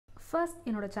First,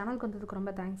 என்னோட சேனலுக்கு வந்ததுக்கு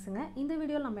ரொம்ப தேங்க்ஸுங்க. இந்த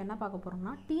வீடியோவில் நம்ம என்ன பார்க்க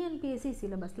போகிறோம்னா TNPSC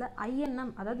சிலபஸில் INM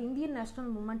அதாவது இந்தியன் நேஷனல்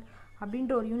மூமெண்ட்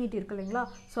அப்படின்ற ஒரு யூனிட் இருக்கு இல்லைங்களா.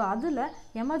 ஸோ அதில்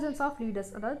எமர்ஜென்ஸ் ஆஃப்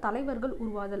லீடர்ஸ் அதாவது தலைவர்கள்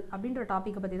உருவாதல் அப்படின்ற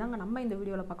டாப்பிக்கை பற்றி தாங்க நம்ம இந்த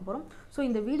வீடியோவில் பார்க்க போகிறோம். ஸோ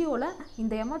இந்த வீடியோவில்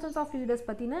இந்த எமர்ஜென்ஸ் ஆஃப் லீடர்ஸ்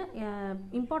பற்றின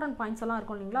இம்பார்ட்டன்ட் பாயிண்ட்ஸ் எல்லாம்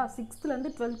இருக்கும் இல்லைங்களா.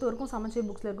 6th-லேருந்து 12th வரைக்கும் சமச்சீர்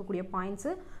புக்ஸில் இருக்கக்கூடிய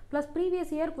பாயிண்ட்ஸு ப்ளஸ்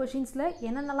ப்ரீவியஸ் இயர் கொஷின்ஸில்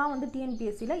என்னென்னலாம் வந்து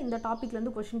TNPSCயில் இந்த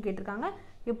டாப்பிக்லேருந்து கொஷின் கேட்டிருக்காங்க,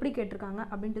 எப்படி கேட்டிருக்காங்க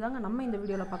அப்படின்ட்டு தாங்க நம்ம இந்த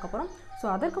வீடியோவில் பார்க்க போகிறோம். ஸோ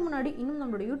அதற்கு முன்னாடி இன்னும்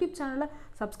நம்மளோட யூடியூப் சேனலை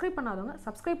சப்ஸ்கிரைப் பண்ணாதவங்க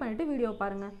சப்ஸ்கிரைப் பண்ணிவிட்டு வீடியோ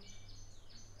பாருங்கள்.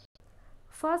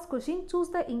 First question,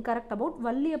 choose the incorrect about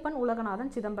Valliappan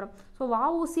Ulaganathan Chidambaram. So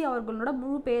V.O.C அவர்களோட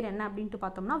முழு பேர் என்ன அப்படின்ட்டு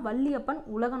பார்த்தோம்னா வள்ளியப்பன்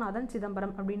உலகநாதன்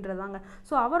சிதம்பரம் அப்படின்றதாங்க.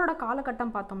 ஸோ அவரோட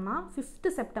காலகட்டம் பார்த்தோம்னா 5th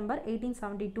செப்டம்பர்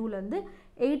 1872லேருந்து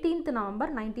 18th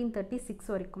நவம்பர் 1936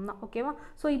 வரைக்கும் தான். ஓகேவா.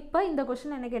 ஸோ இப்போ இந்த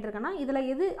கொஷின் என்ன கேட்டிருக்கேன்னா இதில்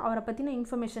எது அவரை பற்றின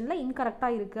இன்ஃபர்மேஷனில்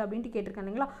இன்கரெக்டாக இருக்குது அப்படின்ட்டு கேட்டிருக்கேன்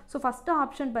இல்லைங்களா. ஸோ ஃபஸ்ட்டு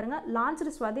ஆப்ஷன் பாருங்கள்,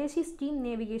 launched Swadeshi steam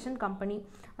navigation company,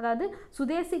 அதாவது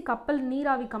சுதேசி கப்பல்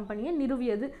நீராவி கம்பெனியை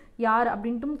நிறுவியது யார்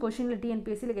அப்படின்ட்டும் கொஷினில்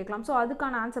TNPSCயில் கேட்கலாம். ஸோ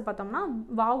அதுக்கான ஆன்சர் பார்த்தோம்னா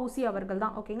V.O.C அவர்கள்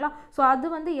தான். ஓகேங்களா. ஸோ அது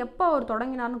வந்து எப்போ அவர்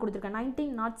தொடங்கினார்னு கொடுத்துருக்கேன்,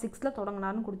 1906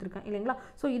 தொடங்கினார்னு கொடுத்துருக்கேன் இல்லைங்களா.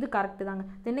 ஸோ இது கரெக்ட் தாங்க.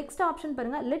 தென் நெக்ஸ்ட் ஆப்ஷன்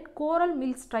பாருங்கள், லெட் கோரல்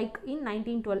மில் ஸ்ட்ரைக் இன்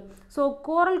 1912. ஸோ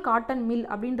கோரல் காட்டன் மில்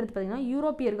அப்படின்றது பார்த்தீங்கன்னா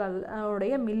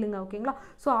யூரோப்பியர்களுடைய மில்லுங்க. ஓகேங்களா.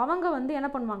 ஸோ அவங்க வந்து என்ன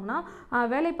பண்ணுவாங்கன்னா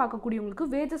வேலை பார்க்கக்கூடியவங்களுக்கு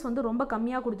வேஜஸ் வந்து ரொம்ப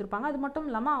கம்மியாக கொடுத்துருப்பாங்க. அது மட்டும்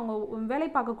இல்லாமல் அவங்க வேலை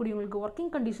பார்க்கக்கூடியவங்களுக்கு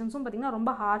ஒர்க்கிங் கண்டிஷன்ஸும் பார்த்தீங்கன்னா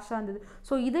ரொம்ப ஹார்ஷாக இருந்தது.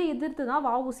 ஸோ இதை எதிர்த்து தான்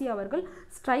V.O.C அவர்கள்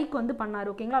ஸ்ட்ரைக் வந்து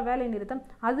பண்ணார். ஓகேங்களா. வேலை நிறுத்தம்.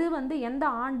 அது வந்து எந்த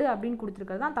ஆண்டு அப்படின்னு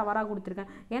கொடுத்துருக்கிறது தான் தவறாக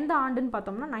கொடுத்துருக்கேன். எந்த ஆண்டுன்னு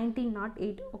பார்த்தோம்னா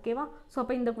 1908. ஓகேவா. ஸோ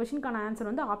அப்போ இந்த கொஷினுக்கான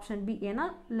ஆன்சர் வந்து ஆப்ஷன் பி. ஏன்னா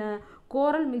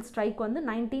கோரல் மில் ஸ்ட்ரைக் வந்து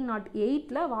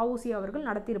 1908 V.O.C அவர்கள்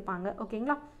நடத்தியிருப்பாங்க.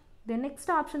 ஓகேங்களா. தென்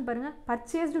நெக்ஸ்ட் ஆப்ஷன் பாருங்கள்,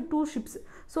 பர்ச்சேஸ்டு 2 ships.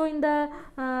 ஸோ இந்த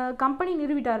கம்பெனி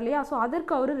நிறுவிட்டார் இல்லையா. ஸோ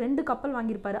அதற்கு அவர் 2 கப்பல்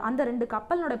வாங்கியிருப்பார். அந்த 2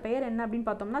 கப்பலோட பெயர் என்ன அப்படின்னு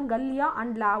பார்த்தோம்னா கல்லியா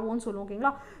அண்ட் லாவோன்னு சொல்லுவோம்.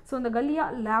 ஓகேங்களா. ஸோ இந்த கல்லியா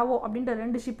லாவோ அப்படின்ற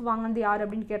 2 ஷிப் வாங்கினது யார்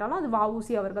அப்படின்னு கேட்டாலும் அது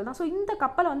V.O.C அவர்கள் தான். ஸோ இந்த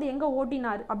கப்பலை வந்து எங்கே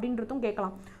ஓட்டினார் அப்படின்றதும்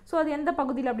கேட்கலாம். ஸோ அது எந்த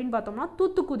பகுதியில் அப்படின்னு பார்த்தோம்னா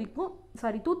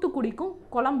தூத்துக்குடிக்கும்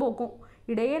கொலம்போக்கும்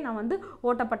இடையே நான் வந்து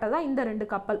ஓட்டப்பட்டதாக இந்த 2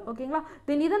 கப்பல். ஓகேங்களா.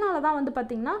 தென் இதனால தான் வந்து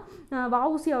பார்த்திங்கன்னா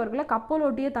V.O.C அவர்களை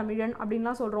கப்பலோட்டிய தமிழன்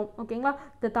அப்படின்லாம் சொல்கிறோம். ஓகேங்களா.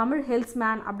 த தமிழ்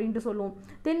ஹெல்ஸ்மேன் அப்படின்ட்டு சொல்லுவோம்.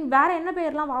 தென் வேறு என்ன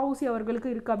பேர்லாம் V.O.C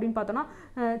அவர்களுக்கு இருக்குது அப்படின்னு பார்த்தோன்னா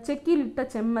செக்கிலிட்ட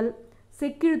செம்மல்,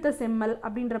 செக்கிழுத்த செம்மல்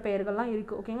அப்படின்ற பெயர்கள்லாம்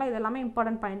இருக்குது. ஓகேங்களா. இதெல்லாமே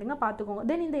இம்பார்ட்டன்ட் பாயிண்ட்டுங்க, பார்த்துக்கோங்க.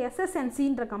 தென் இந்த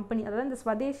SSNCன்ற கம்பெனி, அதாவது இந்த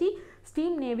ஸ்வதேசி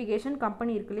ஸ்டீம் நேவிகேஷன்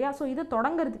கம்பெனி இருக்கு இல்லையா. ஸோ இதை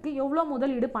தொடங்கிறதுக்கு எவ்வளோ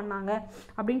முதலீடு பண்ணாங்க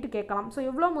அப்படின்ட்டு கேட்கலாம். ஸோ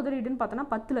எவ்வளோ முதலீடுன்னு பார்த்தோன்னா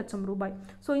 10 லட்சம் ரூபாய்.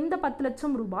 ஸோ இந்த 10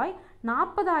 லட்சம் ரூபாய்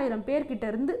 40,000 பேர்கிட்ட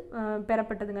இருந்து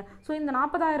பெறப்பட்டதுங்க. ஸோ இந்த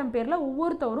 40,000 பேரில்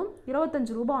ஒவ்வொருத்தவரும்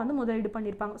 25 ரூபாய் வந்து முதலீடு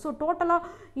பண்ணியிருப்பாங்க. ஸோ டோட்டலாக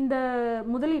இந்த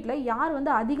முதலீட்டில் யார்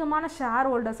வந்து அதிகமான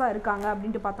ஷேர் ஹோல்டர்ஸாக இருக்காங்க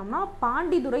அப்படின்ட்டு பார்த்தோம்னா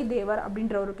பாண்டிதுரை தேவர்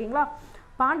அப்படின்றவர். ஓகேங்களா.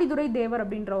 பாண்டிதுரை தேவர்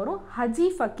அப்படின்றவரும் ஹஜி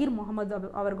ஃபக்கீர் முகமது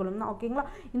அவர்களும் தான். ஓகேங்களா.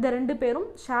 இந்த 2 பேரும்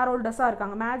ஷேர் ஹோல்டர்ஸாக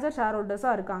இருக்காங்க, மேஜர் ஷேர்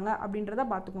ஹோல்டர்ஸாக இருக்காங்க அப்படின்றத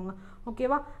பார்த்துக்கோங்க.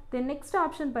 ஓகேவா. தென் நெக்ஸ்ட்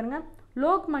ஆப்ஷன் பாருங்கள்,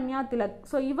 லோக்மன்யா திலக்.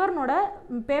 ஸோ இவரோட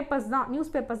பேப்பர்ஸ் தான்,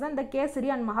 நியூஸ் பேப்பர்ஸ் தான் இந்த கேசரி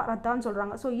அண்ட் மகாரத்தான்னு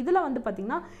சொல்கிறாங்க. ஸோ இதில் வந்து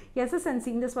பார்த்திங்கன்னா SSNC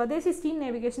இந்த ஸ்வதேசி ஸ்டீம்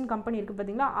நேவிகேஷன் கம்பெனி இருக்குது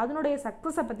பார்த்தீங்களா, அதனுடைய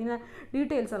சக்ஸஸை பற்றின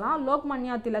டீட்டெயில்ஸ் எல்லாம்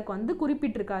லோக்மன்யா திலக் வந்து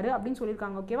குறிப்பிட்டிருக்காரு அப்படின்னு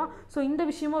சொல்லியிருக்காங்க. ஓகேவா. ஸோ இந்த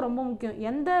விஷயமும் ரொம்ப முக்கியம்.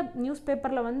 எந்த நியூஸ்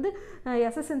பேப்பரில் வந்து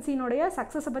SSNCனுடைய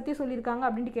சக்ஸஸை பற்றி சொல்லியிருக்காங்க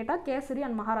அப்படின்ட்டு கேட்டால் கேசரி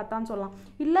அண்ட் மகாரத்தான்னு சொல்லலாம்.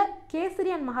 இல்லை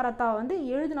கேசரி அண்ட் மகாரத்தா வந்து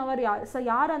எழுதினவர் யார், ஸோ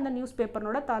யார் அந்த நியூஸ்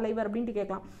பேப்பர்னோட தலைவர் அப்படின்ட்டு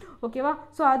கேட்கலாம். ஓகேவா.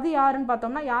 ஸோ அது யாருன்னு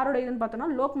பார்த்தோம்னா யாரோட இதுன்னு பார்த்தோம்னா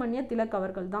லோக்மன்யா திலக்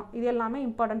அவர்கள் தான். இது எல்லாமே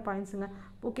இம்பார்ட்டன்ட் பாயிண்ட்ஸுங்க.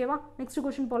 ஓகேவா. நெக்ஸ்ட்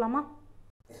கொஸ்டின் போகலாமா.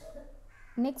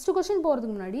 நெக்ஸ்ட் கொஸ்டின்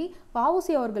போகிறதுக்கு முன்னாடி V.O.C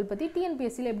அவர்கள் பற்றி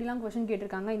TNPSCயில் எப்படிலாம் கொஸ்டின்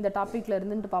கேட்டிருக்காங்க இந்த டாப்பிக்கில்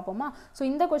இருந்துட்டு பார்ப்போமா. ஸோ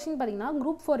இந்த கொஸ்டின் பார்த்தீங்கன்னா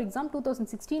குரூப் 4 எக்ஸாம்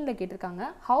 2016 கேட்டிருக்காங்க.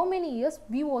 How many years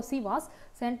V.O.C was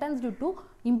sentenced to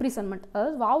imprisonment,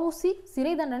 அதாவது V.O.C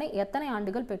சிறை தண்டனை எத்தனை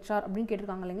ஆண்டுகள் பெற்றார் அப்படின்னு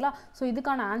கேட்டிருக்காங்க இல்லைங்களா. ஸோ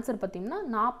இதுக்கான ஆன்சர் பார்த்தீங்கன்னா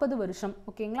 40 வருஷம்.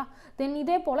 ஓகேங்களா. தென்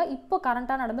இதே போல் இப்போ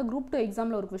கரண்ட்டாக நடந்த குரூப் 2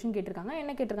 எக்ஸாமில் ஒரு கொஸ்டின் கேட்டிருக்காங்க.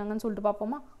 என்ன கேட்டிருக்காங்கன்னு சொல்லிட்டு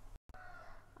பார்ப்போமா.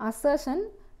 Assertion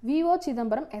V.O.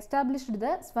 சிதம்பரம் எஸ்டாப்ளிஷ்டு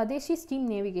த ஸ்வதேசி ஸ்டீம்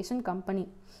நேவிகேஷன் கம்பெனி,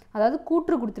 அதாவது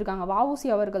கூற்று கொடுத்துருக்காங்க V.O.C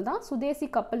அவர்கள் தான் சுதேசி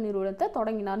கப்பல் நிறுவனத்தை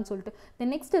தொடங்கினார்னு சொல்லிட்டு.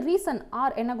 தென் நெக்ஸ்ட் ரீசன்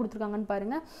ஆர் என்ன கொடுத்துருக்காங்கன்னு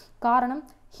பாருங்கள். காரணம்,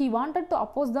 he wanted to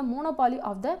oppose the monopoly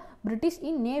of the British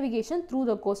in navigation through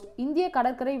the coast. இந்திய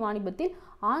கடற்கரை வாணிபத்தில்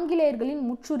ஆங்கிலேயர்களின்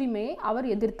முற்றுரிமையை அவர்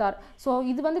எதிர்த்தார். ஸோ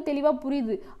இது வந்து தெளிவாக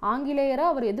புரியுது. ஆங்கிலேயரை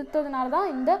அவர் எதிர்த்ததுனால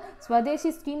தான் இந்த ஸ்வதேசி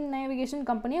ஸ்டீம் நேவிகேஷன்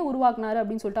கம்பெனியை உருவாக்குனார்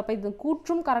அப்படின்னு சொல்லிட்டு. அப்போ இது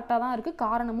கூற்றும் கரெக்டாக தான் இருக்குது,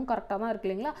 காரணமும் கரெக்டாக தான் இருக்குது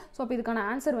இல்லைங்களா. ஸோ அப்போ இதுக்கான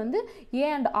ஆன்சர் வந்து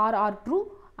A and R are true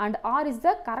and R is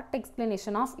the correct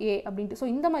explanation of A அப்படின்ட்டு. ஸோ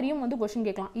இந்த மாதிரியும் வந்து கொஷின்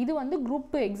கேட்கலாம். இது வந்து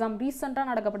குரூப் 2 எக்ஸாம் ரீசெண்டாக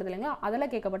நடக்கப்படுது இல்லைங்களா,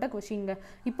 அதில் கேட்கப்பட்ட கொஷின்ங்க.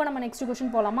 இப்போ நம்ம நெக்ஸ்ட்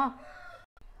கொஷின் போகலாமா.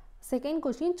 Second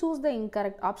question, choose the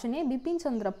incorrect. Option A, Bipin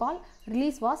Chandra Pal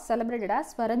release was celebrated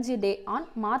as Swarajya Day on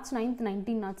March 9th,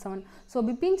 1907. So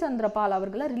Bipin சந்திர பால்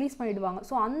அவர்களை ரிலீஸ் பண்ணிடுவாங்க.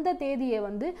 ஸோ அந்த தேதியை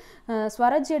வந்து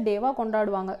ஸ்வராஜ்ய டேவாக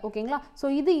கொண்டாடுவாங்க. ஓகேங்களா? ஸோ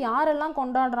இது யாரெல்லாம்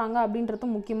கொண்டாடுறாங்க அப்படின்றது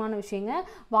முக்கியமான விஷயங்க.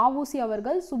 V.O.C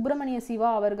அவர்கள், சுப்பிரமணிய சிவா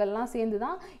அவர்கள்லாம் சேர்ந்து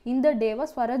தான் இந்த டேவை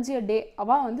ஸ்வராஜ்ய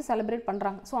டேவாக வந்து செலிப்ரேட்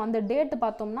பண்ணுறாங்க. ஸோ அந்த டேட்டு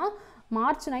பார்த்தோம்னா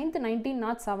March 9th,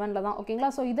 1907 தான். ஓகேங்களா?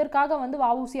 ஸோ இதற்காக வந்து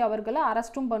V.O.C அவர்களை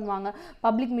அரெஸ்ட்டும் பண்ணுவாங்க,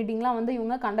 பப்ளிக் மீட்டிங்லாம் வந்து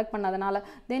இவங்க கண்டக்ட் பண்ணதுனால.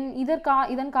 தென்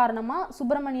இதன் காரணமாக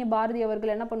சுப்பிரமணிய பாரதி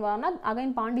அவர்கள் என்ன பண்ணுவாங்கன்னா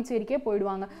அகைன் பாண்டிச்சேரிக்கே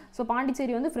போயிடுவாங்க. ஸோ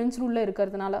பாண்டிச்சேரி வந்து ஃப்ரெஞ்ச் ரூலில்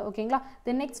இருக்கிறதுனால. ஓகேங்களா?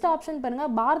 தென் நெக்ஸ்ட் ஆப்ஷன்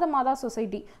பாருங்கள், பாரத மாதா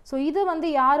சொசைட்டி. ஸோ இது வந்து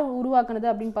யார் உருவாக்குனது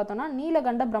அப்படின்னு பார்த்தோம்னா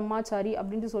நீலகண்ட பிரம்மாச்சாரி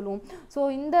அப்படின்ட்டு சொல்லுவோம். ஸோ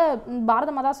இந்த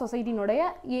பாரத மாதா சொசைட்டினுடைய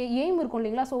எய்ம் இருக்கும்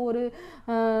இல்லைங்களா? ஸோ ஒரு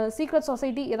சீக்ரெட்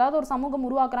சொசைட்டி, ஏதாவது ஒரு சமூகம்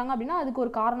உருவாக்குறாங்க அப்படின்னா அதுக்கு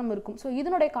ஒரு காரணம் இருக்கும். ஸோ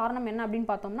இதனுடைய காரணம் என்ன அப்படின்னு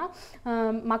பார்த்தோம்னா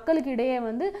மக்களுக்கு இடையே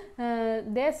வந்து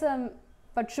தேசம்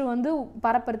பற்று வந்து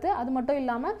பரப்புறது, அது மட்டும்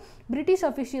இல்லாமல் பிரிட்டிஷ்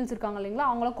அஃபிஷியல்ஸ் இருக்காங்க இல்லைங்களா,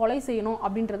 அவங்கள கொலை செய்யணும்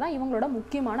அப்படின்றது தான் இவங்களோட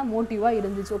முக்கியமான மோட்டிவாக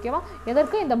இருந்துச்சு. ஓகேவா?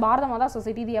 எதற்கு இந்த பாரத மாதா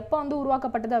சொசைட்டி, இது எப்போ வந்து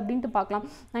உருவாக்கப்பட்டது அப்படின்ட்டு பார்க்கலாம்,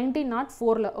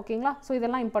 1904. ஓகேங்களா? ஸோ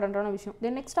இதெல்லாம் இம்பார்ட்டண்ட்டான விஷயம்.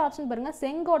 தென் நெக்ஸ்ட் ஆப்ஷன் பாருங்கள்,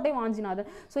 செங்கோட்டை வாஞ்சிநாதன்.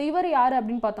 ஸோ இவர் யார்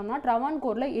அப்படின்னு பார்த்தோம்னா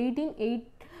ட்ரவான்கோரில்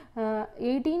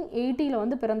 1880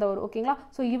 வந்து பிறந்தவர். ஓகேங்களா?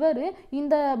 ஸோ இவர்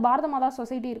இந்த பாரத மாதா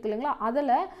சொசைட்டி இருக்கு இல்லைங்களா,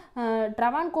 அதில்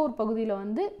ட்ரவான்கோர் பகுதியில்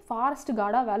வந்து ஃபாரஸ்ட்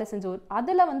கார்டாக வேலை செஞ்சவர்.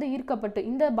 அதில் வந்து ஈர்க்கப்பட்டு,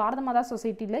 இந்த பாரத மாதா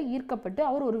சொசைட்டியில் ஈர்க்கப்பட்டு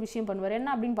அவர் ஒரு விஷயம் பண்ணுவார். என்ன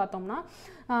அப்படின்னு பார்த்தோம்னா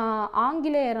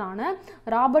ஆங்கிலேயரான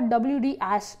ராபர்ட் W.D.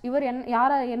 ஆஷ், இவர்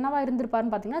என்னவா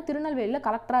இருந்திருப்பாருன்னு பார்த்தீங்கன்னா திருநெல்வேலியில்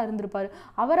கலெக்டராக இருந்திருப்பார்.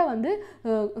 அவரை வந்து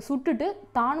சுட்டுட்டு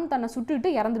தன்னை சுட்டுட்டு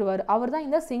இறந்துருவார். அவர் தான்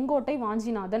இந்த செங்கோட்டை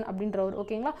வாஞ்சிநாதன் அப்படின்றவர்.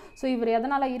 ஓகேங்களா? ஸோ இவர்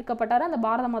எதனால் ஈர்க்கப்பட்டார்? அந்த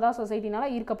பாரத மாதா சொசைட்டினால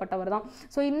ஈர்க்கப்பட்டவர் தான்.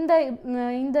 ஸோ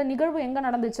இந்த நிகழ்வு எங்கே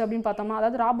நடந்துச்சு அப்படின்னு பார்த்தோம்னா,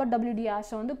 அதாவது ராபர்ட் W.D.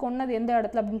 ஆஷை வந்து கொன்னது எந்த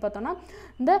இடத்துல அப்படின்னு பார்த்தோம்னா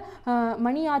இந்த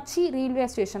மணியாச்சி ரயில்வே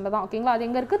ஸ்டேஷனில் தான். ஓகேங்களா? அது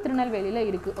எங்கே இருக்குது? திருநெல்வேலியில்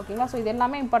இருக்குது. ஓகேங்களா? ஸோ இது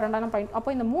எல்லாமே இம்பார்ட்டண்டான பாயிண்ட்.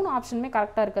 அப்போ இந்த 3 ஆப்ஷனுமே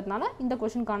கரெக்டாக இருக்கிறதுனால இந்த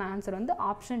கொஸ்டினுக்கான ஆன்சர் வந்து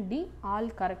ஆப்ஷன் டி, ஆல்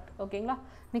கரெக்ட். ஓகேங்களா?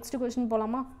 நெக்ஸ்ட் கொஸ்டின்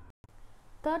போகலாமா?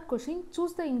 Third question,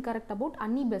 choose the incorrect about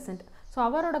Annie Besant. So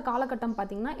அவரோட காலகட்டம்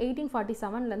பார்த்தீங்கன்னா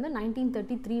 1847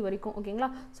 1933 வரைக்கும். ஓகேங்களா?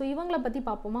 ஸோ இவங்களை பற்றி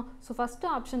பார்ப்போமா? ஸோ ஃபஸ்ட்டு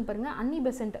ஆப்ஷன் பாருங்கள், அன்னி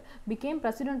Besant became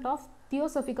president of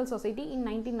theosophical society in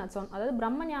 1907. அதாவது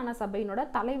பிரம்மஞான சபையினோட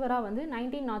தலைவராக வந்து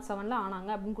 1907 ஆனாங்க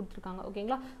அப்படின்னு கொடுத்துருக்காங்க.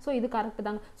 ஓகேங்களா? ஸோ இது கரெக்ட்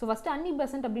தாங்க. ஸோ ஃபஸ்ட்டு அன்னி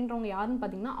பெசன்ட் அப்படின்றவங்க யாருன்னு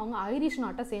பார்த்தீங்கன்னா அவங்க ஐரிஷ்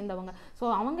நாட்டை சேர்ந்தவங்க. ஸோ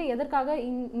அவங்க எதற்காக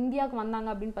இந்தியாவுக்கு வந்தாங்க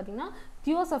அப்படின்னு பார்த்தீங்கன்னா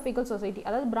தியோசபிக்கல் சொசைட்டி,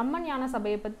 அதாவது பிரம்மஞான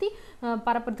சபையை பற்றி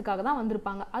பரப்புறதுக்காக தான்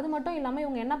வந்திருப்பாங்க. அது மட்டும் இல்லாமல்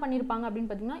இவங்க என்ன பண்ணியிருப்பாங்க அப்படின்னு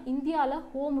பார்த்தீங்கன்னா இந்தியாவில்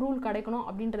ஹோம் ரூல் கிடைக்கணும்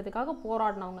அப்படின்றதுக்காக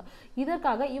போராடினவங்க.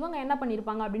 இதற்காக இவங்க என்ன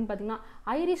பண்ணியிருப்பாங்க அப்படின்னு பார்த்தீங்கன்னா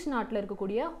ஐரிஷ் நாட்டில்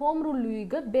இருக்கக்கூடிய ஹோம் ரூல்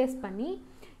லீகை பேஸ் பண்ணி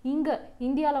இங்கே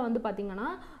இந்தியாவில் வந்து பார்த்திங்கன்னா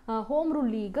ஹோம்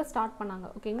ரூல் லீகை ஸ்டார்ட் பண்ணாங்க.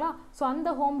 ஓகேங்களா? ஸோ அந்த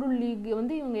ஹோம் ரூல் லீக்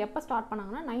வந்து இவங்க எப்போ ஸ்டார்ட்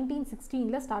பண்ணாங்கன்னா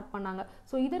 1916 ஸ்டார்ட் பண்ணாங்க.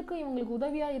 ஸோ இதற்கு இவங்களுக்கு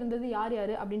உதவியாக இருந்தது யார்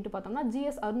அப்படின்ட்டு பார்த்தோம்னா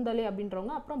GS அருந்தலே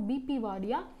அப்படின்றவங்க, அப்புறம் BP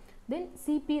வாடியா, தென்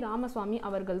CP ராமசுவாமி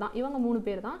அவர்கள் தான். இவங்க 3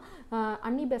 பேர் தான்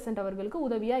அன்னி பெசன்ட் அவர்களுக்கு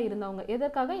உதவியாக இருந்தவங்க.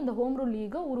 எதற்காக? இந்த ஹோம் ரூல்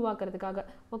லீகை உருவாக்குறதுக்காக.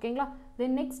 ஓகேங்களா?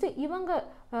 தென் நெக்ஸ்ட் இவங்க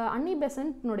அன்னி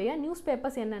பெசன்ட்னுடைய நியூஸ்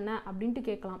பேப்பர்ஸ் என்னென்ன அப்படின்ட்டு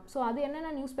கேட்கலாம். ஸோ அது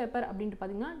என்னென்ன நியூஸ் பேப்பர் அப்படின்ட்டு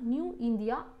பார்த்தீங்கன்னா நியூ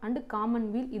இந்தியா அண்டு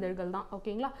காமன்வெல்த் இதழ்கள் தான்.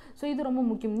 ஓகேங்களா? ஸோ இது ரொம்ப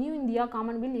முக்கியம். நியூ இந்தியா,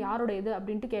 காமன்வெல்த் யாரோட இது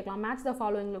அப்படின்ட்டு கேட்கலாம். மேட்ச் த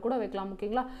ஃபாலோவிங்கில் கூட வைக்கலாம்.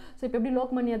 ஓகேங்களா? ஸோ இப்போ எப்படி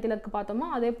லோக்மன்யா திலக்கு பார்த்தோமோ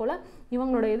அதே போல்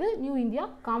இவங்களோட இது நியூ இந்தியா,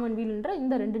 காமன்வெல்த்ன்ற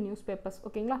இந்த 2 நியூஸ் பேப்பர்ஸ்.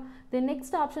 ஓகேங்களா? Then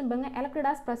next option elected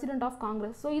as president of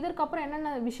Congress. So இதற்கப்புறம்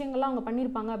என்னென்ன விஷயங்கள்லாம் அவங்க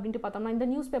பண்ணியிருப்பாங்க அப்படின்ட்டு பார்த்தோம்னா இந்த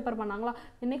நியூஸ் பேப்பர் பண்ணாங்களா.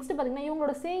 நெக்ஸ்ட் பார்த்தீங்கன்னா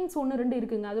இவங்களோட சேயிங்ஸ் 1-2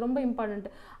 இருக்குங்க, அது ரொம்ப important.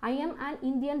 I am an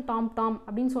Indian Tom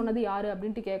அப்படின்னு சொன்னது யாரு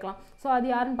அப்படின்ட்டு கேட்கலாம். ஸோ அது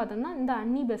யாருன்னு பார்த்தோம்னா இந்த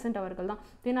அன்னி பெசன்ட் அவர்கள் தான்.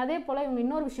 தென் அதே போல் இவங்க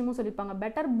இன்னொரு விஷயமும் சொல்லியிருப்பாங்க,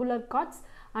 better Fuller cards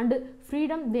and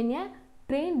freedom then A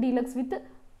train deluxe with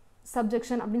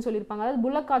subjection அப்படின்னு சொல்லியிருப்பாங்க. அதாவது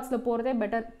புல்லக் கார்ட்ஸில் போகிறதே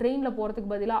பெட்டர் ட்ரெயினில் போகிறதுக்கு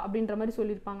பதிலாக அப்படின்ற மாதிரி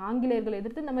சொல்லியிருப்பாங்க. ஆங்கிலேயர்களை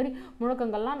எதிர்த்து இந்த மாதிரி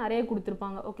முழக்கங்கள்லாம் நிறைய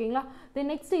கொடுத்துருப்பாங்க. ஓகேங்களா? தென்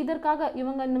நெக்ஸ்ட் இதற்காக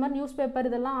இவங்க இந்த மாதிரி நியூஸ் பேப்பர்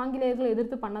இதெல்லாம் ஆங்கிலேயர்களை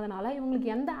எதிர்த்து பண்ணதுனால இவங்களுக்கு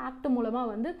எந்த ஆக்ட்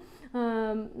மூலமாக வந்து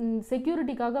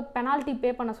செக்யூரிட்டிக்காக பெனால்ட்டி பே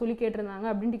பண்ண சொல்லி கேட்டிருந்தாங்க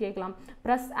அப்படின்ட்டு கேட்கலாம்.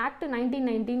 ப்ரெஸ் ஆக்ட்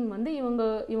 1919 வந்து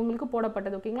இவங்களுக்கு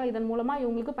போடப்பட்டது. ஓகேங்களா? இதன் மூலமாக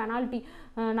இவங்களுக்கு பெனால்ட்டி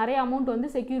நிறைய அமௌண்ட் வந்து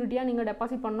செக்யூரிட்டியாக நீங்கள்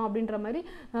டெபாசிட் பண்ணணும் அப்படின்ற மாதிரி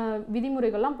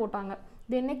விதிமுறைகள்லாம் போட்டாங்க.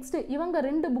 தென் நெக்ஸ்ட் இவங்க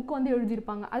 2 புக் வந்து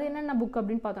எழுதியிருப்பாங்க. அது என்னென்ன புக்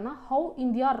அப்படின்னு பார்த்தோன்னா how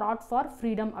India rod for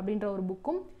freedom அப்படின்ற ஒரு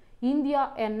புக்கும், இந்தியா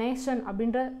எ நேஷன்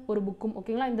அப்படின்ற ஒரு புக்கும்.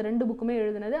 ஓகேங்களா? இந்த 2 புக்குமே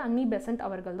எழுதினது அன்னி பெசன்ட்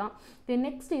அவர்கள் தான். தென்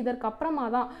நெக்ஸ்ட் இதற்கப்புறமா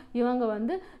தான்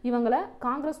இவங்களை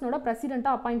காங்கிரஸ்னோட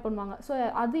பிரசிடெண்ட்டாக அப்பாயிண்ட் பண்ணுவாங்க. ஸோ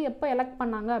அது எப்போ எலெக்ட்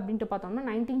பண்ணாங்க அப்படின்ட்டு பார்த்தோம்னா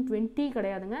 1920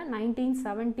 கிடையாதுங்க,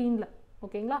 1917.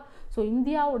 ஓகேங்களா? ஸோ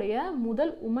இந்தியாவுடைய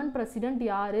முதல் உமன் பிரசிடெண்ட்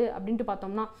யார் அப்படின்ட்டு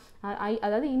பார்த்தோம்னா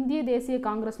அதாவது இந்திய தேசிய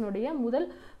காங்கிரஸ்னுடைய முதல்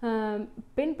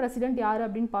பெண் பிரசிடெண்ட் யார்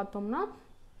அப்படின்னு பார்த்தோம்னா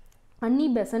அன்னி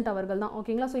பெசன்ட் அவர்கள் தான்.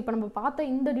 ஓகேங்களா. ஸோ இப்போ நம்ம பார்த்த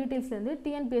இந்த டீட்டெயில்ஸ்லேருந்து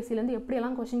டிஎன்பிஎஸ்சிலேருந்து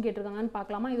எப்படியெல்லாம் கொஸ்டின் கேட்டிருக்காங்கன்னு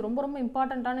பார்க்கலாமா. இது ரொம்ப ரொம்ப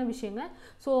இம்பார்ட்டண்ட்டான விஷயங்க.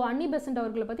 ஸோ அன்னி பெசன்ட்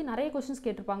அவர்களை பற்றி நிறைய கொஸ்டின்ஸ்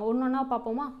கேட்டிருப்பாங்க. ஒன்று ஒன்றா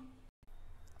பார்ப்போமா.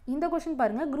 இந்த கொஸ்டின்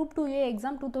பாருங்கள், குரூப் 2A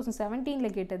எக்ஸாம் 2017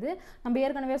 கேட்டது. நம்ம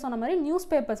ஏற்கனவே சொன்ன மாதிரி நியூஸ்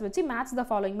பேப்பர்ஸ் வச்சு மேட்ச் த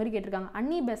ஃபாலோயிங் மாதிரி கேட்டிருக்காங்க.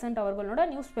 அன்னி பெசன்ட் அவர்களோட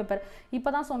நியூஸ் பேப்பர் இப்போ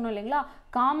தான் சொன்னோம் இல்லைங்களா,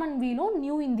 காமன்வீலும்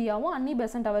நியூ இந்தியாவும் அன்னி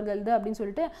பெசன்ட் அவர்களது அப்படின்னு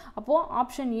சொல்லிட்டு. அப்போது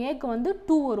ஆப்ஷன் ஏக்கு வந்து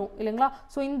 2 வரும் இல்லைங்களா.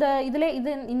 ஸோ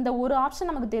இந்த ஒரு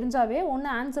ஆப்ஷன் நமக்கு தெரிஞ்சாவே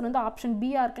ஒன்று ஆன்சர் வந்து ஆப்ஷன்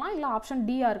பியாக இருக்கலாம், இல்லை ஆப்ஷன்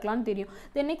டியாக இருக்கலாம்னு தெரியும்.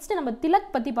 தென் நெக்ஸ்ட் நம்ம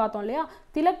திலக் பற்றி பார்த்தோம் இல்லையா.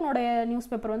 திலக்னுடைய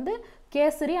நியூஸ் பேப்பர் வந்து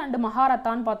கேசரி அண்ட்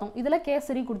மகாரத்தான்னு பார்த்தோம். இதில்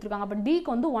கேசரி கொடுத்துருக்காங்க. அப்போ டிக்கு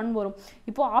வந்து 1 வரும்.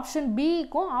 இப்போ ஆப்ஷன்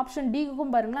பிக்கும் ஆப்ஷன்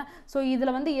டிக்கும் பாருங்களேன். ஸோ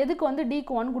இதில் வந்து எதுக்கு வந்து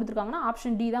டிக்கு 1 கொடுத்துருக்காங்கன்னா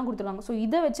ஆப்ஷன் டி தான் கொடுத்துருக்காங்க. ஸோ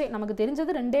இதை வச்சே நமக்கு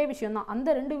தெரிஞ்சது 2 விஷயம் தான்.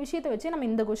 அந்த 2 விஷயத்தை வச்சே நம்ம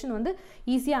இந்த கொஸ்டின் வந்து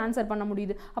ஈஸியாக ஆன்சர் பண்ண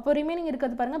முடியுது. அப்போ ரிமைனிங்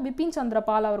இருக்கிறது பாருங்கள், பிபின் சந்திர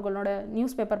பால் அவர்களோட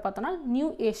நியூஸ் பேப்பர் பார்த்தோன்னா நியூ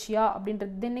ஏஷியா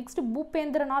அப்படின்றது. தென் நெக்ஸ்ட்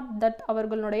பூபேந்திரநாத் தட்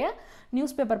அவர்களுடைய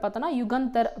நியூஸ் பேப்பர் பார்த்தோன்னா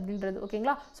யுகந்தர் அப்படின்றது.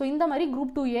 ஓகேங்களா. ஸோ இந்த மாதிரி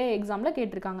குரூப் 2A எக்ஸாமில்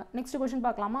கேட்டிருக்காங்க. நெக்ஸ்ட் கொஸ்டின்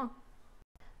பார்க்கலாமா.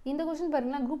 இந்த கொஸ்டின்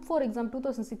பாருங்கன்னா குரூப் 4 எக்ஸாம்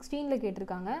 2016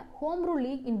 கேட்டிருக்காங்க. Home rule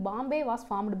league in Bombay was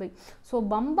formed by. So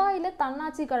பம்பாயில்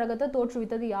தன்னாட்சி கழகத்தை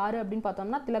தோற்றுவித்தது யார் அப்படின்னு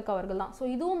பார்த்தோம்னா திலக் அவர்கள் தான். ஸோ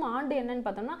இதுவும் ஆண்டு என்னன்னு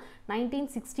பார்த்தோம்னா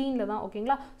 1916 தான்.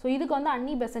 ஓகேங்களா. ஸோ இதுக்கு வந்து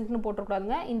அன்னி பெசன்ட்னு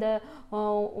போட்டக்கூடாதுங்க. இந்த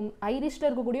ஐரிஷில்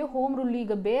இருக்கக்கூடிய ஹோம் ரூல்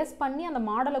லீகை பேஸ் பண்ணி அந்த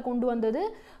மாடலை கொண்டு வந்தது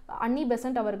அன்னி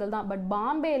பெசன்ட் அவர்கள் தான். பட்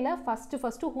பாம்பேயில்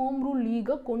ஃபஸ்ட்டு ஹோம் ரூல்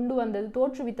லீகை கொண்டு வந்தது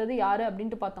தோற்றுவித்தது யார்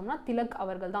அப்படின்ட்டு பார்த்தோம்னா திலக்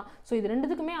அவர்கள் தான். ஸோ இது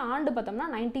ரெண்டுத்துக்குமே ஆண்டு பார்த்தோம்னா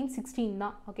 1916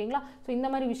 தான். ஓகேங்களா. ஸோ இந்த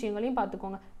மாதிரி விஷயங்களையும்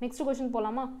பார்த்துக்கோங்க. நெக்ஸ்ட் கொஸ்டின்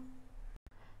போகலாமா.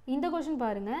 இந்த கொஸ்டின்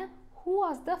பாருங்கள், who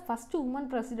was the first woman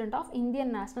president of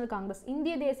Indian national Congress.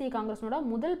 இந்திய தேசிய காங்கிரஸோட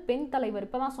முதல் பெண் தலைவர்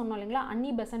இப்போ தான் சொன்னோம் இல்லைங்களா,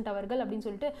 அன்னி பெசன்ட் அவர்கள் அப்படின்னு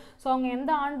சொல்லிட்டு. ஸோ அவங்க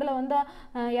எந்த ஆண்டில் வந்து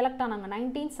எலெக்ட் ஆனாங்க,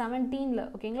 1917.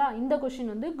 ஓகேங்களா. இந்த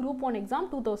கொஸ்டின் வந்து குரூப் 1 எக்ஸாம்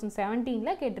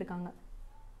 2017 கேட்டிருக்காங்க.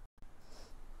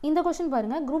 இந்த கொஸ்டின்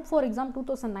பாருங்கள், குரூப் 4 எக்ஸாம்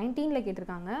 2019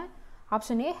 கேட்டிருக்காங்க.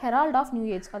 Option A Herald of new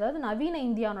age, அதாவது நவீன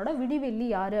இந்தியானோட விடிவெள்ளி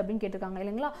யார் அப்படின்னு கேட்டிருக்காங்க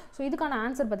இல்லைங்களா. ஸோ இதுக்கான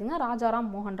ஆன்சர் பார்த்தீங்கன்னா ராஜாராம்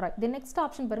மோகன் ராய். தென் நெக்ஸ்ட்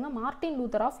ஆப்ஷன் பாருங்கள், Martin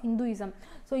Luther of Hinduism.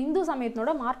 So Hindu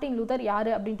சமயத்தினோட Martin Luther யார்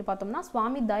அப்படின்ட்டு பார்த்தோம்னா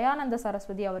சுவாமி தயானந்த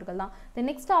சரஸ்வதி அவர்கள் தான். தென்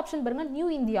நெக்ஸ்ட் ஆப்ஷன் பாருங்கள், new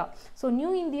India. So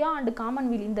new India and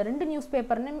commonweal இந்த 2 நியூஸ்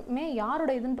பேப்பருமே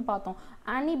யாரோட இதுன்ட்டு பார்த்தோம்,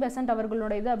 அன்னி பெசன்ட்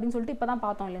அவர்களோட இது அப்படின்னு சொல்லிட்டு இப்போ தான்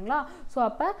பார்த்தோம் இல்லைங்களா. ஸோ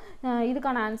அப்போ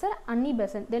இதுக்கான ஆன்சர் அன்னி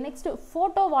Besant. Then next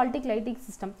ஃபோட்டோவால்டிக் lighting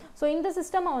system. So இந்த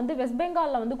சிஸ்டமை வந்து வெஸ்ட்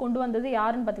பெங்காலில் வந்து கொண்டு வந்தது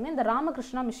யாருன்னு பார்த்தீங்கன்னா இந்த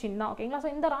ராமகிருஷ்ணா மிஷின் தான். ஓகேங்களா. ஸோ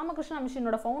இந்த ராமகிருஷ்ணா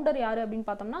மிஷினோட ஃபவுண்டர் யார் அப்படின்னு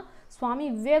பார்த்தோம்னா சுவாமி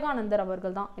விவேகானந்தர்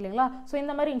அவர்கள் தான் இல்லைங்களா. ஸோ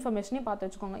இந்த மாதிரி இன்ஃபர்மேஷனையும் பார்த்து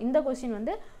வச்சுக்கோங்க. இந்த கொஸ்டின்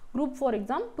வந்து குரூப் 4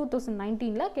 எக்ஸாம்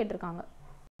 2019 கேட்டிருக்காங்க.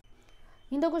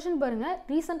 இந்த கொஸ்டின் பாருங்கள்,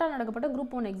 ரீசெண்டாக நடக்கப்பட்ட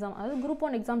குரூப் 1 எக்ஸாம், அதாவது குரூப்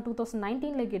 1 எக்ஸாம்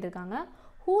 2019 கேட்டிருக்காங்க.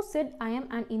 Who said I am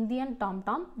an Indian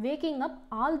tom-tom, waking up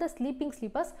all the sleeping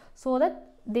sleepers so that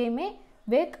they may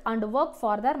wake and work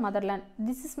for their motherland.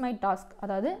 This is my task.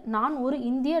 அதாவது நான் ஒரு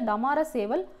இந்திய டமார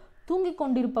சேவல், தூங்கிக்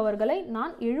கொண்டிருப்பவர்களை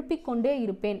நான் எழுப்பிக் கொண்டே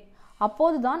இருப்பேன்.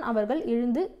 அப்போதுதான் அவர்கள்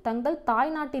எழுந்து தங்கள்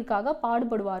தாய் நாட்டிற்காக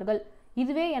பாடுபடுவார்கள்.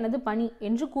 இதுவே எனது பணி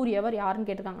என்று கூறியவர் யாருன்னு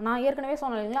கேட்டிருக்காங்க. நான் ஏற்கனவே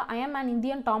சொன்னேன் இல்லைங்களா, ஐ ஆம் அன்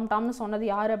இந்தியன் டாம்னு சொன்னது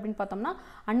யார் அப்படின்னு பார்த்தோம்னா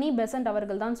அன்னி பெசன்ட்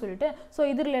அவர்கள் தான் சொல்லிட்டு. ஸோ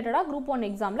இது ரிலேட்டடாக குரூப் 1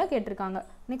 எக்ஸாமில் கேட்டிருக்காங்க.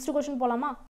 நெக்ஸ்ட் கொஸ்டின் போகலாமா.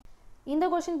 இந்த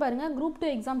கொஸ்டின் பாருங்கள், குரூப்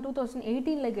 2 எக்ஸாம்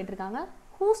 2018 கேட்டிருக்காங்க.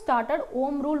 Who started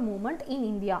home rule movement in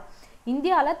India.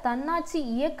 இந்தியாவில் தன்னாட்சி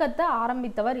இயக்கத்தை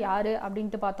ஆரம்பித்தவர் யார்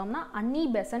அப்படின்ட்டு பார்த்தோம்னா அன்னி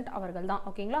பெசன்ட் அவர்கள் தான்.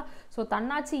 ஓகேங்களா. ஸோ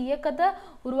தன்னாட்சி இயக்கத்தை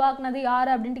உருவாக்குனது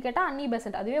யார் அப்படின்ட்டு கேட்டால் அன்னி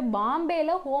பெசன்ட். அதுவே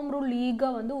பாம்பேயில் ஹோம் ரூல் லீகை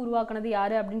வந்து உருவாக்குனது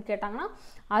யார் அப்படின்னு கேட்டாங்கன்னா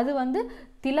அது வந்து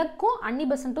திலக்கும் அன்னி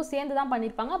பெசன்ட்டும் சேர்ந்து தான்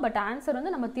பண்ணியிருப்பாங்க. பட் ஆன்சர்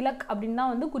வந்து நம்ம திலக் அப்படின்னு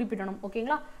தான் வந்து குறிப்பிடணும்.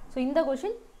 ஓகேங்களா. ஸோ இந்த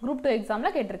கொஸ்டின் குரூப் 2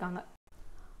 எக்ஸாமில் கேட்டிருக்காங்க.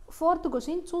 4th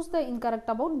question, choose the incorrect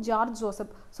about George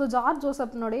Joseph. So George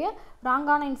ஜோசப்னுடைய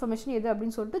ராங்கான information எது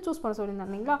அப்படின்னு சொல்லிட்டு சூஸ் பண்ண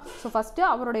சொல்லியிருந்தாங்க இல்லைங்களா. ஸோ ஃபஸ்ட்டு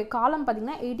அவருடைய காலம்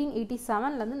பார்த்தீங்கன்னா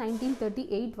 1887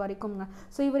 1938 வரைக்கும்ங்க.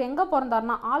 ஸோ இவர் எங்கே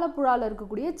பிறந்தார்னா ஆலப்புழாவில்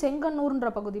இருக்கக்கூடிய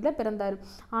செங்கன்னூர்ன்ற பகுதியில் பிறந்தார்.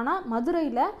 ஆனால்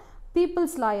மதுரையில்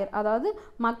பீப்புள்ஸ் லாயர், அதாவது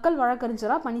மக்கள்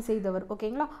வழக்கறிஞராக பணி செய்தவர்.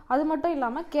 ஓகேங்களா. அது மட்டும்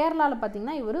இல்லாமல் கேரளாவில்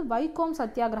பார்த்தீங்கன்னா இவர் வைக்கோம்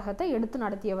சத்தியாகிரகத்தை எடுத்து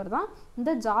நடத்தியவர் தான்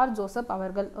இந்த ஜார்ஜ் ஜோசப்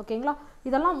அவர்கள். ஓகேங்களா.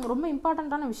 இதெல்லாம் ரொம்ப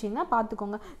இம்பார்ட்டண்ட்டான விஷயங்க,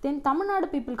 பார்த்துக்கோங்க. தென் தமிழ்நாடு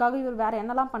பீப்புளுக்காக இவர் வேறு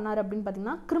என்னெல்லாம் பண்ணார் அப்படின்னு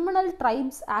பார்த்தீங்கன்னா கிரிமினல்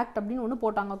ட்ரைப்ஸ் ஆக்ட் அப்படின்னு ஒன்று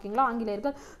போட்டாங்க. ஓகேங்களா,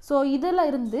 ஆங்கிலேயர்கள். ஸோ இதில்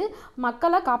இருந்து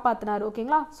மக்களை காப்பாற்றினார்.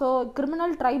 ஓகேங்களா. ஸோ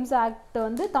கிரிமினல் ட்ரைப்ஸ் ஆக்ட்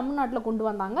வந்து தமிழ்நாட்டில் கொண்டு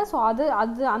வந்தாங்க. ஸோ அது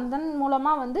அதன்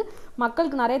மூலமாக வந்து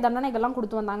மக்களுக்கு நிறைய தண்டனைகள்லாம்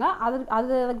கொடுத்து வந்தாங்க.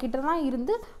 அது கிட்ட தான்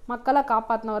இருந்து மக்களை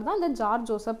காப்பாற்றினவர் தான் இந்த ஜார்ஜ்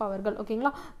ஜோசப் அவர்கள்.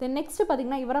 ஓகேங்களா. தென் நெக்ஸ்ட்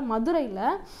பார்த்தீங்கன்னா இவரை மதுரையில்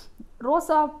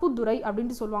ரோசாப்புதுரை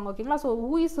அப்படின்ட்டு சொல்லுவாங்க. ஓகேங்களா. ஸோ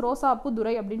ஹூ இஸ்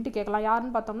ரோசாப்புதுரை அப்படின்ட்டு கேட்கலாம்.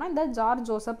 யாருன்னு பார்த்தோம்னா இந்த ஜார்ஜ்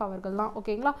ஜோசப் அவர்கள் தான்.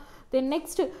 ஓகேங்களா. தென்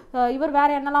நெக்ஸ்ட் இவர்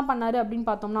வேறு என்னெல்லாம் பண்ணார் அப்படின்னு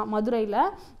பார்த்தோம்னா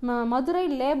மதுரை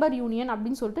லேபர் யூனியன்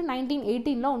அப்படின்னு சொல்லிட்டு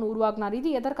 1918 ஒன்று உருவாக்குனார். இது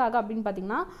எதற்காக அப்படின்னு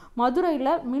பார்த்தீங்கன்னா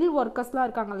மதுரையில் மில் ஒர்க்கர்ஸ்லாம்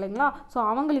இருக்காங்க இல்லைங்களா. ஸோ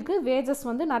அவங்களுக்கு வேஜஸ்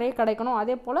வந்து நிறைய கிடைக்கணும்,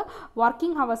 அதே போல்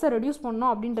ஒர்க்கிங் ஹவர்ஸை ரெடியூஸ்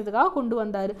பண்ணணும் அப்படின்றதுக்காக கொண்டு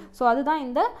வந்தார். ஸோ அதுதான்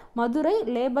இந்த மதுரை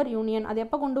லேபர் யூனியன். அது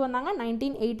எப்போ கொண்டு வந்தாங்க?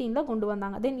 1918 கொண்டு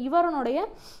வந்தாங்க. தென்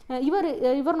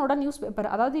இவரோட நியூஸ்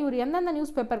பேப்பர், அதாவது இவர் எந்தெந்த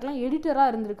நியூஸ் பேப்பருக்கெலாம்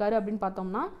எடிட்டராக இருந்திருக்காரு அப்படின்னு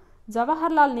பார்த்தோம்னா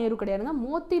ஜவஹர்லால் நேரு கிடையாதுங்க,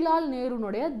 மோத்திலால்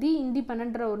நேருனுடைய தி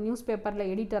இண்டிபெண்டன்ற ஒரு நியூஸ் பேப்பரில்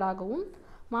எடிட்டராகவும்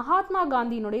மகாத்மா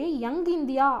காந்தியினுடைய யங்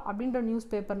இந்தியா அப்படின்ற நியூஸ்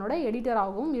பேப்பர்னோட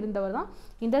எடிட்டராகவும் இருந்தவர் தான்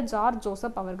இந்த ஜார்ஜ்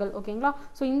ஜோசப் அவர்கள். ஓகேங்களா.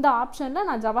 ஸோ இந்த ஆப்ஷனில்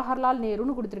நான் ஜவஹர்லால்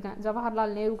நேருன்னு கொடுத்துருக்கேன்.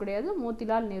 ஜவஹர்லால் நேரு கிடையாது,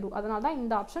 மோத்திலால் நேரு. அதனால தான்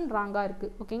இந்த ஆப்ஷன் ராங்காக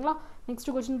இருக்குது. ஓகேங்களா.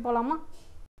 நெக்ஸ்ட் கொஸ்டின் போகலாமா?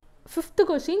 5th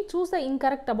question, choose the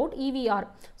incorrect about EVR.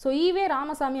 So EV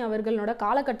Ramasamy அவர்களோட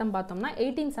காலகட்டம் பார்த்தோம்னா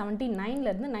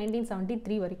 1879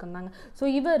 1973 வரைக்கும் தாங்க. ஸோ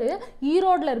இவர்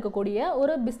ஈரோடில் இருக்கக்கூடிய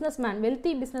ஒரு பிஸ்னஸ்மேன்,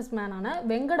 வெல்த்தி பிஸ்னஸ்மேனான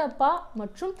வெங்கடப்பா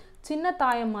மற்றும் சின்ன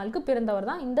தாயம்மாளுக்கு பிறந்தவர்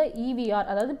தான் இந்த EVR,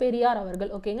 அதாவது பெரியார்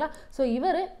அவர்கள். ஓகேங்களா. ஸோ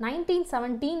இவர்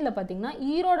 1917 பார்த்தீங்கன்னா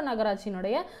ஈரோடு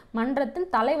நகராட்சியினுடைய மன்றத்தின்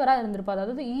தலைவராக இருந்திருப்பார்,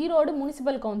 அதாவது ஈரோடு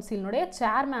முனிசிபல் கவுன்சிலினுடைய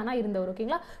சேர்மேனாக இருந்தவர்.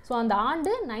 ஓகேங்களா. ஸோ அந்த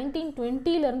ஆண்டு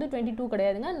 1920 22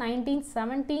 கிடையாதுங்க,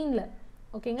 1917.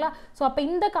 ஓகேங்களா. ஸோ அப்போ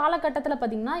இந்த காலகட்டத்தில்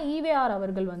பார்த்தீங்கன்னா ஈவேஆர்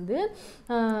அவர்கள் வந்து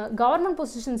கவர்மெண்ட்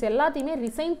பொசிஷன்ஸ் எல்லாத்தையுமே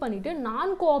ரிசைன் பண்ணிவிட்டு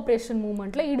நான் கோஆப்ரேஷன்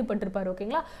மூவ்மெண்ட்டில் ஈடுபட்டிருப்பார்.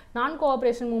 ஓகேங்களா. நான்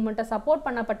கோஆப்ரேஷன் மூவ்மெண்ட்டை சப்போர்ட்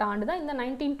பண்ணப்பட்ட ஆண்டு தான் இந்த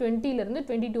 1920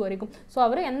 22 வரைக்கும். ஸோ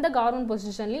அவர் எந்த கவர்மெண்ட்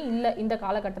பொசிஷன்லையும் இல்லை இந்த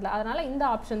காலகட்டத்தில். அதனால் இந்த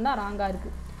ஆப்ஷன் தான் ராங்காக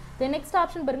இருக்குது. The next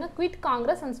option பாருங்க, quit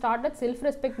Congress and started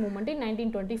self-respect movement in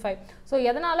 1925. So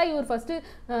எதனால் இவர் ஃபஸ்ட்டு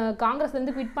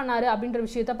காங்கிரஸ்லேருந்து குவிட் பண்ணார் அப்படின்ற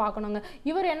விஷயத்தை பார்க்கணுங்க.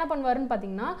 இவர் என்ன பண்ணுவாருன்னு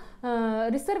பார்த்தீங்கன்னா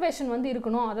ரிசர்வேஷன் வந்து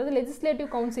இருக்கணும், அதாவது லெஜிஸ்லேட்டிவ்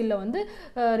கவுன்சிலில் வந்து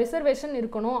ரிசர்வேஷன்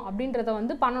இருக்கணும் அப்படின்றத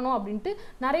வந்து பண்ணணும் அப்படின்ட்டு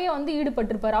நிறைய வந்து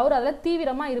ஈடுபட்டிருப்பார். அவர் அதில்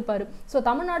தீவிரமாக இருப்பார். So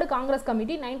Tamil Nadu Congress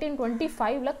committee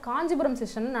 1925 Kanchipuram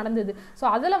session நடந்தது. ஸோ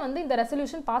அதில் வந்து இந்த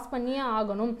ரெசல்யூஷன் பாஸ் பண்ணியே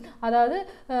ஆகணும், அதாவது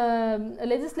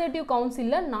லெஜிஸ்லேட்டிவ்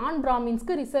கவுன்சிலில் நான்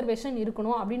பிராமின்ஸ்க்கு ரிசர்வேஷன்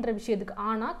இருக்கணும் அப்படின்ற விஷயத்துக்கு.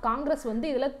 ஆனால் காங்கிரஸ் வந்து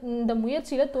இதில் இந்த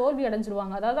முயற்சியில் தோல்வி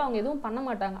அடைஞ்சிருவாங்க, அதாவது அவங்க எதுவும் பண்ண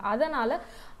மாட்டாங்க. அதனால்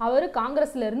அவர்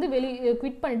காங்கிரஸ்லேருந்து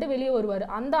குவிட் பண்ணிட்டு வெளியே வருவார்.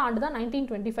 அந்த ஆண்டு தான்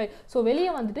 1925. ஸோ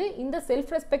வெளியே வந்துட்டு இந்த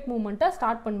செல்ஃப் ரெஸ்பெக்ட் மூவ்மெண்ட்டை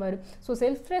ஸ்டார்ட் பண்ணுவார். ஸோ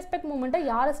செல்ஃப் ரெஸ்பெக்ட் மூவ்மெண்ட்டை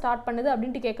யார் ஸ்டார்ட் பண்ணுது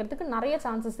அப்படின்ட்டு கேட்கறதுக்கு நிறைய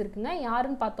சான்சஸ் இருக்குங்க.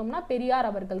 யாருன்னு பார்த்தோம்னா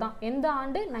பெரியார் அவர்கள் தான். எந்த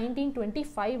ஆண்டு?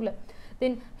 1925.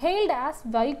 தென் ஹெயில்ட் ஆஸ்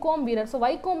வைகோம் வீரர். ஸோ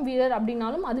வைகோம் வீரர்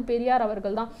அப்படின்னாலும் அது பெரியார்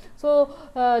அவர்கள் தான். ஸோ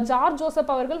ஜார்ஜ்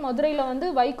ஜோசப் அவர்கள் மதுரையில் வந்து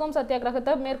வைகோம்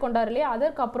சத்தியாகிரகத்தை மேற்கொண்டார் இல்லையா.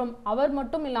 அதற்கப்புறம் அவர்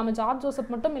மட்டும் இல்லாமல், ஜார்ஜ்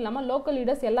ஜோசப் மட்டும் இல்லாமல் லோக்கல்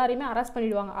லீடர்ஸ் எல்லாரையுமே அரெஸ்ட்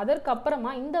பண்ணிடுவாங்க.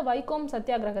 அதற்கப்புறமா இந்த வைகோம்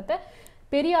சத்தியாகிரகத்தை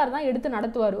பெரியார் தான் எடுத்து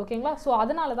நடத்துவார். ஓகேங்களா. ஸோ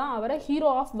அதனால தான் அவரை ஹீரோ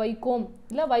ஆஃப் வைகோம்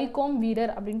இல்லை வைகோம்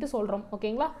வீரர் அப்படின்ட்டு சொல்கிறோம்.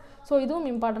 ஓகேங்களா. ஸோ இதுவும்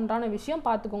இம்பார்ட்டண்ட்டான விஷயம்,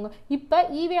 பார்த்துக்கோங்க. இப்போ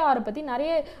ஈவேஆரை பற்றி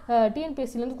நிறைய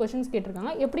டிஎன்பிஎஸ்சிலேருந்து கொஷின்ஸ்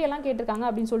கேட்டிருக்காங்க. எப்படியெல்லாம் கேட்டிருக்காங்க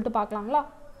அப்படின்னு சொல்லிட்டு பார்க்கலாங்களா.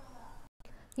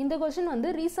 இந்த கொஷின் வந்து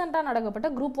ரீசெண்டாக நடக்கப்பட்ட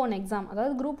குரூப் 1 எக்ஸாம்,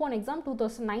 அதாவது குரூப் 1 எக்ஸாம்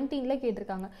 2019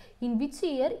 கேட்டிருக்காங்க. In which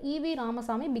year EV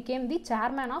Ramasamy became the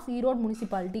chairman of Erode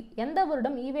municipality. எந்த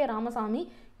வருடம் ஈவே ராமசாமி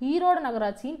ஈரோடு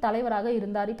நகராட்சியின் தலைவராக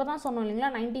இருந்தார்? இப்போ தான் சொன்னோம்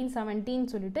இல்லைங்களா 1917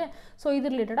 சொல்லிட்டு. ஸோ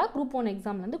இது ரிலேட்டடாக குரூப் 1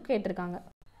 எக்ஸாம்லேருந்து கேட்டிருக்காங்க.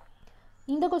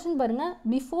 இந்த கொஸ்டின் பாருங்க,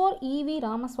 before EV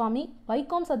Ramasamy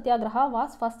Vaikom satyagraha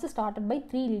was first started by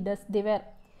 3 leaders. Thevar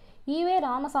EV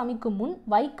ராமசாமிக்கு முன்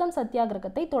வைக்கம்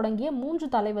சத்தியாகிரகத்தை தொடங்கிய 3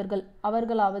 தலைவர்கள்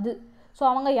அவர்களாவது. ஸோ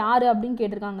அவங்க யார் அப்படின்னு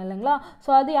கேட்டிருக்காங்க இல்லைங்களா. ஸோ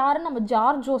அது யாருன்னு நம்ம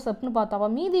ஜார்ஜ் ஜோசப்னு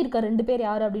பார்த்தோம். மீதி இருக்க 2 பேர்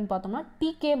யார் அப்படின்னு பார்த்தோம்னா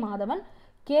டி.கே. மாதவன்,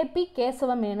 கே.பி.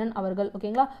 கேசவமேனன் அவர்கள்.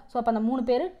 ஓகேங்களா. ஸோ அப்போ அந்த 3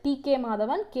 பேர் DK.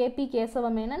 Madhavan, KP.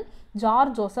 Kesava Menon,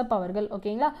 George Joseph அவர்கள்.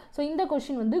 ஓகேங்களா. ஸோ இந்த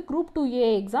கொஸ்டின் வந்து குரூப்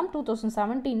 2A எக்ஸாம்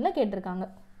 2017 கேட்டிருக்காங்க.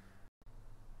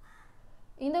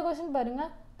 இந்த கொஸ்டின் பாருங்க,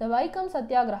 த வைக்கம்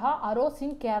சத்தியாகிரகா அரோஸ்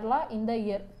இன் கேரளா இந்த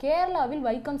இயர். கேரளாவில்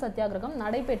வைக்கம் சத்தியாகிரகம்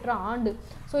நடைபெற்ற ஆண்டு.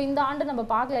 ஸோ இந்த ஆண்டு நம்ம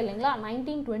பார்க்கல இல்லைங்களா,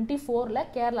 1924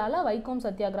 கேரளாவில் வைக்கம்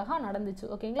சத்தியாகிரகா நடந்துச்சு.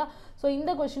 ஓகேங்களா. ஸோ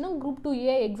இந்த கொஸ்டினும் குரூப்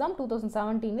 2A எக்ஸாம்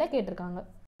 2017 கேட்டிருக்காங்க.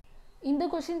 இந்த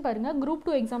கொஸ்டின் பாருங்கள், குரூப்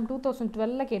 2 எக்ஸாம்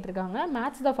 2012 கேட்டிருக்காங்க.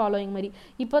 மேட்ச் த ஃபாலோயிங் மாதிரி.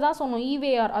 இப்போ தான் சொன்னோம்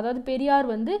ஈவேஆர், அதாவது பெரியார்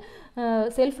வந்து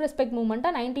செல்ஃப் ரெஸ்பெக்ட்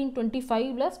மூவ்மெண்ட்டை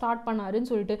 1925 ஸ்டார்ட் பண்ணாருன்னு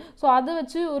சொல்லிட்டு. ஸோ அதை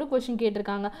வச்சு ஒரு கொஸ்டின்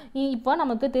கேட்டிருக்காங்க. இப்போ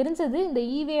நமக்கு தெரிஞ்சது இந்த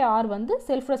ஈவேஆர் வந்து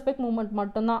செல்ஃப் ரெஸ்பெக்ட் மூவ்மெண்ட்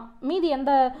மட்டும்தான். மீதி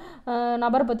எந்த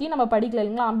நபரை பற்றியும் நம்ம படிக்கல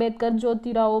இல்லைங்களா. அம்பேத்கர்,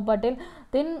 ஜோதிராவ் பட்டேல்,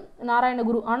 தென்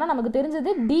நாராயணகுரு. ஆனால் நமக்கு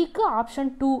தெரிஞ்சது டிக்கு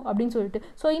ஆப்ஷன் 2 அப்படின்னு சொல்லிட்டு.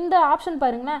 ஸோ இந்த ஆப்ஷன்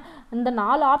பாருங்களேன், இந்த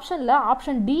 4 ஆப்ஷனில்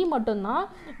ஆப்ஷன் டி மட்டும்தான்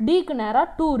டிக்கு நேராக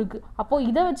 2 இருக்குது. அப்போது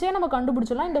இதை வச்சே நம்ம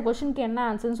கண்டுபிடிச்சலாம் இந்த கொஷனுக்கு என்ன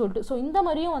ஆன்சர்னு சொல்லிட்டு. ஸோ இந்த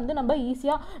மாதிரியும் வந்து நம்ம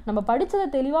ஈஸியாக நம்ம படித்ததை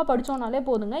தெளிவாக படித்தோம்னாலே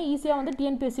போதுங்க, ஈஸியாக வந்து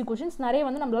டிஎன்பிஎஸ்சி கொஷின்ஸ் நிறைய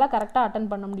வந்து நம்மளால் கரெக்டாக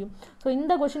அட்டன் பண்ண முடியும். ஸோ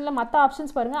இந்த கொஷினில் மற்ற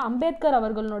ஆப்ஷன்ஸ் பாருங்கள், அம்பேத்கர்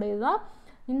அவர்களுடைய தான்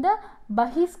இந்த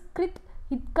பஹிஷ்கிருத்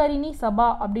இத்கரிணி சபா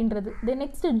அப்படின்றது. தென்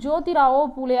நெக்ஸ்ட் ஜோதிராவோ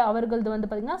பூலே அவர்களது வந்து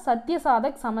பார்த்திங்கன்னா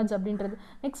சத்யசாதக் சமஜ் அப்படின்றது.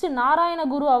 நெக்ஸ்ட்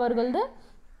நாராயணகுரு அவர்களது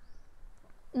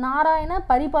நாராயண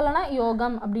பரிபலன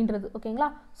யோகம் அப்படின்றது. ஓகேங்களா,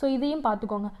 ஸோ இதையும்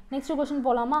பார்த்துக்கோங்க. நெக்ஸ்ட் கொஷின்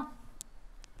போகலாமா?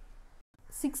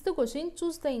 6th question,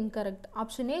 choose the incorrect.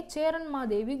 Option A,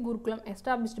 Cheranmahadevi Gurukulam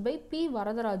established by P.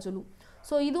 Varadarajulu.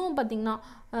 So இதுவும் பார்த்திங்கன்னா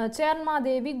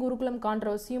சேரன்மாதேவி குருகுலம்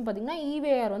கான்ட்ரவர்சியும் பார்த்திங்கன்னா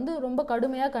ஈவேஆர் வந்து ரொம்ப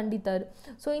கடுமையாக கண்டித்தார்.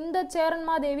 ஸோ இந்த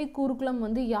சேரன்மாதேவி குருகுலம்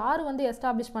வந்து யார் வந்து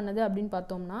எஸ்டாப்ளிஷ் பண்ணது அப்படின்னு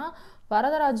பார்த்தோம்னா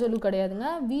வரதராஜலு கிடையாதுங்க,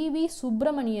 வி.வி.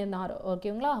 சுப்பிரமணியனார்.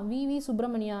 ஓகேங்களா, வி.வி.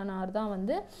 சுப்பிரமணியனார் தான்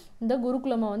வந்து இந்த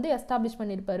குருகுலமை வந்து எஸ்டாப்ளிஷ்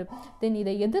பண்ணியிருப்பார். தென்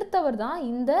இதை எதிர்த்தவர் தான்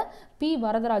இந்த பி.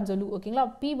 வரதராஜலு. ஓகேங்களா,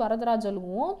 பி.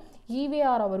 வரதராஜலுவும்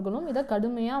ஈவேஆர் அவர்களும் இதை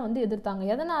கடுமையாக வந்து எதிர்த்தாங்க.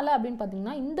 எதனால் அப்படின்னு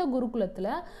பார்த்தீங்கன்னா இந்த குருகுலத்தில்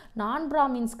நான்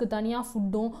பிராமின்ஸ்க்கு தனியாக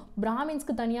ஃபுட்டும்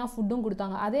பிராமின்ஸ்க்கு தனியாக ஃபுட்டும்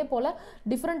கொடுத்தாங்க. அதே போல்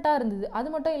டிஃப்ரெண்ட்டாக இருந்தது. அது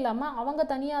மட்டும் இல்லாமல் அவங்க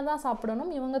தனியாக தான்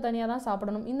சாப்பிடணும், இவங்க தனியாக தான்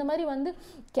சாப்பிடணும். இந்த மாதிரி வந்து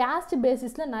கேஸ்ட்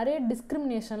பேசிஸில் நிறைய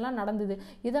டிஸ்கிரிமினேஷன்லாம் நடந்தது.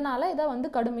 இதனால் இதை வந்து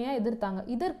கடுமையாக எதிர்த்தாங்க.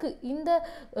 இதற்கு இந்த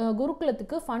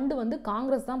குருகுலத்துக்கு ஃபண்டு வந்து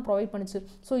காங்கிரஸ் தான் ப்ரொவைட் பண்ணிச்சு.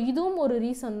 ஸோ இதுவும் ஒரு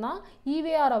ரீசன் தான்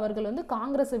ஈவேஆர் அவர்கள் வந்து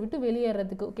காங்கிரஸை விட்டு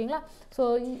வெளியேறதுக்கு. ஓகேங்களா, ஸோ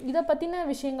இதை பற்றின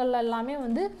விஷயங்கள் எல்லாமே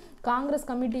வந்து காங்கிரஸ்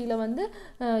கமிட்டியில் வந்து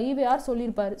ஈவேஆர்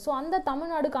சொல்லியிருப்பார். ஸோ அந்த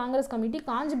தமிழ்நாடு காங்கிரஸ் கமிட்டி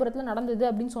காஞ்சிபுரத்தில் நடந்தது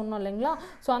அப்படின்னு சொன்னோம் இல்லைங்களா.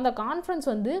 ஸோ அந்த கான்ஃபரன்ஸ்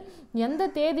வந்து எந்த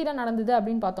தேதியில் நடந்தது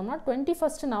அப்படின்னு பார்த்தோம்னா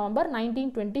 21 நவம்பர்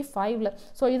 1925.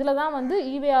 ஸோ இதில் தான் வந்து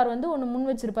ஈவேஆர் வந்து ஒன்று முன்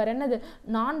வச்சிருப்பார். என்னது,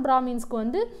 நான் பிராமின்ஸ்க்கு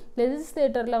வந்து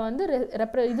லெஜிஸ்லேட்டரில் வந்து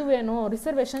இது வேணும்,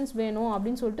 ரிசர்வேஷன்ஸ் வேணும்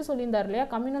அப்படின்னு சொல்லிட்டு சொல்லியிருந்தார் இல்லையா,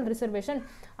 கம்யூனல் ரிசர்வேஷன்.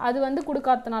 அது வந்து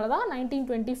கொடுக்காதனால தான்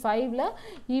 1925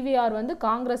 ஈவேஆர் வந்து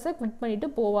காங்கிரஸை குவிட் பண்ணிட்டு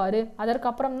போவார்.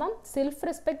 அதற்கப்புறம் தான் செல்ஃப்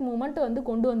ரெஸ்பெக்ட் மூமெண்ட் வந்து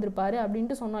கொண்டு வந்திருப்பாரு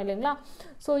அப்படின்ட்டு சொன்னோம் இல்லைங்களா.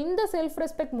 ஸோ இந்த self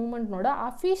respect மூமெண்ட்னோட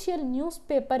official news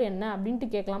paper என்ன அப்படின்ட்டு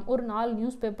கேட்கலாம். ஒரு 4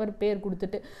 நியூஸ் பேப்பர் பேர்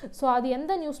கொடுத்துட்டு. ஸோ அது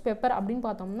எந்த நியூஸ் பேப்பர் அப்படின்னு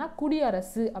பார்த்தோம்னா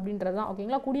குடியரசு அப்படின்றது தான்.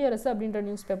 ஓகேங்களா, குடியரசு அப்படின்ற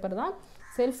நியூஸ் பேப்பர் தான்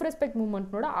self respect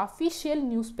மூமெண்ட்னோட official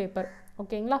news paper.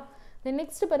 ஓகேங்களா, தென்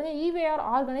நெக்ஸ்ட் பாருங்கள், ஈவேஆர்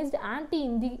ஆர்கனைஸ்டு ஆன்டி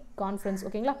ஹிந்தி கான்ஃபரன்ஸ்.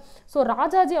 ஓகேங்களா, ஸோ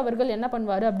ராஜாஜி அவர்கள் என்ன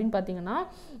பண்ணுவார் அப்படின்னு பார்த்தீங்கன்னா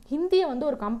ஹிந்தியை வந்து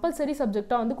ஒரு கம்பல்சரி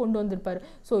சப்ஜெக்டாக வந்து கொண்டு வந்திருப்பார்.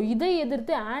 ஸோ இதை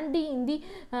எதிர்த்து ஆன்டி ஹிந்தி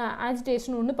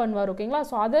ஆஜிடேஷன் ஒன்று பண்ணுவார். ஓகேங்களா,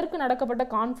 ஸோ அதற்கு நடக்கப்பட்ட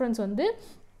கான்ஃபரன்ஸ் வந்து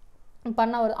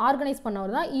ஆர்கனைஸ்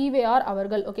பண்ணவர் தான் ஈவேஆர்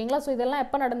அவர்கள். ஓகேங்களா, ஸோ இதெல்லாம்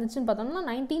எப்போ நடந்துச்சுன்னு பார்த்தோம்னா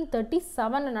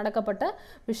 1937 நடக்கப்பட்ட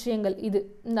விஷயங்கள் இது.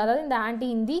 அதாவது இந்த ஆன்டி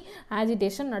ஹிந்தி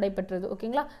ஆஜிடேஷன் நடைபெற்றது.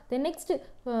 ஓகேங்களா, தென் நெக்ஸ்ட்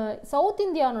சவுத்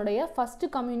இந்தியாவுடைய ஃபர்ஸ்ட்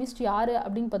கம்யூனிஸ்ட் யார்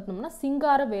அப்படின்னு பார்த்தோம்னா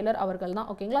சிங்காரவேலர் அவர்கள் தான்.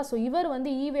 ஓகேங்களா, ஸோ இவர்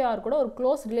வந்து ஈவேஆர் கூட ஒரு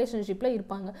க்ளோஸ் ரிலேஷன்ஷிப்பில்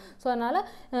இருப்பாங்க. ஸோ அதனால்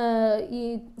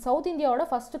சவுத் இந்தியாவோட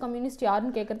ஃபர்ஸ்ட் கம்யூனிஸ்ட்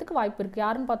யாருன்னு கேட்கறதுக்கு வாய்ப்பு இருக்குது.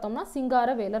 யாருன்னு பார்த்தோம்னா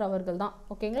சிங்காரவேலர் அவர்கள் தான்.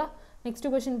 ஓகேங்களா, நெக்ஸ்ட்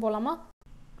கொஸ்டின் போகலாமா?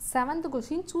 7th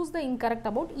question, choose the incorrect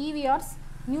about EVR's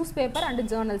newspaper and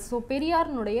journals. So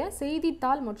பெரியார்னுடைய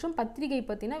செய்தித்தாள் மற்றும் பத்திரிகை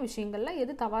பற்றின விஷயங்களில்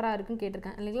எது தவறாக இருக்குன்னு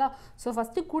கேட்டிருக்கேன் இல்லைங்களா. ஸோ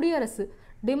ஃபஸ்ட்டு குடியரசு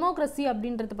டெமோக்ரஸி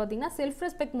அப்படின்றது பார்த்திங்கன்னா self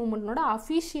respect மூவ்மெண்ட்னோட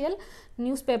official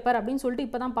news paper அப்படின்னு சொல்லிட்டு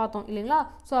இப்போ தான் பார்த்தோம் இல்லைங்களா.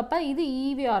 ஸோ அப்போ இது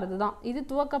ஈவேஆர் தான். இது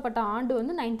துவக்கப்பட்ட ஆண்டு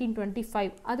வந்து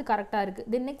 1925. அது கரெக்டாக இருக்குது.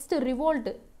 தென் நெக்ஸ்ட் ரிவோல்ட்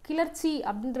கிளர்ச்சி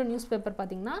அப்படின்ற நியூஸ் பேப்பர்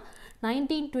பார்த்திங்கன்னா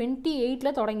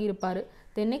 1928 தொடங்கியிருப்பார்.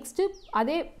 தென் நெக்ஸ்ட்டு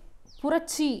அதே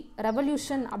புரட்சி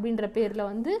ரெவல்யூஷன் அப்படின்ற பேரில்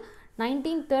வந்து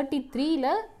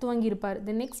 1933 துவங்கியிருப்பார்.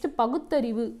 தென் நெக்ஸ்ட்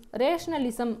பகுத்தறிவு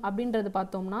ரேஷனலிசம் அப்படின்றது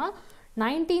பார்த்தோம்னா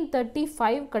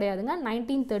 1935 கிடையாதுங்க,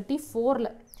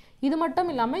 1934. இது மட்டும்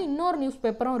இல்லாமல் இன்னொரு நியூஸ்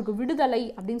பேப்பரும் இருக்குது, விடுதலை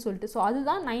அப்படின்னு சொல்லிட்டு. ஸோ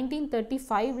அதுதான்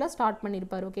 1935 ஸ்டார்ட்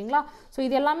பண்ணியிருப்பார். ஓகேங்களா, ஸோ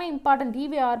இது எல்லாமே இம்பார்ட்டன்ட்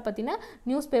ஈவேஆர் பற்றின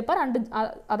நியூஸ் பேப்பர் அண்டு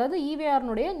அதாவது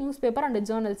ஈவேஆர்னுடைய நியூஸ் பேப்பர் அண்டு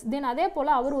ஜேர்னல்ஸ். தென் அதே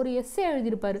போல் அவர் ஒரு எஸ்ஸே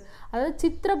எழுதியிருப்பார், அதாவது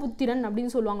சித்திரபுத்திரன்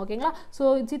அப்படின்னு சொல்லுவாங்க. ஓகேங்களா, ஸோ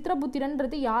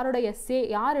சித்திரபுத்திரன்றது யாரோட எஸ்ஸே,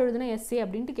 யார் எழுதின எஸ்ஸே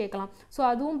அப்படின்ட்டு கேட்கலாம். ஸோ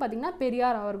அதுவும் பார்த்திங்கன்னா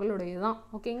பெரியார் அவர்களுடைய தான்.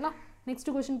 ஓகேங்களா,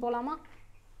 நெக்ஸ்ட் கொஸ்டின் போகலாமா?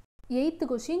 8th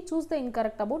question, choose the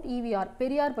incorrect about EVR.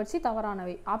 Periyar பற்றி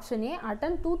தவறானவை. Option A,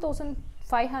 attend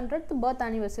 2500th birth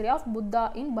anniversary of Buddha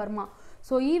in Burma.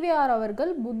 So ஈவேஆர்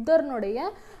அவர்கள் புத்தர்னுடைய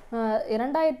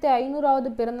 2500வது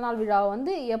பிறந்தநாள் விழாவை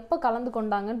வந்து எப்போ கலந்து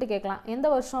கொண்டாங்கன்ட்டு கேட்கலாம். எந்த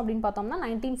வருஷம் அப்படின்னு பார்த்தோம்னா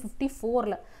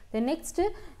 1954. தென் நெக்ஸ்ட்டு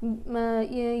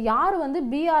யார் வந்து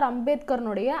B.R.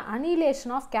 அம்பேத்கர்னுடைய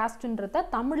அனிலேஷன் ஆஃப் கேஸ்ட்ன்றத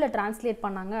தமிழில் டிரான்ஸ்லேட்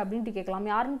பண்ணாங்க அப்படின்ட்டு கேட்கலாம்.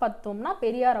 யாருன்னு பார்த்தோம்னா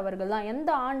பெரியார் அவர்கள் தான்.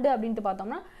 எந்த ஆண்டு அப்படின்ட்டு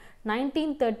பார்த்தோம்னா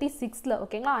 1936.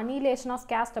 ஓகேங்களா, அனிலேஷன் ஆஃப்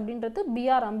கேஸ்ட் அப்படின்றது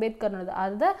B.R. அம்பேத்கர்னது.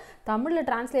 அதை தமிழில்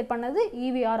டிரான்ஸ்லேட் பண்ணது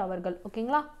ஈவேஆர் அவர்கள்.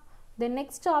 ஓகேங்களா, தென்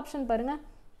நெக்ஸ்ட் ஆப்ஷன் பாருங்கள்,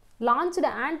 லான்ச்டு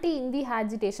ஆன்டி இந்தி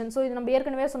ஆஜிடேஷன். ஸோ இது நம்ம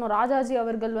ஏற்கனவே சொன்னோம், ராஜாஜி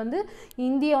அவர்கள் வந்து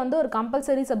இந்தியை வந்து ஒரு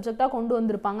கம்பல்சரி சப்ஜெக்டாக கொண்டு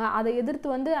வந்திருப்பாங்க, அதை எதிர்த்து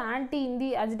வந்து ஆன்டி இந்தி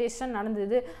ஆஜிடேஷன்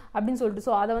நடந்தது அப்படின்னு சொல்லிட்டு.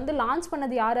 ஸோ அதை வந்து லான்ச்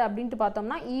பண்ணது யார் அப்படின்ட்டு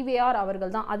பார்த்தோம்னா ஈவேஆர்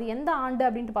அவர்கள் தான். அது எந்த ஆண்டு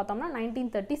அப்படின்ட்டு பார்த்தோம்னா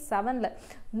 1937.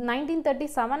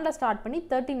 1937 ஸ்டார்ட் பண்ணி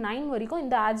 39 வரைக்கும்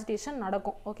இந்த ஆஜிடேஷன்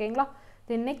நடக்கும். ஓகேங்களா.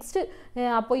 தென் நெக்ஸ்ட்டு,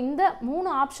 அப்போ இந்த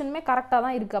 3 ஆப்ஷனுமே கரெக்டாக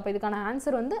தான் இருக்குது. அப்போ இதுக்கான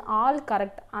ஆன்சர் வந்து ஆல்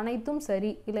கரெக்ட், அனைத்தும்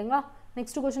சரி இல்லைங்களா.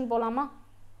 நெக்ஸ்ட் கொஸ்டின் போகலாமா.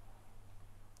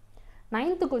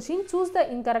 9th question, choose the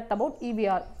incorrect about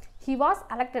EVR. He was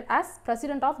elected as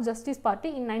president of Justice Party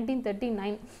in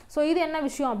 1939. So இது என்ன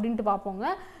விஷயம் அப்படின்ட்டு பார்ப்போங்க.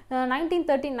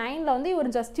 1939 வந்து இவர்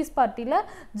ஜஸ்டிஸ் பார்ட்டியில்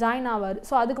ஜாயின் ஆவார்.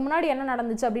 ஸோ அதுக்கு முன்னாடி என்ன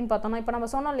நடந்துச்சு அப்படின்னு பார்த்தோம்னா, இப்போ நம்ம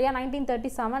சொன்னோம் இல்லையா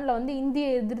 1937 வந்து இந்தியை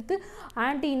எதிர்த்து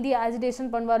ஆன்டி இந்திய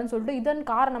ஆஜிடேஷன் பண்ணுவாருன்னு சொல்லிட்டு, இதன்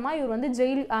காரணமாக இவர்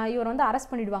வந்து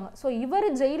அரெஸ்ட் பண்ணிடுவாங்க. ஸோ இவர்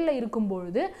ஜெயிலில்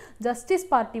இருக்கும்பொழுது ஜஸ்டிஸ்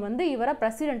பார்ட்டி வந்து இவரை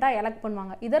பிரசிடெண்ட்டாக எலெக்ட்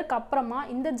பண்ணுவாங்க. இதற்கு அப்புறமா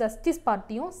இந்த ஜஸ்டிஸ்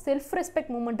பார்ட்டியும் செல்ஃப்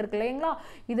ரெஸ்பெக்ட் மூவ்மெண்ட் இருக்கு இல்லைங்களா,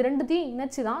 இது ரெண்டுத்தையும்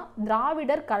இணைச்சு தான்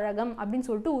திராவிடர் கழகம் அப்படின்னு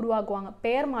சொல்லிட்டு உருவாக்குவாங்க.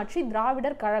 பெயர் மாற்றி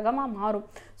திராவிடர் கழகமாக மாறும்.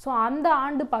 ஸோ அந்த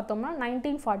ஆண்டு பார்த்தோம்னா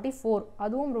 1944.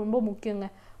 அதுவும் ரொம்ப முக்கியங்க,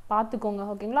 பார்த்துக்கோங்க.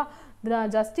 ஓகேங்களா.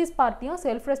 ஜஸ்டிஸ் பார்ட்டியும்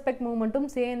செல்ஃப் ரெஸ்பெக்ட் மூவ்மெண்ட்டும்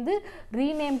சேர்ந்து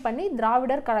ரீநேம் பண்ணி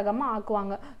திராவிடர் கழகமாக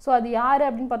ஆக்குவாங்க. ஸோ அது யார்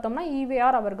அப்படின்னு பார்த்தோம்னா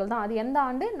ஈவேஆர் அவர்கள் தான். அது எந்த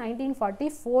ஆண்டு?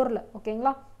 1944.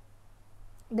 ஓகேங்களா.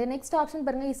 The next option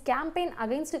பாருங்க, இஸ் கேம்பெயின்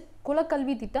அகைன்ஸ்ட்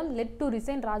குலக்கல்வி திட்டம் led to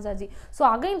resign Rajaji. So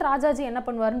again Rajaji என்ன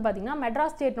பண்ணுவாருன்னு பார்த்தீங்கன்னா,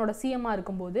 மெட்ராஸ் ஸ்டேட்னோட சிஎம்மாக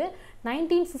இருக்கும்போது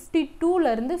 1952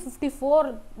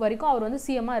 54 வரைக்கும் அவர் வந்து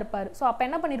சிஎம்மாக இருப்பார். ஸோ அப்போ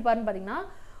என்ன பண்ணியிருப்பாருன்னு பார்த்தீங்கன்னா,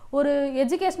 ஒரு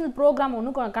எஜுகேஷனல் ப்ரோக்ராம்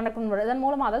ஒன்று கண்டக்ட் பண்ணுவார். அதன்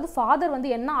மூலமாக, அதாவது ஃபாதர் வந்து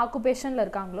என்ன ஆக்குபேஷனில்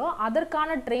இருக்காங்களோ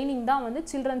அதற்கான ட்ரைனிங் தான் வந்து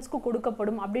சில்ட்ரன்ஸ்க்கு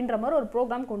கொடுக்கப்படும் அப்படின்ற மாதிரி ஒரு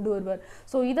ப்ரோக்ராம் கொண்டு வருவார்.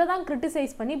 ஸோ இதை தான்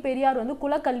கிரிட்டிசைஸ் பண்ணி பெரியார் வந்து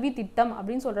குலக்கல்வி திட்டம்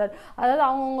அப்படின்னு சொல்கிறார். அதாவது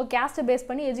அவங்கவுங்க கேஸ்ட்டை பேஸ்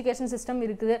பண்ணி எஜுகேஷன் சிஸ்டம்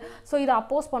இருக்குது, ஸோ இதை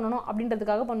அப்போஸ் பண்ணணும்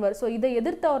அப்படின்றதுக்காக பண்ணுவார். ஸோ இதை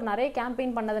எதிர்த்து அவர் நிறைய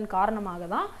கேம்பெயின் பண்ணதன் காரணமாக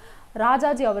தான்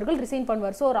ராஜாஜி அவர்கள் ரிசைன்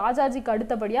பண்ணுவார். ஸோ ராஜாஜிக்கு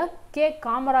அடுத்தபடியாக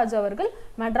காமராஜ் அவர்கள்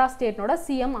மெட்ராஸ் ஸ்டேட்னோட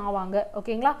சிஎம் ஆவாங்க.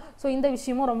 ஓகேங்களா. ஸோ இந்த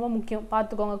விஷயமும் ரொம்ப முக்கியம்,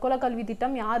 பார்த்துக்கோங்க. குலக்கல்வி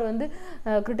திட்டம் யார் வந்து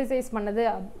கிரிட்டிசைஸ் பண்ணது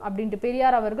அப்படின்ட்டு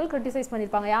பெரியார் அவர்கள் கிரிட்டிசைஸ்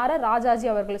பண்ணியிருப்பாங்க. யார்? ராஜாஜி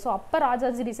அவர்கள். ஸோ அப்போ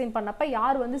ராஜாஜி ரிசைன் பண்ணப்போ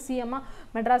யார் வந்து சிஎம்மாக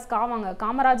மெட்ராஸ்க்கு ஆவாங்க?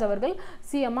 காமராஜ் அவர்கள்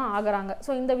சிஎம்மாக ஆகிறாங்க.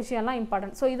 ஸோ இந்த விஷயம்லாம்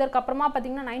இம்பார்ட்டன்ட். ஸோ இதற்கப்புறமா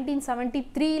பார்த்தீங்கன்னா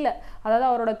 1973, அதாவது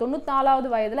அவரோட 94வது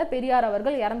வயதில் பெரியார்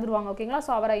அவர்கள் இறந்துருவாங்க. ஓகேங்களா.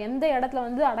 ஸோ அவரை எந்த இடத்துல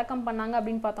வந்து அடக்கம் பண்ணாங்க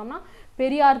அப்படின்னு பார்த்தோம்னா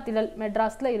பெரியார் திடல்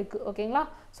மெட்ராஸில் இருக்குது. ஓகேங்களா.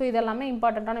 ஸோ இதெல்லாமே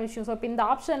இம்பார்ட்டண்ட்டான விஷயம். ஸோ இப்போ இந்த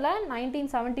ஆப்ஷனில்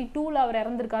 1972 அவர்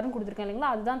இறந்துருக்காருன்னு கொடுத்துருக்கேன்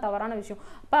இல்லைங்களா, அதுதான் தவறான விஷயம்.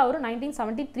 அப்போ அவர்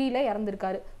 1973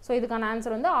 இறந்துருக்காரு. ஸோ இதுக்கான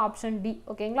ஆன்சர் வந்து ஆப்ஷன் டி.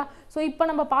 ஓகேங்களா. ஸோ இப்போ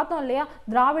நம்ம பார்த்தோம் இல்லையா,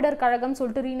 திராவிடர் கழகம்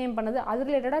சொல்லிட்டு ரீநேம் பண்ணது, அது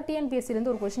ரிலேட்டடாக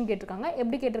டிஎன்பிஎஸ்சிலேருந்து ஒரு கொஸ்டின் கேட்டிருக்காங்க.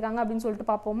 எப்படி கேட்டிருக்காங்க அப்படின்னு சொல்லிட்டு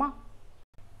பார்ப்போமா.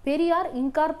 Periyar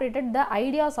incorporated the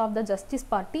ideas of the Justice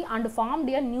Party and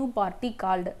formed a new party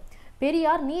called.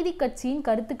 Periyar நீதி கட்சியின்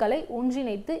கருத்துக்களை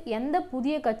ஒன்றிணைத்து எந்த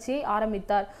புதிய கட்சியை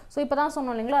ஆரம்பித்தார்? ஸோ இப்போ தான்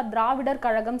சொன்னோம் இல்லைங்களா, திராவிடர்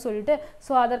கழகம் சொல்லிட்டு.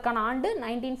 ஸோ அதற்கான ஆண்டு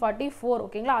 1944.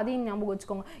 ஓகேங்களா. அதையும் ஞாபகம்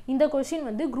வச்சுக்கோங்க. இந்த கொஸ்டின்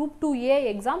வந்து குரூப் 2A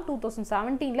எக்ஸாம்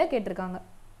 2017 கேட்டிருக்காங்க.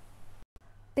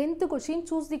 10th question,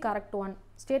 choose the correct one.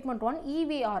 Statement 1,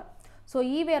 EVR. So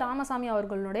EV Ramasamy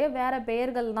அவர்களுடைய வேறு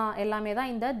பெயர்கள் தான் எல்லாமே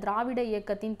தான் இந்த திராவிட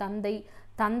இயக்கத்தின்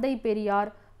தந்தை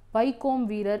பெரியார், வைகோம்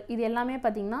வீரர், இது எல்லாமே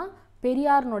பார்த்திங்கன்னா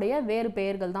பெரியார்னுடைய வேறு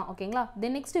பெயர்கள் தான். ஓகேங்களா.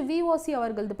 தென் நெக்ஸ்ட் V.O.C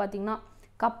அவர்களது பார்த்திங்கன்னா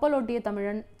கப்பலோட்டிய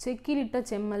தமிழன், செக்கிலிட்ட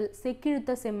செம்மல்,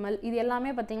 செக்கிழுத்த செம்மல், இது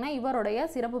எல்லாமே பார்த்திங்கன்னா இவருடைய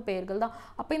சிறப்பு பெயர்கள் தான்.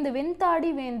 அப்போ இந்த வெண்தாடி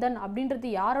வேந்தன்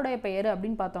அப்படின்றது யாருடைய பெயர்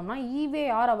அப்படின்னு பார்த்தோம்னா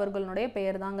ஈவேஆர் அவர்களுடைய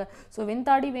பெயர் தாங்க. ஸோ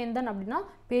வெண்தாடி வேந்தன் அப்படின்னா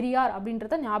பெரியார்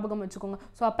அப்படின்றத ஞாபகம் வச்சுக்கோங்க.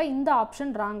 ஸோ அப்போ இந்த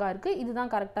ஆப்ஷன் ராங்காக இருக்குது,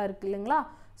 இதுதான் கரெக்டாக இருக்குது இல்லைங்களா.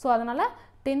 ஸோ அதனால்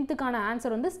 10th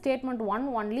ஆன்சர் வந்து ஸ்டேட்மெண்ட் 1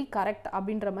 ஒன்லி கரெக்ட்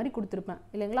அப்படின்ற மாதிரி கொடுத்துருப்பேன்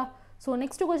இல்லைங்களா. ஸோ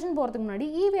நெக்ஸ்ட் கொஸ்டின் போகிறதுக்கு முன்னாடி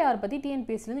ஈவேஆர் பற்றி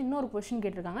டிஎன்பிஎஸ்சிலேருந்து இன்னொரு கொஸ்டின்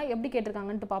கேட்டிருக்காங்க. எப்படி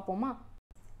கேட்டிருக்காங்கன்ட்டு பார்ப்போமா.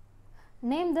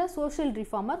 Name the social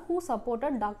reformer who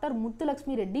supported Dr.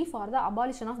 Muthulakshmi Reddy for the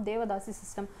abolition of Devadasi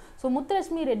system. So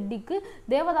Muthulakshmi ரெட்டிக்கு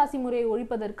devadasi முறையை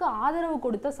ஒழிப்பதற்கு ஆதரவு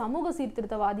கொடுத்த சமூக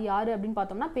சீர்திருத்தவாதி யார் அப்படின்னு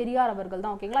பார்த்தோம்னா பெரியார் அவர்கள்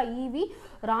தான். ஓகேங்களா. ஈவி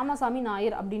ராமசாமி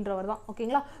நாயர் அப்படின்றவர் தான்.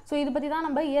 ஓகேங்களா. ஸோ இதை பற்றி தான்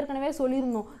நம்ம ஏற்கனவே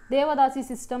சொல்லியிருந்தோம். தேவதாசி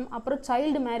சிஸ்டம், அப்புறம்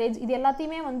சைல்டு மேரேஜ், இது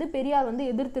எல்லாத்தையுமே வந்து பெரியார் வந்து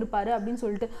எதிர்த்திருப்பாரு அப்படின்னு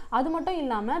சொல்லிட்டு. அது மட்டும்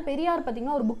இல்லாமல் பெரியார்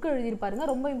பார்த்திங்கன்னா ஒரு புக்கு எழுதியிருப்பாருங்க,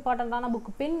 ரொம்ப இம்பார்ட்டண்ட்டான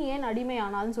புக், பெண் ஏன் அடிமை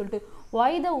ஆனால்னு சொல்லிட்டு,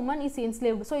 Why the woman is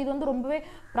enslaved. So இது வந்து ரொம்பவே ரொம்பவே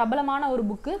பிரபலமான ஒரு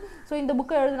புக்கு. ஸோ இந்த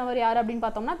புக்கை எழுதினவர் யார் அப்படின்னு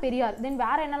பார்த்தோம்னா பெரியார். தென்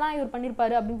வேறு என்னெல்லாம் இவர்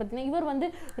பண்ணியிருப்பாரு அப்படின்னு பார்த்தீங்கன்னா, இவர் வந்து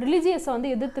ரிலிஜியஸை வந்து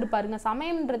எதிர்த்திருப்பாருங்க.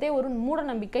 சமயம்ன்றதே ஒரு மூட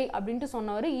நம்பிக்கை அப்படின்ட்டு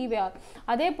சொன்னவர் ஈவேஆர்.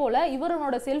 அதே போல்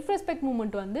இவரோட செல்ஃப் ரெஸ்பெக்ட்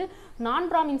மூவ்மெண்ட் வந்து நான்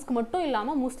பிராமின்ஸ்க்கு மட்டும்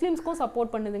இல்லாமல் முஸ்லீம்ஸ்க்கும்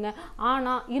சப்போர்ட் பண்ணுதுங்க.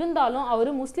 ஆனால் இருந்தாலும்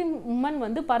அவர் முஸ்லீம் உமன்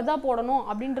வந்து பர்தா போடணும்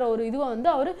அப்படின்ற ஒரு இதுவை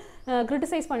வந்து அவர்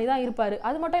கிரிட்டிசைஸ் பண்ணி தான் இருப்பார்.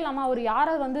 அது மட்டும் இல்லாமல் அவர்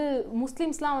யாரை வந்து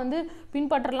முஸ்லீம்ஸ்லாம் வந்து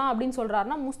பின்பற்றலாம் அப்படின்னு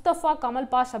சொல்கிறாருன்னா முஸ்தஃபா கமல்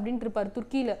பாஷ் அப்படின்ட்டு இருப்பார்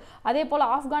துர்க்கியில். அதே போல்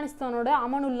ஆப்கானிஸ்தானோட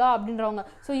அமனுல்லா அப்படின்றவங்க.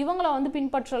 ஸோ இவங்களை வந்து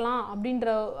பின்பற்றலாம்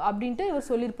அப்படின்ட்டு இவர்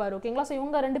சொல்லியிருப்பார். ஓகேங்களா. ஸோ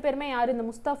இவங்க 2 பேருமே யார், இந்த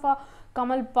முஸ்தஃபா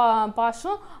கமல்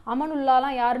பாஷும்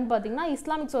அமனுல்லாலாம் யாருன்னு பார்த்தீங்கன்னா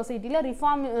இஸ்லாமிக் சொசைட்டியில்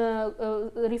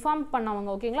ரிஃபார்ம் பண்ணவங்க.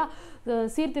 ஓகேங்களா.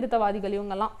 சீர்திருத்தவாதிகள்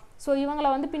இவங்கெல்லாம். ஸோ இவங்களை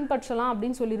வந்து பின்பற்றலாம்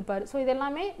அப்படின்னு சொல்லியிருப்பார். ஸோ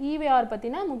இதெல்லாமே ஈவேஆர்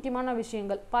பற்றின முக்கியமான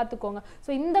விஷயங்கள் பார்த்துக்கோங்க.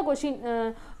 ஸோ இந்த கொஷின்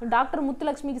டாக்டர்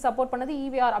முத்துலட்சுமிக்கு சப்போர்ட் பண்ணது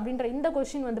ஈவேஆர் அப்படின்ற இந்த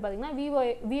கொஷின் வந்து பார்த்தீங்கன்னா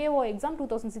VO எக்ஸாம்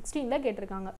 2016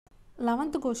 கேட்டிருக்காங்க.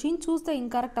 11th question, choose the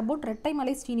incorrect about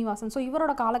Rettamalai Srinivasan. So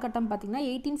இவரோட காலகட்டம் பார்த்தீங்கன்னா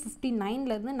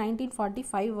 1859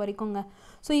 1945 வரைக்குங்க.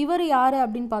 ஸோ இவர் யார்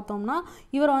அப்படின்னு பார்த்தோம்னா,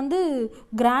 இவர் வந்து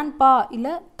கிராண்ட்பா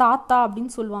இல்லை தாத்தா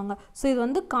அப்படின்னு சொல்லுவாங்க. ஸோ இது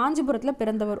வந்து காஞ்சிபுரத்தில்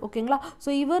பிறந்தவர். ஓகேங்களா. ஸோ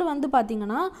இவர் வந்து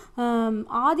பார்த்தீங்கன்னா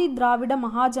ஆதி திராவிட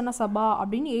மகாஜன சபா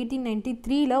அப்படின்னு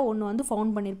 1893 ஒன்று வந்து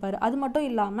ஃபவுண்ட் பண்ணியிருப்பார். அது மட்டும்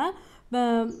இல்லாமல்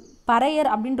பரையர்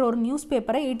அப்படின்ற ஒரு நியூஸ்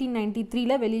பேப்பரை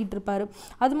 1893 வெளியிட்டிருப்பார்.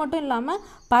 அது மட்டும் இல்லாமல்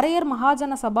பரையர்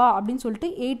மகாஜன சபா அப்படின்னு சொல்லிட்டு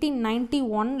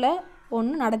 1891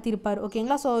 ஒன்று நடத்தியிருப்பார்.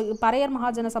 ஓகேங்களா. ஸோ பரையர்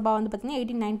மகாஜன சபா வந்து பார்த்திங்கன்னா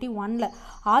 1891,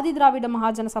 ஆதி திராவிட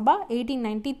மகாஜன சபா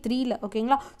 1893.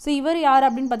 ஓகேங்களா. ஸோ இவர் யார்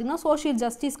அப்படின்னு பார்த்திங்கன்னா சோஷியல்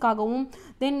ஜஸ்டிஸ்க்காகவும்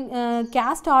தென்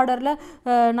கேஸ்ட் ஆர்டரில்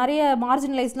நிறைய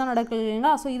மார்ஜினலைஸ்லாம் நடக்குது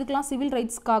இல்லைங்களா. ஸோ இதுக்கெலாம் சிவில்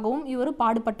ரைட்ஸ்க்காகவும் இவர்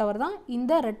பாடுபட்டவர் தான்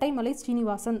இந்த ரெட்டைமலை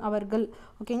ஸ்ரீனிவாசன் அவர்கள்.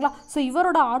 ஓகேங்களா. ஸோ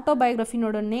இவரோட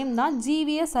ஆட்டோபயோகிராஃபினோட நேம் தான்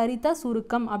ஜீவிய சரித்த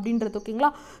சுருக்கம் அப்படின்றது.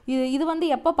 ஓகேங்களா. இது வந்து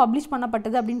எப்போ பப்ளிஷ்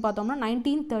பண்ணப்பட்டது அப்படின்னு பார்த்தோம்னா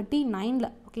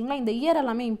 1939. ஓகேங்களா. இந்த இயர்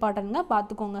எல்லாமே இம்பார்ட்டன்ட்ங்க,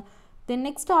 பார்த்துக்கோங்க. தென்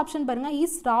நெக்ஸ்ட் ஆப்ஷன் பாருங்கள்,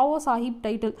 இஸ் ராவோ சாஹிப்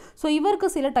டைட்டில். ஸோ இவருக்கு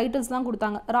சில டைட்டில்ஸ்லாம்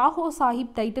கொடுத்தாங்க. ராவோ சாஹிப்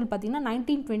டைட்டில் பார்த்தீங்கன்னா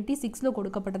 1926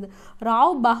 கொடுக்கப்பட்டது.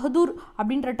 ராவ் பகதூர்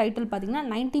அப்படின்ற டைட்டில் பார்த்தீங்கன்னா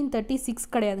 1936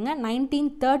 கிடையாதுங்க,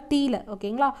 1930.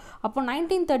 ஓகேங்களா. அப்போ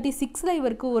 1936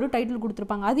 இவருக்கு ஒரு டைட்டில்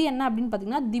கொடுத்துருப்பாங்க. அது என்ன அப்படின்னு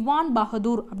பார்த்தீங்கன்னா திவான்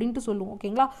பகதூர் அப்படின்ட்டு சொல்லுவோம்.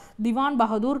 ஓகேங்களா. திவான்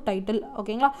பகதூர் டைட்டில்.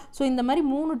 ஓகேங்களா. ஸோ இந்த மாதிரி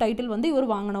 3 டைட்டில் வந்து இவர்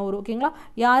வாங்கினவர். ஓகேங்களா.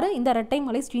 யார், இந்த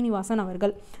ரெட்டைமலை ஸ்ரீனிவாசன்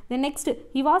அவர்கள். Then next,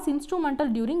 he was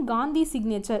instrumental during Gandhi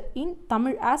signature in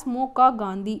Tamil as Moga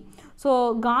Gandhi. So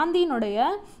காந்தியினுடைய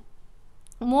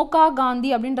மோகா காந்தி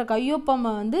அப்படின்ற கையொப்பம்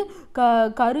வந்து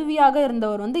கருவியாக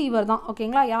இருந்தவர் வந்து இவர் தான்.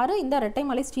 ஓகேங்களா. யார், இந்த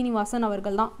ரெட்டைமலை ஸ்ரீனிவாசன்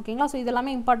அவர்கள் தான். ஓகேங்களா. ஸோ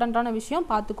இதெல்லாமே இம்பார்ட்டண்ட்டான விஷயம்,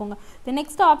 பார்த்துக்கோங்க. தி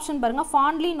நெக்ஸ்ட் ஆப்ஷன் பாருங்கள்,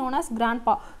 fondly known as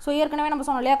grandpa. So ஏற்கனவே நம்ம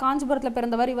சொன்னோம் இல்லையா, காஞ்சிபுரத்தில்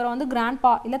பிறந்தவர், இவரை வந்து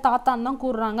கிராண்ட்பா இல்லை தாத்தான்னு தான்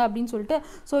கூறுறாங்க அப்படின்னு சொல்லிட்டு.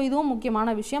 ஸோ இதுவும்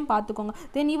முக்கியமான விஷயம், பார்த்துக்கோங்க.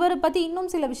 தென் இவரை பற்றி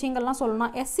இன்னும் சில விஷயங்கள்லாம்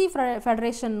சொல்லணும். SC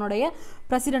ஃபெடரேஷனுடைய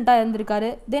பிரசிடெண்ட்டாக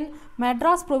இருந்திருக்காரு. தென்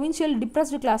மெட்ராஸ் ப்ரொவின்ஷியல்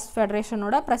டிப்ரெஸ்டு கிளாஸ்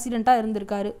ஃபெடரேஷனோட பிரசிடெண்ட்டாக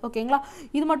இருந்திருக்காரு. ஓகேங்களா.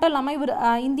 இது மட்டும் இல்லாமல் இவர்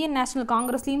இந்தியன் நேஷனல்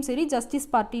காங்கிரஸ்லேயும் சரி ஜஸ்டிஸ்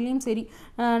பார்ட்டிலையும் சரி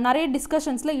நிறைய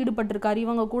டிஸ்கஷன்ஸில் ஈடுபட்டிருக்காரு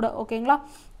இவங்க கூட. ஓகேங்களா.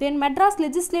 தென் மெட்ராஸ்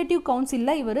லெஜிஸ்லேட்டிவ்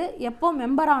கவுன்சிலில் இவர் எப்போ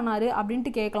மெம்பர் ஆனார்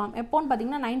அப்படின்ட்டு கேட்கலாம். எப்போன்னு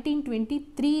பார்த்தீங்கன்னா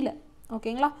 1923.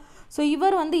 ஓகேங்களா. ஸோ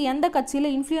இவர் வந்து எந்த கட்சியில்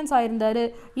இன்ஃப்ளூயன்ஸ் ஆகியிருந்தார்,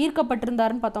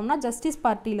 ஈர்க்கப்பட்டிருந்தாருன்னு பார்த்தோம்னா ஜஸ்டிஸ்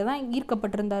பார்ட்டியில் தான்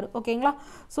ஈர்க்கப்பட்டிருந்தார். ஓகேங்களா.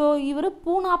 ஸோ இவர்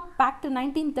பூனா பேக்ட்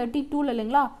 1932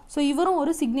 இல்லைங்களா. ஸோ இவரும்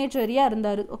ஒரு சிக்னேச்சரியாக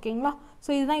இருந்தார். ஓகேங்களா.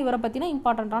 ஸோ இதுதான் இவரை பற்றின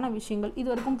இம்பார்ட்டண்ட்டான விஷயங்கள். இது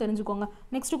வரைக்கும் தெரிஞ்சுக்கோங்க.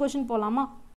 நெக்ஸ்ட் கொஷின் போகலாமா.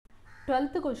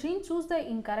 12th question, choose the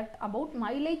incorrect about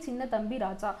மயிலை சின்ன தம்பி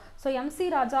ராஜா. ஸோ MC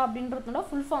ராஜா அப்படின்றதோட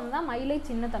ஃபுல் ஃபார்ம் தான் மயிலை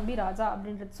சின்ன தம்பி ராஜா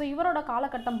அப்படின்றது. ஸோ இவரோட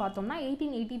காலகட்டம் பார்த்தோம்னா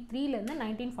 1883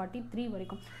 1943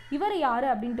 வரைக்கும். இவர் யார்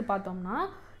அப்படின்ட்டு பார்த்தோம்னா,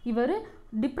 இவர்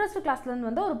டிப்ரெஸ்டு கிளாஸ்லேருந்து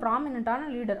வந்து ஒரு ப்ராமினெண்ட்டான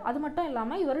லீடர். அது மட்டும்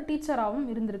இல்லாமல் இவர் டீச்சராகவும்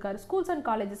இருந்திருக்காரு. ஸ்கூல்ஸ் அண்ட்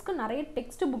காலேஜஸ்க்கு நிறைய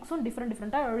டெக்ஸ்ட் புக்ஸும்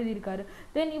டிஃப்ரெண்ட்டாக எழுதியிருக்காரு.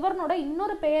 தென் இவரோட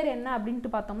இன்னொரு பெயர் என்ன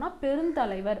அப்படின்ட்டு பார்த்தோம்னா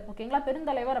பெருந்தலைவர். ஓகேங்களா.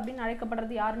 பெருந்தலைவர் அப்படின்னு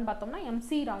அழைக்கப்படுறது யாருன்னு பார்த்தோம்னா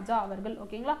MC ராஜா அவர்கள்.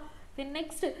 ஓகேங்களா. தென்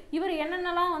நெக்ஸ்ட், இவர்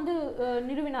என்னென்னலாம் வந்து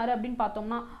நிறுவினார் அப்படின்னு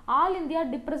பார்த்தோம்னா all India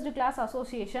depressed class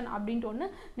association அப்படின்ட்டு ஒன்று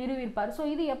நிறுவியிருப்பார். ஸோ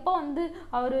இது எப்போ வந்து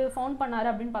அவர் ஃபவுண்ட் பண்ணார்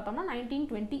அப்படின்னு பார்த்தோம்னா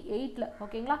 1928.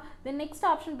 ஓகேங்களா. தென் நெக்ஸ்ட்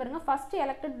ஆப்ஷன் பாருங்கள், first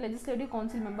elected legislative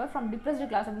council member from depressed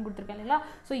class அப்படின்னு கொடுத்துருக்கேன் இல்லைங்களா.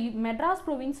 So Madras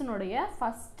ப்ரொவின்ஸினுடைய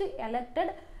first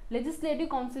elected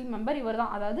legislative council member இவர்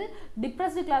தான். அதாவது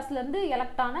டிப்ரெஸ்டு கிளாஸ்லேருந்து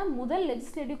எலெக்ட் ஆன முதல்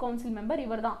லெஜிஸ்லேட்டிவ் கவுன்சில் மெம்பர்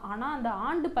இவர் தான். ஆனால் அந்த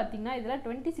ஆண்டு பார்த்தீங்கன்னா இதில்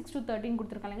 26 to 13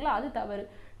 கொடுத்துருக்காங்க இல்லைங்களா, அது தவறு.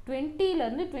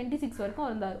 20லேருந்து 26 வரைக்கும்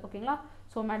இருந்தார். ஓகேங்களா.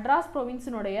 So Madras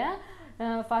ப்ரொவின்ஸினுடைய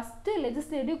first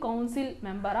legislative council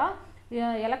மெம்பராக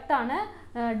எலெக்ட் ஆன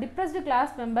டிப்ரெஸ்டு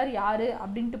கிளாஸ் மெம்பர் யார்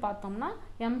அப்படின்ட்டு பார்த்தோம்னா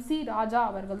எம்சி ராஜா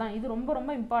அவர்கள் தான். இது ரொம்ப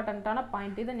ரொம்ப இம்பார்ட்டண்ட்டான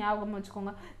பாயிண்ட், இதை ஞாபகம்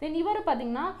வச்சுக்கோங்க. தென் இவர்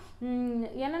பார்த்தீங்கன்னா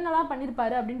என்னென்னலாம்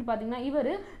பண்ணியிருப்பாரு அப்படின்ட்டு பார்த்தீங்கன்னா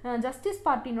இவர் ஜஸ்டிஸ்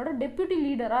பார்ட்டினோட டெப்யூட்டி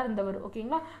லீடராக இருந்தவர்.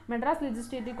 ஓகேங்களா, மெட்ராஸ்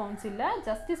லெஜிஸ்லேட்டிவ் கவுன்சிலில்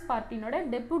ஜஸ்டிஸ் பார்ட்டினோட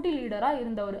டெப்யூட்டி லீடராக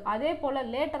இருந்தவர். அதே போல்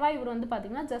லேட்டராக இவர் வந்து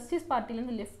பார்த்தீங்கன்னா ஜஸ்டிஸ்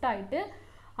பார்ட்டிலேருந்து லெஃப்ட் ஆகிட்டு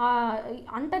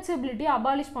அன்டச்சபிலிட்டி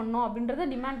அபாலிஷ் பண்ணணும் அப்படின்றத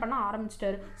டிமாண்ட் பண்ண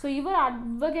ஆரம்பிச்சிட்டாரு. ஸோ இவர்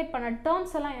அட்வொகேட் பண்ண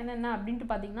டேர்ம்ஸ் எல்லாம் என்னென்ன அப்படின்ட்டு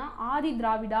பார்த்தீங்கன்னா ஆதி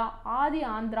திராவிடா, ஆதி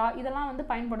ஆந்திரா இதெல்லாம் வந்து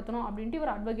பயன்படுத்தணும் அப்படின்ட்டு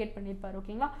இவர் அட்வொகேட் பண்ணியிருப்பார்.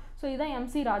 ஓகேங்களா, ஸோ இதுதான்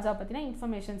எம்சி ராஜா பற்றின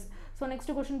இன்ஃபர்மேஷன்ஸ். ஸோ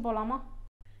நெக்ஸ்ட் கொஸ்டின் போகலாமா?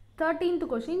 13th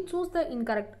question, choose the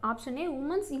incorrect. Option A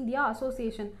women's India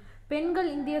association, பெண்கள்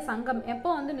இந்திய சங்கம் எப்போ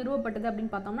வந்து நிறுவப்பட்டது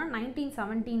அப்படின்னு பார்த்தோம்னா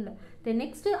 1917.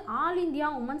 Next all India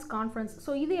women's conference.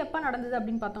 So இது எப்போ நடந்தது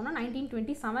அப்படின்னு பார்த்தோம்னா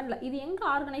 1927. இது எங்கே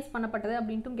ஆர்கனைஸ் பண்ணப்பட்டது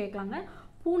அப்படின்ட்டும் கேட்கலாங்க,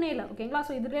 பூனேல. ஓகேங்களா,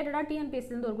 ஸோ இது ரிலேட்டடாக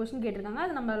டிஎன்பிஎஸ்சிலேருந்து ஒரு கொஸ்டின் கேட்டிருக்காங்க,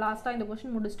 அது நம்ம லாஸ்ட்டாக இந்த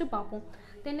கொஸ்டின் முடிச்சுட்டு பார்ப்போம்.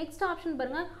 நெக்ஸ்ட் ஆப்ஷன்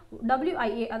பாருங்கள்,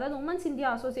 WIA அதாவது உமன்ஸ் இந்தியா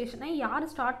அசோசியேஷனை யார்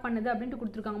ஸ்டார்ட் பண்ணுது அப்படின்ட்டு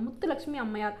கொடுத்துருக்காங்க, முத்துலட்சுமி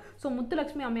அம்மையார். ஸோ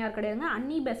முத்துலட்சுமி அம்மையார் கிடையாதுங்க,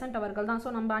 அன்னி பெசன்ட் அவர்கள் தான்.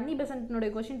 ஸோ நம்ம அன்னி பெசன்ட்னுடைய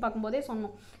கொஸ்டின் பார்க்கும்போதே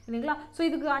சொன்னோம் இல்லைங்களா. ஸோ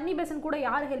இதுக்கு அன்னி பெசன்ட் கூட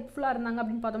யார் ஹெல்ப்ஃபுல்லாக இருந்தாங்க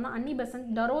அப்படின்னு பார்த்தோம்னா அன்னி பெசன்ட்,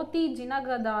 டரோத்தி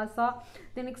ஜினகதாசா,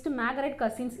 நெக்ஸ்ட் மேகரெட்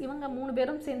கசின்ஸ், இவங்க 3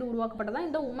 பேரும் சேர்ந்து உருவாக்கப்பட்டதான்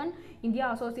இந்த உமன் இந்தியா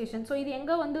அசோசியேஷன். ஸோ இது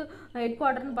எங்கே வந்து ஹெட்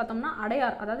குவார்டர்னு பார்த்தோம்னா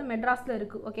அடையார், அதாவது மெட்ராஸில்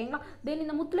இருக்குது. ஓகேங்களா, தென்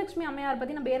இந்த முத்துலட்சுமி அம்மையார்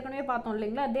பற்றி நம்ம ஏற்கனவே பார்த்தோம்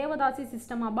இல்லைங்களா, தேவதாசி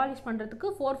சிஸ்டம் அபாலிஷ் பண்ணுறதுக்கு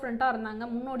ஃபோர் ஃப்ரண்ட்டாக இருந்தாங்க,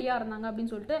 முன்னோடியாக இருந்தாங்க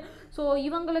அப்படின்னு சொல்லிட்டு. ஸோ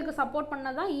இவங்களுக்கு சப்போர்ட்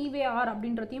பண்ணதான் EVR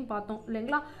அப்படின்றதையும் பார்த்தோம்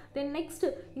இல்லைங்களா. தென் நெக்ஸ்ட்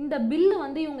இந்த பில்லு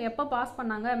வந்து இவங்க எப்போ பாஸ்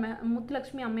பண்ணாங்க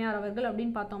முத்துலட்சுமி அம்மையார் அவர்கள்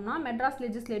அப்படின்னு பார்த்தோம்னா மெட்ராஸ்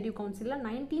லெஜிஸ்லேட்டிவ் கவுன்சிலில்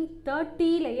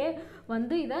 1930லேயே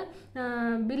வந்து இதை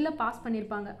பில்லை பாஸ்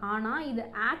பண்ணியிருப்பாங்க. ஆனால் இது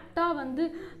ஆக்டாக வந்து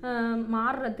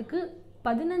மாறுறதுக்கு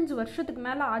 15 வருஷத்துக்கு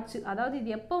மேலே ஆச்சு. அதாவது இது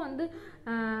எப்போ வந்து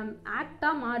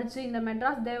ஆக்டாக மாறுச்சு இந்த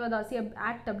மெட்ராஸ் தேவதாசி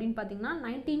ஆக்ட் அப்படின்னு பார்த்தீங்கன்னா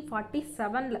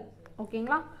 1947.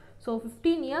 ஓகேங்களா, ஸோ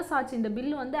 15 இயர்ஸ் ஆச்சு இந்த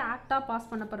பில்லு வந்து ஆக்டாக பாஸ்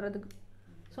பண்ணப்படுறதுக்கு.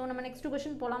 ஸோ நம்ம நெக்ஸ்ட்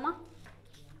கொஸ்டின் போகலாமா?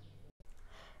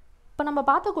 இப்போ நம்ம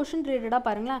பார்த்த கொஸ்டின் ரிலேட்டடாக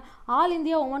பாருங்களேன், all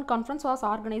India woman conference was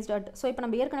organised at. So இப்போ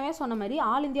நம்ம ஏற்கனவே சொன்ன மாதிரி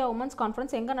ஆல் இந்தியா உமன்ஸ்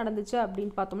கான்ஃபரன்ஸ் எங்கே நடந்துச்சு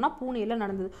அப்படின்னு பார்த்தோம்னா பூனேயில்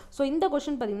நடந்தது. ஸோ இந்த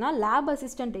கொஸ்டின் பார்த்தீங்கன்னா லேப்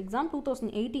அசிஸ்டன்ட் எக்ஸாம்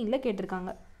 2018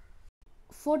 கேட்டிருக்காங்க.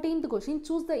 14th question,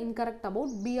 choose the incorrect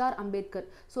about B.R.Ambedkar.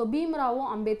 So பீம்ராவோ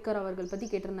Ambedkar அவர்கள் பற்றி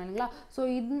கேட்டிருந்தாங்களா. ஸோ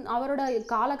இது அவரோட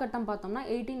காலகட்டம் பார்த்தோம்னா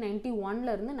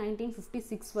 1891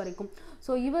 1956 வரைக்கும்.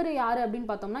 ஸோ இவர் யார் அப்படின்னு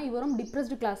பார்த்தோம்னா இவரும்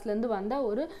டிப்ரெஸ்டு கிளாஸ்லேருந்து வந்த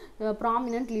ஒரு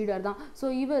ப்ராமினன்ட் லீடர் தான். ஸோ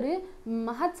இவர்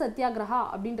மஹத் சத்யாகிரஹா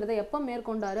அப்படின்றத எப்போ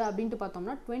மேற்கொண்டார் அப்படின்ட்டு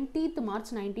பார்த்தோம்னா 20th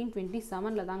மார்ச்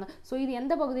 1927 தாங்க. ஸோ இது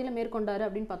எந்த பகுதியில் மேற்கொண்டார்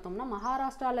அப்படின்னு பார்த்தோம்னா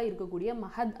மகாராஷ்டிராவில் இருக்கக்கூடிய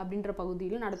மஹத் அப்படின்ற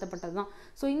பகுதியில் நடத்தப்பட்டது தான்.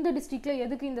 ஸோ இந்த டிஸ்ட்ரிக்டில்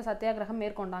எதுக்கு இந்த சத்யாகிரகம்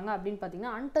மேற்கொண்டாங்க அப்படின்னு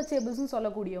பார்த்தீங்கன்னா அன்டச்சபிள்ஸ்னு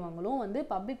சொல்லக்கூடியவங்களும் வந்து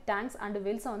பப்ளிக் டேங்க்ஸ் அண்ட்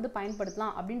வெல்ஸை வந்து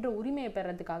பயன்படுத்தலாம் அப்படின்ற உரிமையை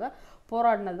பெறதுக்காக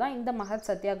போராடினது தான் இந்த மஹத்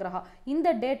சத்யாகிரஹா. இந்த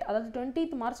டேட் அதாவது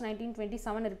 20th மார்ச்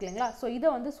 1927 இருக்கு இல்லைங்களா. ஸோ இதை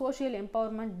வந்து சோஷியல்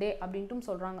எம்பவர்மெண்ட் டே அப்படின்ட்டும்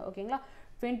சொல்கிறாங்க. ஓகேங்களா,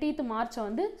 20th மார்ச்சை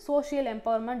வந்து சோஷியல்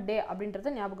எம்பவர்மெண்ட் டே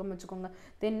அப்படின்றத ஞாபகம் வச்சுக்கோங்க.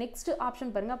 தென் நெக்ஸ்ட்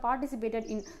ஆப்ஷன் பாருங்க, பார்ட்டிசிபேட்டட்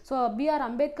இன். ஸோ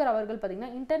B.R.Ambedkar அவர்கள்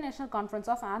பார்த்தீங்கன்னா இன்டர்நேஷனல் கான்ஃபரன்ஸ்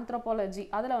ஆஃப் ஆந்த்ரோபாலஜி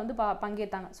அதில் வந்து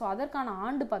பங்கேற்றாங்க. ஸோ அதற்கான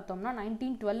ஆண்டு பார்த்தோம்னா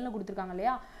 1912 கொடுத்துருக்காங்க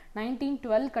இல்லையா.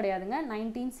 1912 கிடையாதுங்க,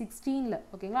 1916.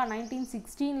 ஓகேங்களா,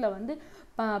 1916 வந்து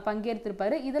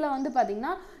பங்கேற்றிருப்பாரு. இதில் வந்து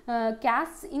பார்த்தீங்கன்னா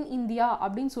கேஸ் இன் இந்தியா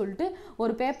அப்படின்னு சொல்லிட்டு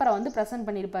ஒரு பேப்பரை வந்து ப்ரெசென்ட்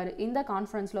பண்ணியிருப்பாரு இந்த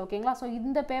கான்ஃபரன்ஸில். ஓகேங்களா, ஸோ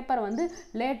இந்த பேப்பர் வந்து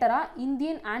லேட்டராக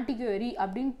இந்தியன் ஆன்டிக்யூரி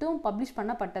அப்படின்ட்டும் பப்ளிஷ்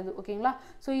பண்ணப்பட்டது. ஓகேங்களா,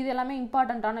 ஸோ இது எல்லாமே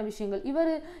இம்பார்ட்டண்ட்டான விஷயங்கள்.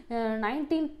 இவர்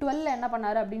 1912 என்ன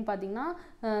பண்ணார் அப்படின்னு பார்த்தீங்கன்னா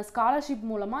ஸ்காலர்ஷிப்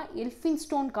மூலமாக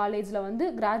எல்ஃபின்ஸ்டோன் காலேஜில் வந்து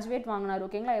கிராஜுவேட் வாங்கினார்.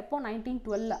 ஓகேங்களா, எப்போ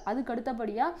 1912. அதுக்கு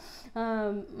அடுத்தபடியாக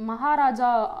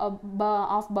மகாராஜா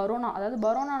ஆஃப் பரோனா, அதாவது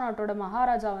பரோனா நாட்டோட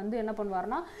மகாராஜா வந்து என்ன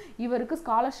பண்ணுவார்னா இவருக்கு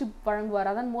ஸ்காலர்ஷிப் வழங்குவார்.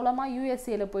 அதன் மூலமாக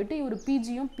USA போயிட்டு இவர்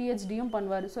PGயும் PhDயும்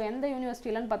பண்ணுவார். ஸோ எந்த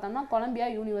யூனிவர்சிட்டியிலன்னு பார்த்தோம்னா கொலம்பியா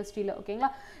யூனிவர்சிட்டியில். ஓகேங்களா,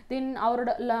 தென்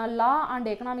அவரோட லா அண்ட்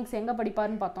எக்கனாமிக்ஸ் எங்கே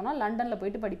படிப்பார்னு பார்த்தோம்னா லண்டனில்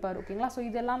போயிட்டு படிப்பார். ஓகேங்களா, ஸோ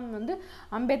இதெல்லாம் வந்து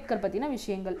அம்பேத்கர் பற்றின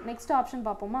விஷயங்கள். நெக்ஸ்ட் ஆப்ஷன்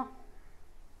பார்ப்போமா,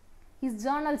 இஸ்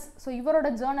ஜேர்னல்ஸ். ஸோ இவரோட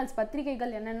ஜேர்னல்ஸ்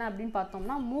பத்திரிகைகள் என்னென்ன அப்படின்னு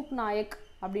பார்த்தோம்னா மூக் நாயக்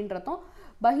அப்படின்றதும்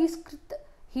பஹிஷ்கிருத்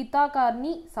ஹிதாகார்னி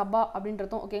சபா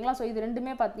அப்படின்றதும். ஓகேங்களா, ஸோ இது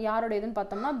ரெண்டுமே யாரோட இதுன்னு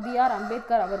பார்த்தோம்னா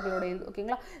B.R.Ambedkar அவர்களோட இது.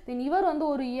 ஓகேங்களா, தென் இவர் வந்து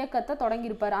ஒரு இயக்கத்தை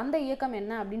தொடங்கியிருப்பார். அந்த இயக்கம்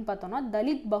என்ன அப்படின்னு பார்த்தோம்னா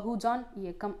தலித் பகுஜான்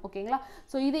இயக்கம். ஓகேங்களா,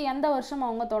 ஸோ இது எந்த வருஷம்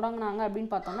அவங்க தொடங்கினாங்க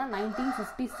அப்படின்னு பார்த்தோம்னா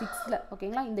 1956.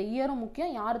 ஓகேங்களா, இந்த இயரும்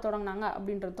முக்கியம், யார் தொடங்கினாங்க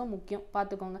அப்படின்றதும் முக்கியம்,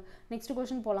 பார்த்துக்கோங்க. நெக்ஸ்ட்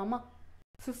கொஸ்டின் போகலாமா.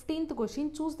 15th question,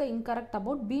 choose the incorrect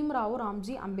about Bhimrao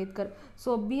Ramji Ambedkar. So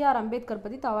B.R.Ambedkar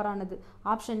பத்தி தவறானது.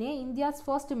 Option A India's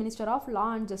first minister of law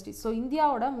and justice. So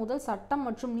இந்தியாவோட முதல் சட்டம்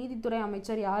மற்றும் நீதித்துறை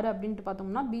அமைச்சர் யார் அப்படின்ட்டு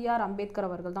பார்த்தோம்னா B.R.Ambedkar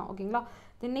அவர்கள் தான். ஓகேங்களா.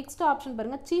 தென் நெக்ஸ்ட் ஆப்ஷன்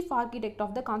பாருங்க, chief architect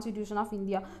of the constitution of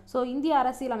India. So இந்திய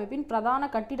அரசியல் அமைப்பின் பிரதான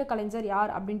கட்டிட கலைஞர்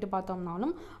யார் அப்படின்ட்டு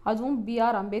பார்த்தோம்னாலும் அதுவும்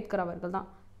B.R.Ambedkar அவர்கள் தான்.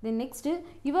 தென் நெக்ஸ்ட்டு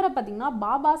இவரை பார்த்திங்கன்னா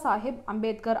பாபா சாஹேப்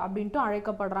அம்பேத்கர் அப்படின்ட்டு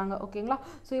அழைக்கப்படுறாங்க. ஓகேங்களா.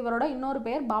 ஸோ இவரோட இன்னொரு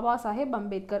பேர் பாபா சாஹேப்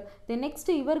அம்பேத்கர். தென்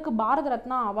நெக்ஸ்ட்டு இவருக்கு பாரத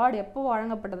ரத்னா அவார்டு எப்போ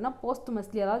வழங்கப்பட்டதுன்னா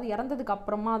போஸ்ட்மஸ்லி, அதாவது இறந்ததுக்கு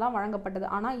அப்புறமா தான் வழங்கப்பட்டது.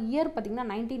 ஆனால் இயர் பார்த்திங்கன்னா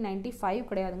 1995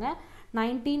 கிடையாதுங்க,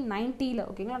 1990.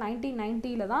 ஓகேங்களா.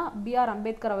 1990 தான்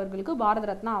B.R.Ambedkar அவர்களுக்கு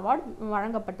பாரத ரத்னா அவார்டு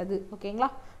வழங்கப்பட்டது.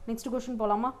 ஓகேங்களா. நெக்ஸ்ட் கொஸ்டின்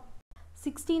போகலாமா.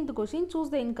 16th question, choose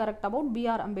the incorrect about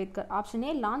B.R.Ambedkar. Option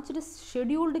A launched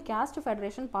scheduled caste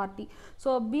federation party. So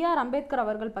B.R.Ambedkar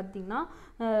அவர்கள் பார்த்திங்கன்னா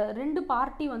 2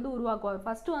 பார்ட்டி வந்து உருவாக்குவார்.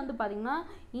 ஃபஸ்ட்டு வந்து பார்த்திங்கன்னா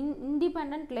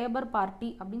இண்டிபெண்ட் லேபர் பார்ட்டி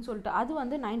அப்படின்னு சொல்லிட்டு அது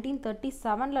வந்து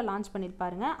 1937 லான்ச்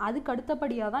பண்ணியிருப்பாருங்க. அதுக்கு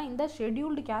அடுத்தபடியாக தான் இந்த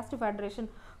ஷெட்யூல்டு கேஸ்ட்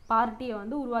ஃபெடரேஷன் பார்ட்டியை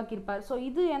வந்து உருவாக்கியிருப்பார். ஸோ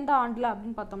இது எந்த ஆண்டில்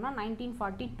அப்படின்னு பார்த்தோம்னா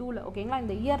 1942. ஓகேங்களா.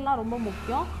 இந்த இயர்லாம் ரொம்ப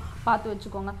முக்கியம், பார்த்து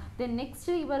வச்சுக்கோங்க. தென்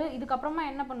நெக்ஸ்ட்டு இவர் இதுக்கப்புறமா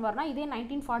என்ன பண்ணுவார்னா இதே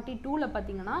 1942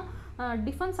 பார்த்தீங்கன்னா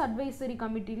டிஃபென்ஸ் அட்வைசரி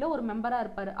கமிட்டியில் ஒரு மெம்பராக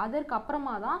இருப்பார். அதற்கு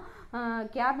அப்புறமா தான்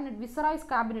கேபினெட் விசராய்ஸ்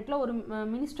கேபினெட்டில் ஒரு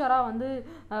மினிஸ்டராக வந்து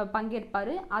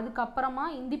பங்கேற்பார். அதுக்கப்புறமா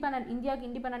இந்தியாவுக்கு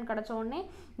இண்டிபெண்டன்ட் கிடச்ச உடனே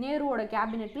நேருவோட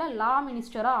கேபினெட்டில் லா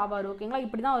மினிஸ்டராக ஆவார். ஓகேங்களா.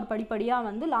 இப்படி தான் அவர் படிப்படியாக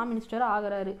வந்து லா மினிஸ்டராக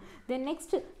ஆகிறாரு. Then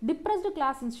next depressed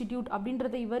class institute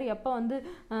அப்படின்றத இவர் எப்போ வந்து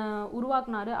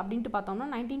உருவாக்குனாரு அப்படின்ட்டு பார்த்தோம்னா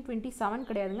 1927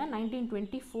 கிடையாதுங்க,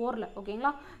 1924.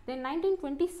 ஓகேங்களா. தென்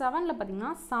 1927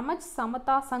 பார்த்தீங்கன்னா சமஜ்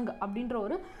சமதா சங் அப்படின்ற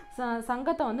ஒரு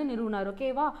சங்கத்தை வந்து நிறுவனார்.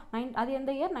 ஓகேவா. அது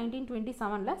எந்த இயர்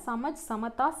 1927 சமஜ்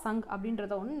சமதா சங்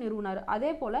அப்படின்றத ஒன்று நிறுவனார்.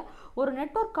 அதே போல் ஒரு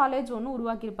நெட்வொர்க் காலேஜ் ஒன்று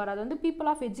உருவாக்கியிருப்பார். அது வந்து பீப்புள்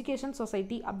ஆஃப் எஜுகேஷன்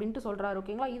சொசைட்டி அப்படின்ட்டு சொல்கிறாரு.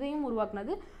 ஓகேங்களா. இதையும்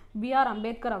உருவாக்குனது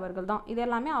B.R.Ambedkar அவர்கள் தான். இது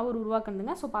எல்லாமே அவர்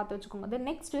உருவாக்குனதுங்க. ஸோ பார்த்து வச்சுக்கோங்க. தென்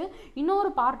நெக்ஸ்ட்டு இன்னொரு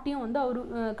பார்ட்டியும் வந்து அவர்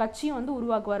கட்சியும் வந்து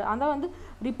உருவாக்குவார். அதை வந்து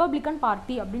ரிப்பப்ளிக்கன்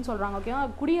பார்ட்டி அப்படின்னு சொல்கிறாங்க. ஓகேவா.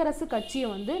 குடியரசு கட்சியை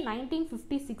வந்து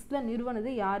 1956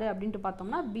 நிறுவனது யார் அப்படின்ட்டு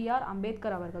பார்த்தோம்னா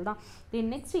B.R.Ambedkar அவர்கள் தான்.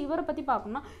 தென் நெக்ஸ்ட் இவரை பற்றி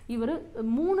பார்க்கணும்னா இவர்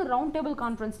 3 ரவுண்ட் டேபிள்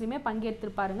கான்ஃபரன்ஸ்லையுமே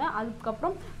பங்கேற்றிருப்பாருங்க.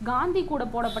 அதுக்கப்புறம் காந்தி கூட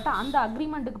போடப்பட்ட அந்த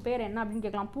அக்ரிமெண்ட்டுக்கு பேர் என்ன அப்படின்னு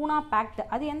கேட்கலாம், பூனா பேக்ட்.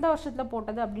 அது எந்த வருஷத்தில்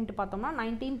போட்டது அப்படின்ட்டு பார்த்தோம்னா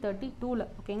 1932.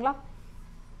 ஓகேங்களா.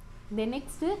 தென்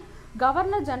நெக்ஸ்ட்டு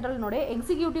கவர்னர் ஜெனரலினுடைய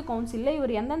எக்ஸிக்யூட்டிவ் கவுன்சிலில்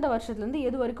இவர் எந்தெந்த வருஷத்துலேருந்து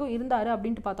எது வரைக்கும் இருந்தார்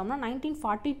அப்படின்ட்டு பார்த்தோம்னா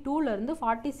 1942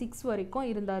 46 வரைக்கும்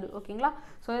இருந்தார். ஓகேங்களா.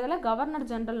 ஸோ இதில் கவர்னர்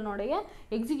ஜெனரலினுடைய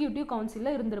எக்ஸிக்யூட்டிவ்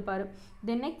கவுன்சிலில் இருந்திருப்பார்.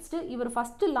 தென் நெக்ஸ்ட்டு இவர்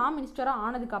ஃபஸ்ட்டு லா மினிஸ்டராக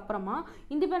ஆனதுக்கு அப்புறமா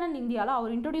இண்டிபெண்டன்ட் இந்தியாவில்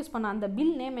அவர் இன்ட்ரடியூஸ் பண்ண அந்த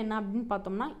பில் நேம் என்ன அப்படின்னு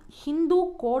பார்த்தோம்னா ஹிந்து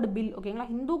கோட் பில். ஓகேங்களா.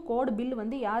 ஹிந்து கோட் பில்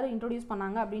வந்து யார் இன்ட்ரடியூஸ்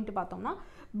பண்ணாங்க அப்படின்ட்டு பார்த்தோம்னா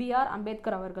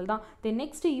B.R.Ambedkar அவர்கள் தான். தென்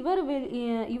நெக்ஸ்ட்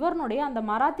இவருடைய அந்த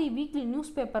மராத்தி வீக்லி நியூஸ்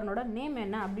பேப்பர்னோட நேம்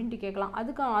என்ன அப்படின்ட்டு கேட்கலாம்.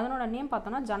 அதனோட நேம்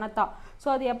பார்த்தோம்னா ஜனதா. ஸோ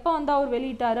அது எப்போ வந்து அவர்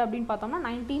வெளியிட்டார் அப்படின்னு பார்த்தோம்னா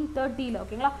 1930.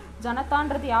 ஓகேங்களா.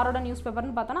 ஜனதான்றது யாரோட நியூஸ்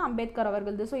பேப்பர்னு பார்த்தோம்னா அம்பேத்கர்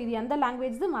அவர்களது. ஸோ இது எந்த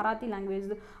லாங்குவேஜ், மராத்தி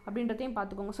லாங்குவேஜ் அப்படின்றதையும்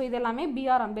பார்த்துக்கோங்க. ஸோ இது எல்லாமே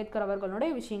B.R.Ambedkar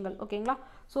அவர்களுடைய விஷயங்கள். ஓகேங்களா.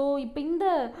 ஸோ இப்போ இந்த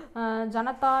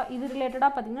ஜனதா இது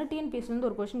ரிலேட்டடாக பார்த்தீங்கன்னா TNPSC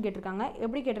ஒரு கொஸ்டின் கேட்டிருக்காங்க.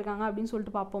 எப்படி கேட்டிருக்காங்க அப்படின்னு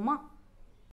சொல்லிட்டு பார்ப்போமா.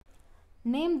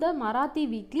 Name the Marathi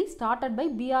weekly started by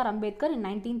B.R.Ambedkar in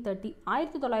 1930.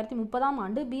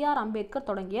 1930 B.R.Ambedkar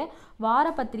தொடங்கிய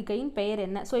வார பத்திரிகையின் பெயர்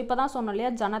என்ன? ஸோ இப்போ தான் சொன்னோம்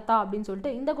இல்லையா ஜனதா அப்படின்னு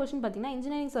சொல்லிட்டு. இந்த கொஸ்டின் பார்த்தீங்கன்னா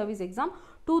இன்ஜினியரிங் சர்வீஸ் எக்ஸாம்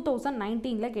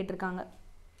 2019 கேட்டிருக்காங்க.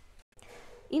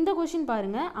 இந்த கொஷின்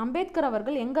பாருங்கள், அம்பேத்கர்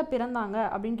அவர்கள் எங்கே பிறந்தாங்க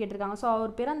அப்படின்னு கேட்டிருக்காங்க. ஸோ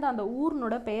அவர் பிறந்த அந்த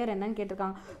ஊர்னோட பெயர் என்னன்னு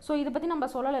கேட்டிருக்காங்க. ஸோ இதை பற்றி நம்ம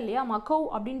சொல்லலை இல்லையா, மக்கவ்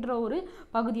அப்படின்ற ஒரு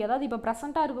பகுதி, அதாவது இப்போ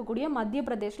ப்ரெசண்ட்டாக இருக்கக்கூடிய மத்திய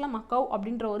பிரதேஷில் மக்கவ்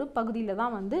அப்படின்ற ஒரு பகுதியில்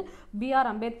தான் வந்து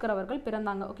B.R.Ambedkar அவர்கள்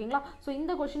பிறந்தாங்க. ஓகேங்களா. ஸோ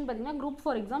இந்த கொஷின் பார்த்தீங்கன்னா குரூப்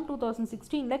 4 எக்ஸாம்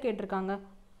 2016 கேட்டிருக்காங்க.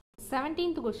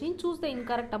 17th question, choose the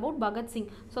incorrect about Bhagat Singh.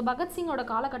 So Bhagat சிங்கோட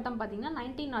காலகட்டம் பார்த்தீங்கன்னா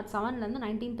 1907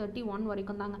 1931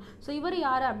 வரைக்கும் தாங்க. ஸோ இவர்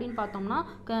யார் அப்படின்னு பார்த்தோம்னா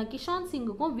கிஷான்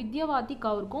சிங்குக்கும் வித்யாவதி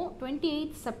கவுருக்கும்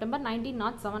 28 செப்டம்பர்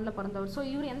 1907 பிறந்தவர். ஸோ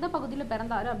இவர் எந்த பகுதியில்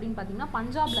பிறந்தார் அப்படின்னு பார்த்தீங்கன்னா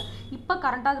பஞ்சாபில், இப்போ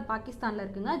கரண்ட்டாக அது பாகிஸ்தானில்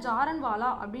இருக்குங்க, ஜாரன்வாலா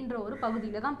அப்படின்ற ஒரு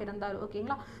பகுதியில் தான் பிறந்தார்.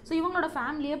 ஓகேங்களா. ஸோ இவங்களோட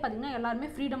ஃபேமிலியே பார்த்தீங்கன்னா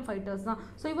எல்லாருமே ஃப்ரீடம் ஃபைட்டர்ஸ் தான்.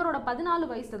 ஸோ இவரோட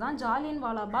 14 வயசில் தான்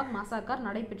ஜாலியன்வாலா பாக் மசாக்கர்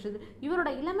நடைபெற்றது.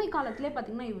 இவரோட இளமை காலத்திலே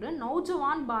பார்த்தீங்கன்னா இவர்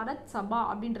நௌஜவான் பாரத் சபா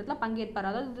அப்படின்றதுல பங்கேற்பார்.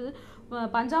 அதாவது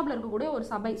பஞ்சாப்ல இருக்கக்கூடிய ஒரு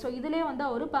சபை. ஸோ இதிலே வந்து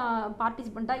அவர்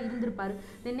பார்ட்டிசிபெண்ட்டாக இருந்திருப்பார்.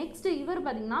 நெக்ஸ்ட் இவர்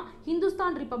பார்த்தீங்கன்னா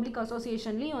ஹிந்துஸ்தான் ரிப்பப்ளிக்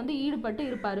அசோசியேஷன்லேயும் வந்து ஈடுபட்டு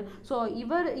இருப்பார். ஸோ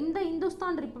இவர் இந்த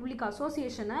இந்துஸ்தான் ரிப்பப்ளிக்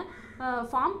அசோசியேஷனை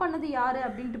ஃபார்ம் பண்ணது யார்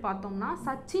அப்படின்ட்டு பார்த்தோம்னா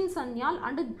சச்சின் சன்யால்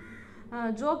அண்டு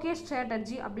ஜோகேஷ்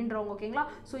சேட்டர்ஜி அப்படின்றவங்க. ஓகேங்களா,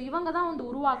 ஸோ இவங்க தான் வந்து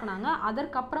உருவாக்குனாங்க.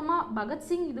 அதற்கப்புறமா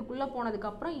பகத்சிங் இதுக்குள்ளே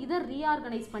போனதுக்கப்புறம் இதை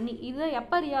ரீஆர்கனைஸ் பண்ணி, இதை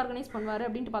எப்போ ரீஆர்கனைஸ் பண்ணுவார்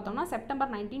அப்படின்ட்டு பார்த்தோம்னா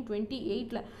செப்டம்பர்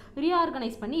 1928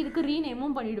 ரீஆர்கனைஸ் பண்ணி இதுக்கு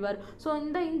ரீநேமும் பண்ணிடுவார். ஸோ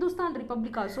இந்த Hindustan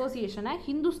republic அசோசியேஷனை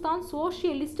Hindustan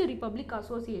socialist republic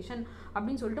association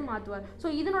அப்படின்னு சொல்லிட்டு மாற்றுவார். ஸோ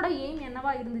இதனோட எய்ம்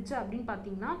என்னவா இருந்துச்சு அப்படின்னு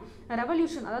பார்த்தீங்கன்னா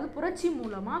ரெவல்யூஷன், அதாவது புரட்சி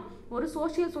மூலமாக ஒரு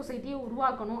சோஷியல் சொசைட்டியை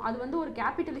உருவாக்கணும். அது வந்து ஒரு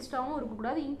கேபிட்டலிஸ்டாகவும்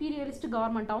இருக்கக்கூடாது, இம்பீரியலிஸ்ட்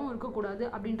கவர்மெண்ட்டாகவும் இருக்கக்கூடாது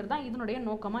அப்படின்றது தான் இதனுடைய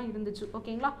நோக்கமாக இருந்துச்சு.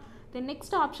 ஓகேங்களா, தென்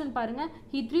நெக்ஸ்ட் ஆப்ஷன் பாருங்க.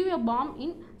 He threw a bomb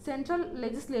in Central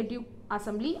Legislative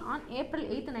Assembly on April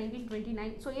 8,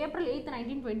 1929. So April 8,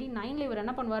 1929 இவர்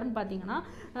என்ன பண்ணுவாருன்னு பார்த்தீங்கன்னா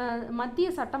மத்திய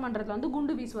சட்டமன்றத்தில் வந்து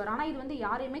குண்டு வீசுவார். ஆனால் இது வந்து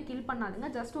யாரையுமே கில் பண்ணாதுங்க,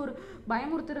 ஜஸ்ட் ஒரு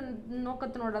பயமுறுத்துற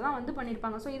நோக்கத்தினோட தான் வந்து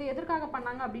பண்ணியிருப்பாங்க. ஸோ இதை எதற்காக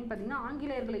பண்ணாங்க அப்படின்னு பார்த்தீங்கன்னா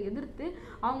ஆங்கிலேயர்களை எதிர்த்து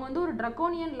அவங்க வந்து ஒரு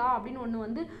ட்ரக்கோனியன் லா அப்படின்னு ஒன்று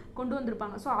வந்து கொண்டு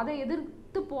வந்திருப்பாங்க. ஸோ அதை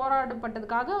எதிர்த்து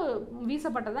போராடப்பட்டதுக்காக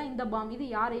வீசப்பட்டதான் இந்த பாம். இது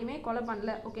யாரையுமே கொலை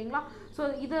பண்ணல. ஓகேங்களா, ஸோ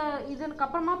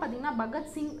இதற்கப்புறமா பார்த்தீங்கன்னா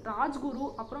பகத்சிங், ராஜ்குரு,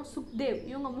 அப்புறம் சுக்தேவ்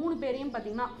இவங்க 3 பேரையும்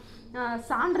பார்த்தீங்கன்னா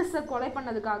சாண்டர்ஸை கொலை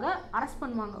பண்ணதுக்காக அரெஸ்ட்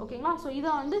பண்ணுவாங்க. ஓகேங்களா, ஸோ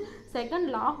இதை வந்து செகண்ட்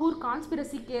லாகூர்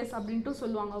கான்ஸ்பிரசி கேஸ் அப்படின்ட்டு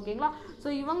சொல்லுவாங்க. ஓகேங்களா, ஸோ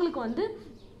இவங்களுக்கு வந்து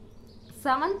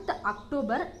 7th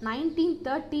அக்டோபர்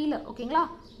 1930 ஓகேங்களா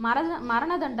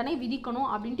மரண தண்டனை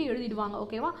விதிக்கணும் அப்படின்ட்டு எழுதிடுவாங்க.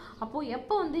 ஓகேவா, அப்போது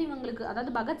எப்போ வந்து இவங்களுக்கு,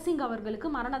 அதாவது பகத்சிங் அவர்களுக்கு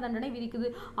மரண தண்டனை விதிக்குது,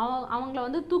 அவங்கள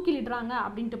வந்து தூக்கிலிடுறாங்க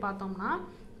அப்படின்ட்டு பார்த்தோம்னா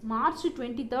மார்ச்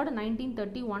 23,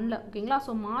 1931. ஓகேங்களா,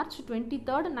 ஸோ மார்ச்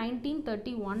 23,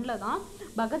 1931 தான்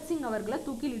பகத்சிங் அவர்களை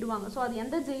தூக்கிலிடுவாங்க. ஸோ அது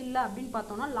எந்த ஜெயிலில் அப்படின்னு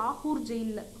பார்த்தோம்னா லாகூர்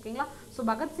ஜெயிலில். ஓகேங்களா, ஸோ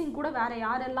பகத்சிங் கூட வேறு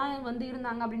யாரெல்லாம் வந்து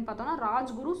இருந்தாங்க அப்படின்னு பார்த்தோம்னா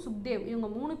ராஜ்குரு, சுக்தேவ் இவங்க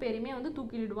 3 பேருமே வந்து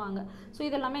தூக்கிலிடுவாங்க. ஸோ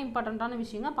இதெல்லாமே இம்பார்ட்டண்ட்டான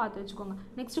விஷயங்க, பார்த்து வச்சுக்கோங்க.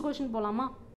 நெக்ஸ்ட் கொஸ்டின் போகலாமா?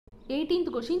 18th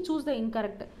question, choose the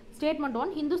incorrect. Statement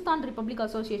 1 Hindustan republic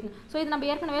association. So இது நம்ம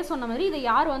ஏற்கனவே சொன்ன மாதிரி இதை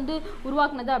யார் வந்து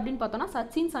உருவாக்குனது அப்படின்னு பார்த்தோம்னா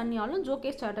சச்சின் சன்னியாலும்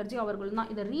ஜோகேஷ் சேட்டர்ஜி அவர்கள்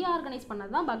தான். இதை ரீஆர்கனைஸ்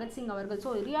பண்ணது தான் பகத்சிங் அவர்கள்.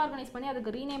 ஸோ ரீஆர்கனைஸ் பண்ணி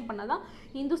அதுக்கு ரீநேம் பண்ணதான்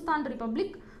Hindustan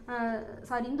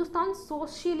Hindustan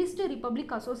socialist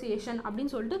republic association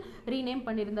அப்படின்னு சொல்லிட்டு ரீநேம்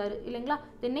பண்ணியிருந்தாரு இல்லைங்களா.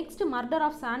 Then next murder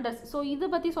of Sanders. So இதை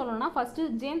பற்றி சொல்லணும்னா ஃபர்ஸ்ட்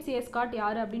ஜேம்ஸ் ஏ ஸ்காட்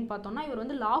யார் அப்படின்னு பார்த்தோம்னா இவர்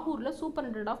வந்து லாகூரில்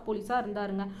சூப்பரிண்டென்டென்ட் ஆஃப் போலீஸாக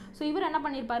இருந்தாருங்க. ஸோ இவர் என்ன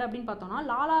பண்ணியிருப்பாரு அப்படின்னு பார்த்தோம்னா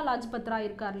லாலா லாஜ்பத் ராய்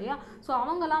இருக்கார் இல்லையா, ஸோ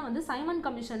அவங்கலாம் வந்து சைமன்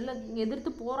கமிஷனில்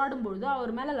எதிர்த்து போராடும் பொழுது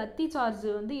அவர் மேலே லத்தி சார்ஜ்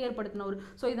வந்து ஏற்படுத்தினவர்.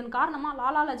 ஸோ இதன் காரணமாக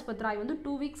லாலா லாஜ்பத் ராய் வந்து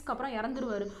 2 வீக்ஸ்க்கு அப்புறம்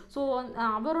இறந்துருவார். ஸோ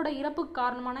அவரோட இறப்புக்கு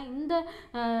காரணமான இந்த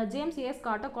ஜேம்ஸ் ஏ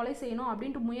ஸ்காட்டை கொலை செய்யணும்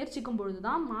அப்படின்ட்டு முயற்சிக்கும் பொழுது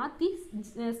தான் மாற்றி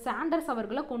சாண்டர்ஸ்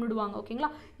அவர்களை கொண்டுடுவாங்க. ஓகேங்களா,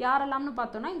 யாரெல்லாம்னு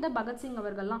பார்த்தோன்னா இந்த பகத்சிங்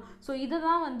அவர்கள்லாம். ஸோ இதை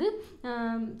தான் வந்து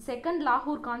செகண்ட்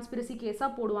லாகூர் கான்ஸ்பிரசி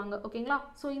கேஸாக போடுவாங்க. ஓகேங்களா,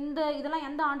 ஸோ இதெல்லாம்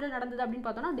எந்த ஆண்டில் நடந்தது அப்படின்னு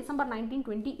பார்த்தோன்னா டிசம்பர்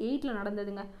 1928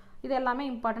 நடந்ததுங்க. இது எல்லாமே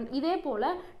இம்பார்ட்டன்ட். இதே போல்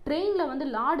ட்ரெயினில் வந்து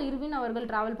லார்ட் இர்வின் அவர்கள்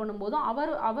ட்ராவல் பண்ணும்போதும்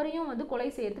அவரையும் வந்து கொலை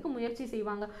செய்யறதுக்கு முயற்சி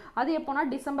செய்வாங்க. அது எப்போனா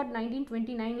டிசம்பர்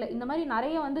 1929. இந்த மாதிரி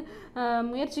நிறைய வந்து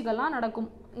முயற்சிகள்லாம் நடக்கும்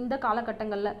இந்த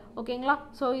காலகட்டங்களில். ஓகேங்களா,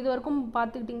 ஸோ இது வரைக்கும்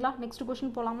பார்த்துக்கிட்டிங்களா? நெக்ஸ்ட்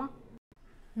கொஸ்டின் போகலாமா?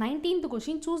 19th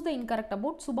question, choose the incorrect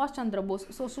about சுபாஷ் சந்திர போஸ்.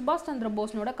 ஸோ சுபாஷ் சந்திர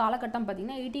போஸ்னோட காலகட்டம்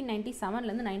பார்த்தீங்கன்னா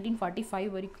 1897 1945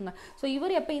 வரைக்குங்க. ஸோ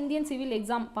இவர் எப்போ இந்தியன் சிவில்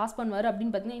எக்ஸாம் பாஸ் பண்ணுவார்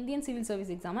அப்படின்னு பார்த்தீங்கன்னா இந்தியன் சிவில்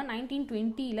சர்வீஸ் எக்ஸாமை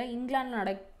 1920 இங்கிலாந்தில்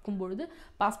நடக்கும் பொழுது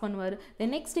பாஸ் பண்ணுவார்.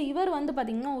 தென் நெக்ஸ்ட் இவர் வந்து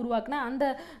பார்த்திங்கன்னா உருவாக்குன அந்த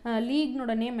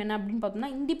லீக்னோட நேம் என்ன அப்படின்னு பார்த்தோம்னா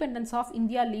இண்டிபெண்டன்ஸ் ஆஃப்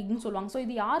இந்தியா லீக்னு சொல்லுவாங்க. ஸோ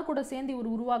இது யார் கூட சேர்ந்து இவர்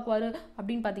உருவாக்குவார்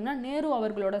அப்படின்னு பார்த்தீங்கன்னா நேரு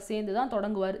அவர்களோட சேர்ந்து தான்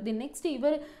தொடங்குவார். தென் நெக்ஸ்ட்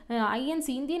இவர்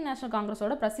ஐஎன்சி இந்தியன் நேஷனல்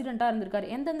காங்கிரஸோட பிரசிடெண்ட்டாக இருந்திருக்காரு.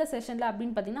 எந்தெந்த செஷனில்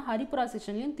அப்படின்னு பார்த்தீங்கன்னா ஹரிபுரா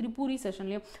செஷன்லையும் திரிபுரி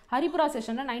செஷன்லையும். ஹரிபுரா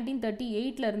செஷனில்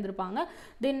 1938 இருந்திருப்பாங்க.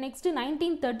 தென் நெக்ஸ்ட்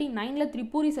 1939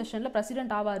 திரிபுரி செஷனில்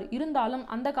பிரசிடெண்ட் ஆவார். இருந்தாலும்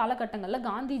அந்த காலகட்டங்களில்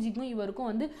காந்திஜிக்கும்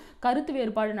இவருக்கும் வந்து கருத்து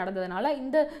வேறுபாடு நடந்ததுனால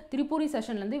இந்த திரிபுரி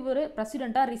செஷன்லேருந்து இவர்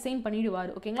பிரசிடெண்ட்டாக ரிசைன் பண்ணிடுவார்.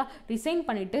 ஓகேங்களா, ரிசைன்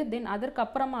பண்ணிவிட்டு தென்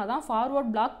அதற்கப்புறமா தான்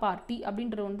ஃபார்வர்ட் பிளாக் பார்ட்டி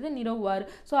அப்படின்றது வந்து நிறுவுவார்.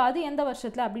 ஸோ அது எந்த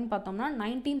வருஷத்தில் அப்படின்னு பார்த்தோம்னா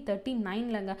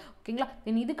 1939 ஓகேங்களா.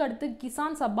 தென் இதுக்கு அடுத்து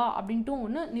கிசான் சபா அப்படின்ட்டு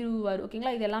ஒன்று நிறுவுவார்.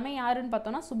 ஓகேங்களா, இது எல்லாமே யாருன்னு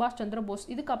பார்த்தோம்னா சுபாஷ் சந்திர போஸ்.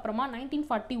 இதுக்கப்புறமா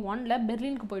 1941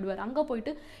 பெர்லினுக்கு போயிடுவார். அங்கே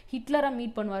போயிட்டு ஹிட்லரை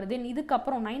மீட் பண்ணுவார். தென்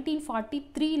இதுக்கப்புறம்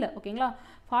 1943 ஓகேங்களா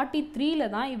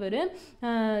 43 தான் இவர்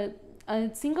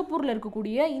சிங்கப்பூரில்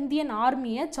இருக்கக்கூடிய இந்தியன்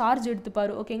ஆர்மியை சார்ஜ்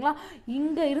எடுத்துப்பார். ஓகேங்களா,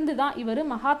 இங்கே இருந்து தான் இவர்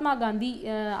மகாத்மா காந்தி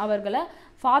அவர்களை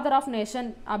ஃபாதர் ஆஃப் நேஷன்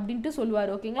அப்படின்ட்டு சொல்லுவார்.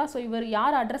 ஓகேங்களா, ஸோ இவர்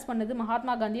யார் அட்ரஸ் பண்ணது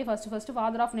மகாத்மா காந்தியை ஃபஸ்ட்டு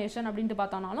ஃபாதர் ஆஃப் நேஷன் அப்படின்ட்டு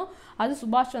பார்த்தோம்னாலும் அது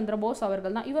சுபாஷ் சந்திர போஸ்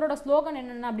அவர்கள் தான். இவரோட ஸ்லோகன்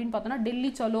என்னென்ன அப்படின்னு பார்த்தோன்னா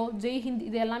டெல்லி சலோ, ஜெய் ஹிந்த்,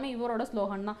 இது எல்லாமே இவரோட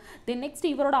ஸ்லோகன் தான். தென் நெக்ஸ்ட்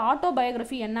இவரோட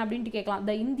ஆட்டோபயோகிராஃபி என்ன அப்படின்ட்டு கேட்கலாம்.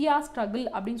 த இந்தியா ஸ்ட்ரகிள்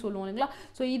அப்படின்னு சொல்லுவோம் இல்லைங்களா.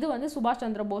 ஸோ இது வந்து சுபாஷ்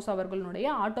சந்திர போஸ் அவர்களுடைய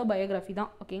ஆட்டோபயோகிராஃபி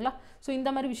தான். ஓகேங்களா, ஸோ இந்த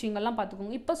மாதிரி விஷயங்கள்லாம்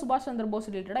பார்த்துக்கோங்க. இப்போ சுபாஷ் சந்திர போஸ்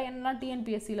ரிலேட்டடாக என்னெல்லாம்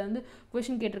டிஎன்பிஎஸ்சியில் வந்து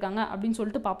கொஷின் கேட்டிருக்காங்க அப்படின்னு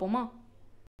சொல்லிட்டு பார்ப்போமா?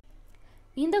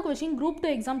 இந்த கொஷின் குரூப் 2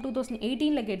 எக்ஸாம்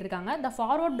 2018 கேட்டிருக்காங்க. த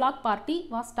forward black party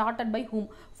was started by whom?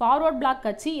 Forward black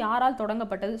கட்சி யாரால்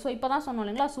தொடங்கப்பட்டது? ஸோ இப்போ தான் சொன்னோம்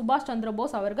இல்லைங்களா, சுபாஷ் சந்திர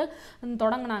போஸ் அவர்கள்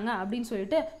தொடங்கினாங்க அப்படின்னு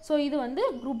சொல்லிட்டு. ஸோ இது வந்து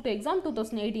குரூப் 2 எக்ஸாம்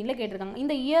 2018 கேட்டிருக்காங்க.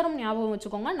 இந்த இயரும் ஞாபகம்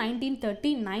வச்சுக்கோங்க,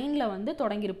 1939 வந்து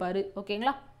தொடங்கியிருப்பாரு.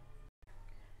 ஓகேங்களா.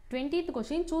 20th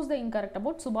question, choose the incorrect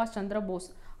about Subhash Chandra Bose.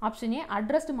 Option A,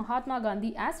 addressed Mahatma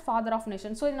Gandhi as father of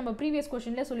nation. So இது நம்ம ப்ரீவியஸ்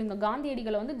கொஸ்டின்லேயே சொல்லியிருந்தோம்,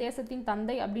 காந்தியடிகளை வந்து தேசத்தின்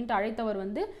தந்தை அப்படின்ட்டு அழைத்தவர்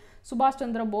வந்து சுபாஷ்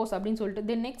சந்திர போஸ் அப்படின்னு சொல்லிட்டு.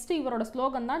 தென் நெக்ஸ்ட் இவரோட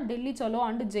ஸ்லோகன் தான் டெல்லி சலோ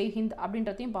அண்ட் ஜெய் ஹிந்த்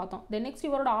அப்படின்றதையும் பார்த்தோம். தென் நெக்ஸ்ட்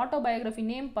இவரோட ஆட்டோபயோகிராஃபி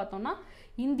நேம் பார்த்தோம்னா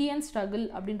இந்தியன் ஸ்ட்ரகிள்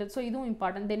அப்படின்றது. ஸோ இதுவும்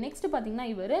இம்பார்ட்டன்ட். தென் நெக்ஸ்ட் பார்த்தீங்கன்னா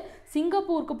இவர்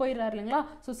சிங்கப்பூருக்கு போயிடுறாரு இல்லைங்களா.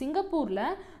 ஸோ சிங்கப்பூரில்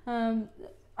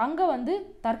அங்கே வந்து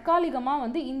தற்காலிகமாக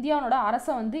வந்து இந்தியாவோட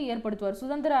அரசை வந்து ஏற்படுத்துவார்.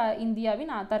 சுதந்திர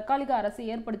இந்தியாவின் தற்காலிக அரசை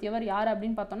ஏற்படுத்தியவர் யார்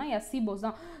அப்படின்னு பார்த்தோம்னா எஸ்சி போஸ்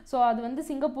தான். ஸோ அது வந்து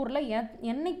சிங்கப்பூரில்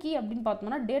என்னைக்கு அப்படின்னு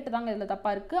பார்த்தோம்னா டேட்டு தாங்க இதில்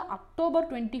தப்பாக இருக்குது, October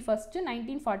 21,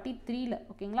 1943.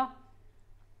 ஓகேங்களா.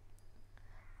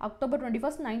 October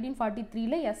 21,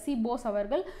 1943 எஸ்சி போஸ்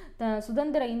அவர்கள்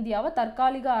சுதந்திர இந்தியாவை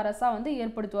தற்காலிக அரசாக வந்து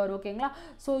ஏற்படுத்துவார். ஓகேங்களா.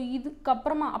 ஸோ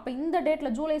இதுக்கப்புறமா அப்போ இந்த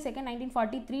டேட்டில் July 2,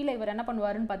 1943 இவர் என்ன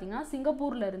பண்ணுவாருன்னு பார்த்தீங்கன்னா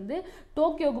சிங்கப்பூரில் இருந்து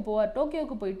டோக்கியோவுக்கு போவார்.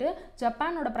 டோக்கியோவுக்கு போயிட்டு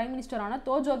ஜப்பானோட பிரைம் மினிஸ்டரான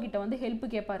தோஜோ கிட்ட வந்து ஹெல்ப்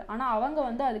கேட்பார். ஆனால் அவங்க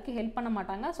வந்து அதுக்கு ஹெல்ப் பண்ண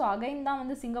மாட்டாங்க. ஸோ அகைன் தான்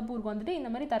வந்து சிங்கப்பூருக்கு வந்துட்டு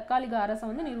இந்த மாதிரி தற்காலிக அரசை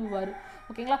வந்து நிறுவுவார்.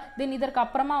 ஓகேங்களா. தென் இதற்கு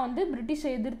அப்புறமா வந்து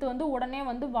பிரிட்டிஷை எதிர்த்து வந்து உடனே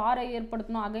வந்து வாரை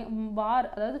ஏற்படுத்தணும்,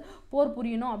 அதாவது போர்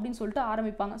புரியணும் அப்படின்னு சொல்லிட்டு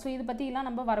ஆரம்பிப்பாங்க. ஸோ இதை பற்றிலாம்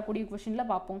நம்ம வரக்கூடிய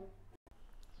கொஷினில் பார்ப்போம்.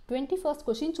 21st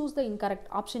question, choose the incorrect.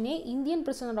 Option A, Indian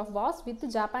prisoner of war with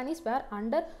Japanese were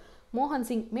under மோகன்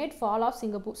Singh mat fall of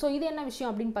Singapore. So இது என்ன விஷயம்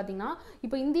அப்படின்னு பார்த்தீங்கன்னா,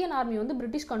 இப்போ இந்தியன் ஆர்மி வந்து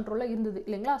பிரிட்டிஷ் கண்ட்ரோலில் இருந்தது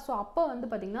இல்லைங்களா. ஸோ அப்போ வந்து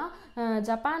பார்த்தீங்கன்னா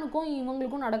ஜப்பானுக்கும்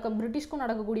இவங்களுக்கும் பிரிட்டிஷ்க்கும்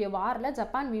நடக்கக்கூடிய வாரில்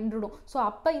ஜப்பான் வென்றுடும். ஸோ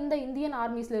அப்போ இந்த இந்தியன்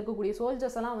ஆர்மிஸில் இருக்கக்கூடிய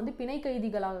சோல்ஜர்ஸ் எல்லாம் வந்து பிணை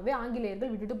கைதிகளாகவே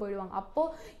ஆங்கிலேயர்கள் விட்டுட்டு போயிடுவாங்க.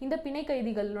 அப்போது இந்த பிணை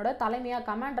கைதிகளோட தலைமையாக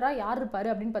கமாண்டராக யார் இருப்பார்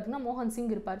அப்படின்னு பார்த்தீங்கன்னா மோகன்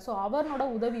சிங் இருப்பார். ஸோ அவரோட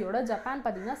உதவியோட ஜப்பான்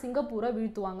பார்த்தீங்கன்னா சிங்கப்பூரை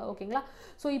வீழ்த்துவாங்க. ஓகேங்களா.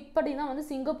 ஸோ இப்படி தான் வந்து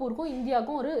சிங்கப்பூருக்கும்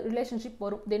இந்தியாவுக்கும் ஒரு ரிலேஷன்ஷிப்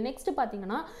வரும். தென் நெக்ஸ்ட்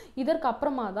பார்த்தீங்கன்னா இதற்கு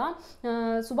அப்புறமா தான்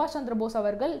சுபாஷ் சந்திர போஸ்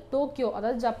அவர்கள் டோக்கியோ,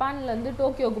 அதாவது ஜப்பான்லேருந்து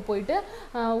டோக்கியோவுக்கு போயிட்டு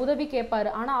உதவி கேட்பார்.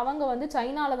 ஆனால் அவங்க வந்து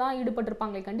சைனாவில் தான்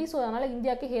ஈடுபட்டிருப்பாங்களே கண்டி. ஸோ அதனால்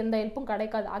இந்தியாவுக்கு எந்த ஹெல்ப்பும்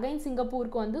கிடைக்காது. அகைன்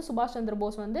சிங்கப்பூருக்கு வந்து சுபாஷ் சந்திர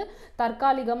போஸ் வந்து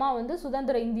தற்காலிகமாக வந்து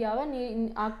சுதந்திர இந்தியாவை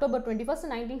October 21,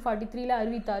 1943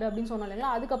 அறிவித்தார் அப்படின்னு சொன்னாங்க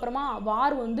இல்லைங்களா. அதுக்கப்புறமா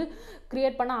வார் வந்து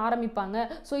கிரியேட் பண்ண ஆரம்பிப்பாங்க.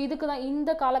 ஸோ இதுக்கு தான் இந்த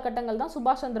காலகட்டங்கள் தான்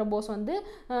சுபாஷ் சந்திர போஸ் வந்து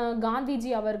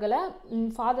காந்திஜி அவர்களை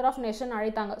ஃபாதர் ஆஃப் நேஷன்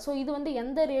அழைத்தாங்க. ஸோ இது வந்து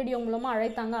எந்த ரேடியோ மூலமாக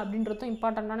அழைத்தாங்க அப்படின்றதும்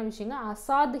இம்பார்ட்டண்ட்டான விஷயங்க.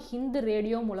 அசாத் ஹிந்த்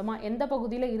ரேடியோ மூலமாக எந்த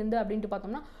பகுதியில் இருந்து அப்படின்ட்டு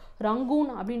பார்த்தோம்னா ரங்கூன்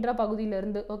அப்படின்ற பகுதியில்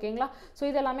இருந்து. ஓகேங்களா. ஸோ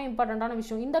இது எல்லாமே இம்பார்ட்டண்ட்டான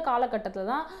விஷயம். இந்த காலகட்டத்தில்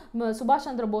தான் சுபாஷ்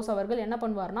சந்திர போஸ் அவர்கள் என்ன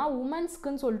பண்ணுவார்னா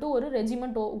உமன்ஸ்க்குன்னு சொல்லிட்டு ஒரு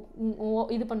ரெஜிமெண்ட்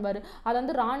இது பண்ணுவார். அதை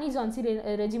வந்து ராணி ஜான்சி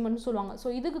ரெஜிமெண்ட்னு சொல்லுவாங்க. ஸோ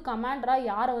இதுக்கு கமாண்டராக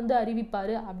யாரை வந்து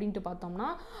அறிவிப்பார் அப்படின்ட்டு பார்த்தோம்னா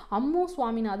அம்மு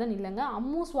சுவாமிநாதன் இல்லைங்க,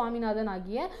 அம்மு சுவாமிநாதன்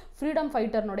ஆகிய ஃப்ரீடம்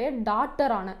ஃபைட்டர்னுடைய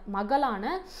மகளான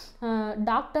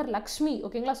டாக்டர் லக்ஷ்மி.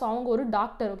 ஓகேங்களா. ஸோ அவங்க ஒரு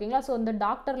டாக்டர். ஓகேங்களா. ஸோ இந்த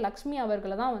டாக்டர் லக்ஷ்மி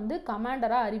அவர்களை தான் வந்து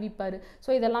கமாண்டராக அறிவிப்பார். ஸோ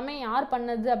இதெல்லாமே யார்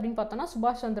பண்ணது அப்படின்னு பார்த்தோம்னா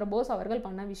சுபாஷ் சந்திர போஸ் அவர்கள்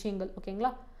பண்ண விஷயங்கள்.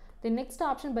 ஓகேங்களா. தென் நெக்ஸ்ட்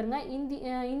ஆப்ஷன் பாருங்க,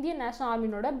 இந்தியன் நேஷனல்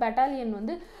ஆர்மியோட பெட்டாலியன்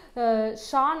வந்து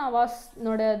ஷா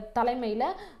நவாஸோட தலைமையில்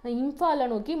இம்பாலை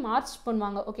நோக்கி மார்ச்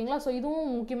பண்ணுவாங்க. ஓகேங்களா. ஸோ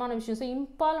இதுவும் முக்கியமான விஷயம். ஸோ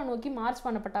இம்பாலை நோக்கி மார்ச்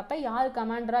பண்ணப்பட்டப்ப யார்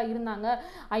கமாண்டராக இருந்தாங்க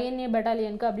INA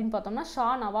பெட்டாலியனுக்கு அப்படின்னு பார்த்தோம்னா ஷா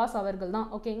நவாஸ் அவர்கள் தான்.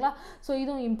 ஓகேங்களா. ஸோ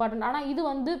இதுவும் இம்பார்ட்டன்ட். ஆனால் இது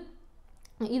வந்து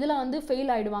இதில் வந்து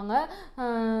ஃபெயில் ஆகிடுவாங்க.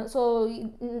 ஸோ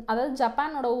அதாவது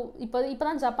ஜப்பானோட இப்போ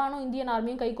தான் ஜப்பானும் இந்தியன்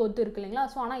ஆர்மியும் கை கோத்து இருக்கு இல்லைங்களா.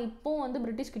 ஸோ ஆனால் இப்போவும் வந்து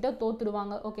பிரிட்டிஷ்கிட்ட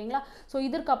தோத்துடுவாங்க. ஓகேங்களா. ஸோ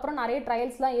இதற்கப்புறம் நிறைய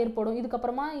ட்ரையல்ஸ்லாம் ஏற்படும்.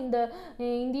 இதுக்கப்புறமா இந்த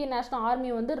இந்தியன் நேஷனல்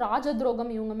ஆர்மி வந்து ராஜ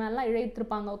துரோகம் இவங்க மேலாம்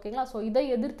இழைத்திருப்பாங்க. ஓகேங்களா. ஸோ இதை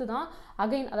எதிர்த்து தான்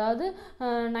அகைன் அதாவது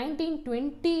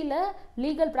 1920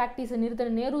 லீகல் ப்ராக்டிஸை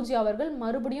நிறுத்தின நேருஜி அவர்கள்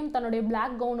மறுபடியும் தன்னுடைய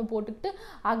பிளாக் கவுனு போட்டுக்கிட்டு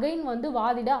அகைன் வந்து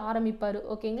வாதிட ஆரம்பிப்பார்.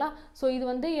 ஓகேங்களா. ஸோ இது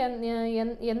வந்து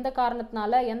எந்த காரணத்தினால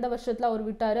எந்த வருஷத்துல அவர்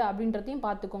விட்டாரு அப்படின்றதையும்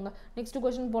பார்த்துக்கோங்க. நெக்ஸ்ட்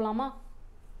क्वेश्चन போலாமா.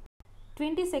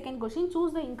 22nd question,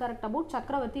 choose the incorrect about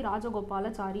சக்கரவர்த்தி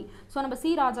ராஜகோபாலாச்சாரி. ஸோ நம்ம சி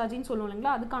ராஜாஜின்னு சொல்லுவோம்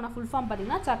இல்லைங்களா, அதுக்கான ஃபுல் ஃபார்ம்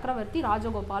பார்த்தீங்கன்னா சக்கரவர்த்தி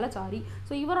ராஜகோபாலாச்சாரி.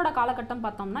 ஸோ இவரோட காலகட்டம்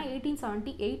பார்த்தோம்னா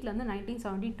 1878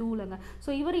 1972.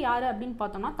 ஸோ இவர் யார் அப்படின்னு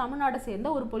பார்த்தோம்னா தமிழ்நாட்டை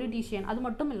சேர்ந்த ஒரு பொலிட்டீஷியன், அது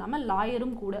மட்டும் இல்லாமல்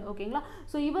லாயரும் கூட. ஓகேங்களா.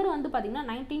 ஸோ இவர் வந்து பார்த்தீங்கன்னா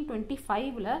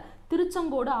 1925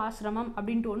 திருச்செங்கோடு ஆசிரமம்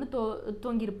அப்படின்ட்டு ஒன்று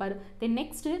துவங்கியிருப்பார். தென்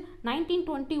நெக்ஸ்ட்டு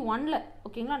 1921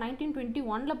 ஓகேங்களா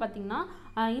 1921 பார்த்தீங்கன்னா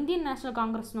இந்தியன் நேஷனல்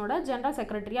காங்கிரஸ்னோட ஜெனரல்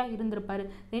செக்ரட்டரியாக இருந்திருப்பார்.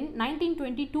 தென்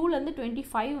 1922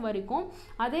 25 வரைக்கும்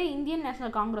அதே இந்தியன்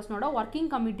நேஷனல் காங்கிரஸ்னோட ஒர்க்கிங்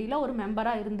கமிட்டியில் ஒரு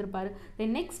மெம்பராக இருந்திருப்பார்.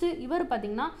 தென் நெக்ஸ்ட்டு இவர்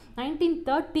பார்த்தீங்கன்னா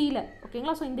 1930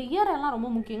 ஓகேங்களா. ஸோ இந்த இயர் எல்லாம்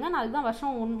ரொம்ப முக்கியங்க, நான் அதுதான்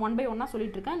வருஷம் 1 by 1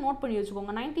 சொல்லிட்டு இருக்கேன், நோட் பண்ணி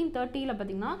வச்சுக்கோங்க. 1930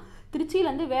 பார்த்தீங்கன்னா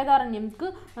திருச்சியிலேருந்து வேதாரண்யம்க்கு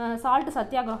சால்ட்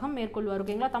சத்தியாகிரகம் மேற்கொள்வார்.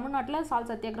 ஓகேங்களா, தமிழ்நாட்டில்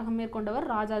சால்ட் சத்தியாகிரகம் மேற்கொண்டவர்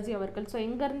ராஜாஜி அவர்கள். ஸோ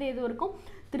எங்கேருந்து எது வரைக்கும்?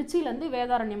 திருச்சியிலேருந்து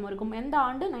வேதாரண்யம் வரைக்கும். எந்த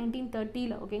ஆண்டு?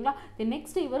 1930. ஓகேங்களா.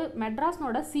 நெக்ஸ்ட் இவர்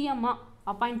மெட்ராஸ்னோட சிஎம்மா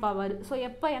அப்பாயிண்ட் ஆவார். ஸோ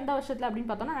எப்போ, எந்த வருஷத்தில் அப்படின்னு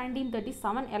பார்த்தோம்னா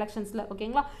 1937 எலெக்ஷன்ஸில்.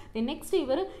 ஓகேங்களா. நெக்ஸ்ட்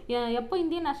இவர் எப்போ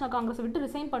இந்தியன் நேஷனல் காங்கிரஸை விட்டு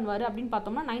ரிசைன் பண்ணுவார் அப்படின்னு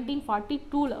பார்த்தோம்னா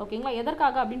 1942. ஓகேங்களா.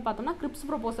 எதற்காக அப்படின்னு பார்த்தோம்னா கிரிப்ஸ்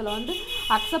ப்ரொபோசலை வந்து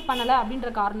அக்செப்ட் பண்ணலை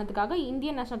அப்படின்ற காரணத்துக்காக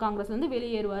இந்தியன் நேஷனல் காங்கிரஸ்லேருந்து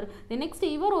வெளியேறுவார்.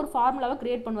 நெக்ஸ்ட் இவர் ஒரு ஃபார்முலாவை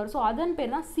கிரியேட் பண்ணுவார். ஸோ அதன்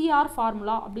பேர் தான் சிஆர்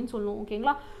ஃபார்முலா அப்படின்னு சொல்லுவோம்.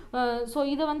 ஓகேங்களா. ஸோ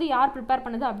இதை வந்து யார் ப்ரிப்பேர்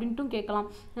பண்ணது அப்படின்ட்டும் கேட்கலாம்.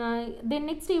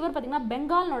 நெக்ஸ்ட் இவர் பார்த்தீங்கன்னா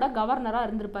பெங்கால்னோட கவர்னராக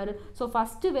இருந்திருப்பார். ஸோ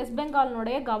ஃபஸ்ட்டு வெஸ்ட்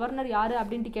பெங்கால்னுடைய கவர்னர் யார்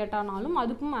அப்படின்ட்டு கேட்டானாலும்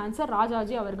அதுக்கும் ஆன்சர்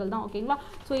ராஜாஜி அவர்கள் தான். ஓகேங்களா.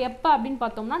 ஸோ எப்போ அப்படின்னு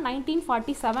பார்த்தோம்னா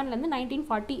 1947லேருந்து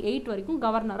 1948 வரைக்கும்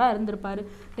கவர்னராக இருந்திருப்பார்.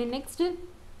 Next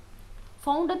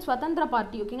founded Swatantra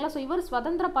party. ஓகேங்களா. ஸோ இவர்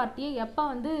ஸ்வதந்திர பார்ட்டியை எப்போ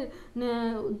வந்து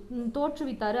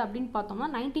தோற்றுவித்தார் அப்படின்னு பார்த்தோம்னா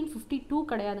 1952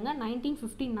 கிடையாதுங்க,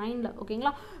 1959.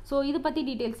 ஓகேங்களா. ஸோ இதை பற்றி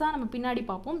டீட்டெயில்ஸாக நம்ம பின்னாடி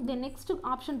பார்ப்போம். நெக்ஸ்ட்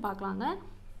ஆப்ஷன் பார்க்கலாங்க.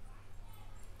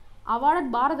 அவார்ட்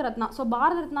பாரத ரத்னா. ஸோ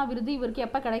பாரத ரத்னா விருது இவருக்கு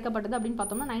எப்போ கிடைக்கப்பட்டது அப்படின்னு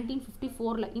பார்த்தோம்னா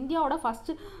 1954. இந்தியாவோட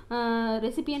ஃபர்ஸ்ட்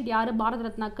ரெசிபியன்ட் யார் பாரத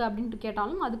ரத்னாக்கு அப்படின்ட்டு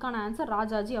கேட்டாலும் அதுக்கான ஆன்சர்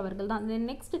ராஜாஜி அவர்கள் தான்.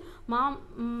 நெக்ஸ்ட்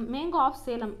மேங்கோ ஆஃப்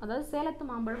சேலம், அதாவது சேலத்து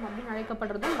மாம்பழம் அப்படின்னு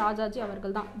அழைக்கப்படுறதும் ராஜாஜி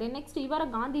அவர்கள் தான். நெக்ஸ்ட் இவரை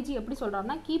காந்திஜி எப்படி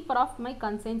சொல்கிறாருன்னா கீப்பர் ஆஃப் மை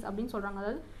கன்சைன்ஸ் அப்படின்னு சொல்கிறாங்க.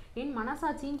 அதாவது என்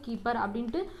மனசாட்சியின் கீப்பர்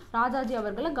அப்படின்ட்டு ராஜாஜி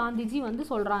அவர்களை காந்திஜி வந்து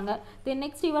சொல்கிறாங்க.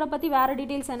 நெக்ஸ்ட் இவரை பற்றி வேறு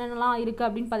டீட்டெயில்ஸ் என்னென்னலாம் இருக்குது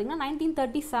அப்படின்னு பார்த்தீங்கன்னா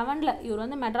 1937 இவர்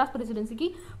வந்து மெட்ராஸ் பிரசிடென்சிக்கு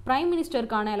பிரைம்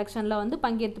மினிஸ்டருக்கான எலெக்ஷனில் வந்து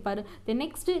பங்கேற்றுப்பார்.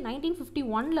 நெக்ஸ்ட்டு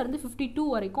 1951லேருந்து 52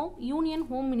 வரைக்கும் யூனியன்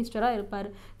ஹோம் மினிஸ்டராக இருப்பார்.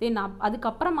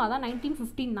 அதுக்கப்புறமா தான்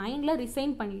 1959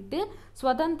 ரிசைன் பண்ணிவிட்டு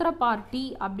ஸ்வதந்திர பார்ட்டி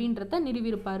அப்படின்றத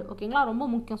நிறுவியிருப்பார். ஓகேங்களா. ரொம்ப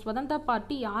முக்கியம், ஸ்வதந்திர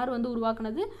பார்ட்டி யார் வந்து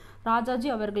உருவாக்குனது? ராஜாஜி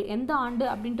அவர்கள். எந்த ஆண்டு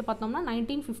அப்படின்ட்டு பார்த்தோம்னா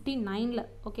 1959.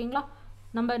 ஓகேங்களா.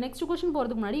 நம்ம நெக்ஸ்ட் கொஸ்டின்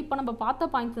போகிறதுக்கு முன்னாடி இப்போ நம்ம பார்த்த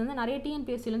பாயிண்ட்ஸ் வந்து நிறைய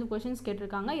டிஎன்பிஎஸ்சிலேருந்து கொஸ்டின்ஸ்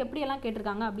கேட்டிருக்காங்க. எப்படியெல்லாம்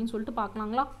கேட்டிருக்காங்க அப்படின்னு சொல்லிட்டு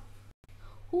பார்க்கலாங்களா.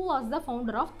 Who was the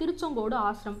founder of Tiruchengode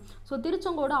ashram? So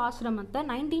Tiruchengode ஆசிரமத்தை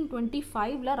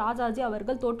 1925 ராஜாஜி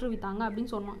அவர்கள் தோற்றுவித்தாங்க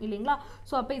அப்படின்னு சொன்னோம் இல்லைங்களா.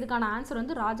 ஸோ அப்போ இதுக்கான ஆன்சர்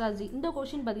வந்து ராஜாஜி. இந்த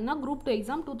கொஸ்டின் பார்த்தீங்கன்னா குரூப் 2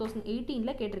 எக்ஸாம்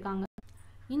 2018 கேட்டிருக்காங்க.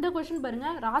 இந்த கொஸ்டின் பாருங்க,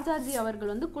 ராஜாஜி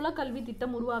அவர்கள் வந்து குலக்கல்வி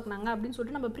திட்டம் உருவாக்குனாங்க அப்படின்னு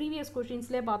சொல்லிட்டு நம்ம ப்ரீவியஸ்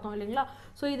கொஸ்டின்ஸ்லேயே பார்த்தோம் இல்லைங்களா.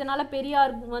 ஸோ இதனால்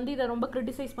பெரியார் வந்து இதை ரொம்ப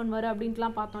கிரிட்டிசைஸ் பண்ணுவார்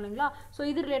அப்படின்ட்டுலாம் பார்த்தோம் இல்லைங்களா. ஸோ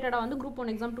இது ரிலேட்டடாக வந்து குரூப்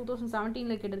 1 எக்ஸாம்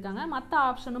 2017 கேட்டிருக்காங்க. மற்ற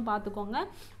ஆப்ஷனும் பார்த்துக்கோங்க.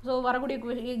 ஸோ வரக்கூடிய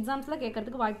எக்ஸாம்ஸில்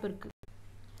கேட்கறதுக்கு வாய்ப்பு இருக்குது.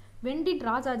 When did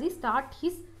Rajaji start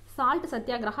his salt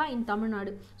satyagraha in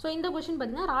Tamil Nadu? So இந்த கொஸ்டின்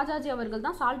பார்த்தீங்கன்னா ராஜாஜி அவர்கள்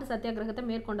தான் சால்ட் சத்தியாகிரகத்தை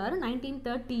மேற்கொண்டார்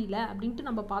 1930 அப்படின்ட்டு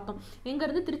நம்ம பார்த்தோம்.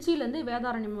 எங்கேருந்து? திருச்சியிலேருந்து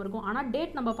வேதாரண்யம் இருக்கும். ஆனால்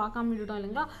டேட் நம்ம பார்க்காம விட்டுட்டோம்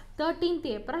இல்லைங்களா. 13th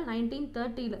April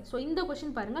 1930. ஸோ இந்த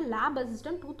கொஸ்டின் பாருங்கள், லேப்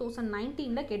அசிஸ்டன்ட்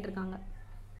 2019 கேட்டிருக்காங்க.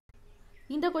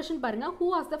 இந்த கொஸ்டின் பாருங்க, who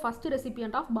was the first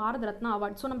recipient of Bharat Ratna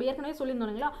award? So நம்ம ஏற்கனவே சொல்லியிருந்தோம்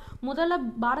இல்லைங்களா, முதல்ல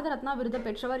பாரத ரத்னா விருதை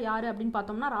பெற்றவர் யார் அப்படின்னு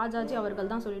பார்த்தோம்னா ராஜாஜி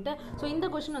அவர்கள் தான் சொல்லிட்டு. ஸோ இந்த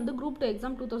கொஸ்டின் வந்து குரூப் 2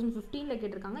 எக்ஸாம் 2015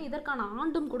 கேட்டிருக்காங்க. இதற்கான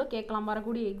ஆண்டும் கூட கேட்கலாம்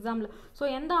வரக்கூடிய எக்ஸாமில்.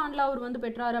 ஸோ எந்த ஆண்டில் அவர் வந்து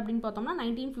பெற்றார் அப்படின்னு பார்த்தோம்னா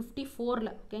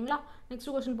 1954. ஓகேங்களா.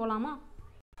 நெக்ஸ்ட் கொஸ்டின் போகலாமா.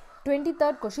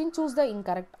 23rd question, choose the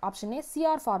incorrect. Option A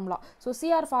CR formula. So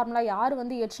CR formula யார்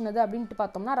வந்து இயற்றினது அப்படின்ட்டு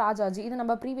பார்த்தோம்னா ராஜாஜி. இது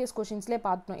நம்ம ப்ரீவியஸ் கொஸ்டின்ஸ்லேயே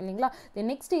பார்த்தோம் இல்லைங்களா.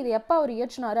 நெக்ஸ்ட் இது எப்போ அவர்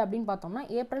இயற்றினார் அப்படின்னு பார்த்தோம்னா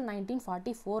ஏப்ரல்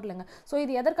 1944. ஸோ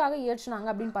இது எதற்காக இயற்றினாங்க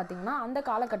அப்படின்னு பார்த்தீங்கன்னா அந்த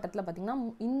காலகட்டத்தில் பார்த்தீங்கன்னா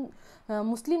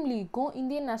முஸ்லீம் லீக்கும்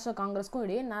இந்தியன் நேஷனல் காங்கிரஸ்க்கும்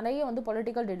இடையே நிறைய வந்து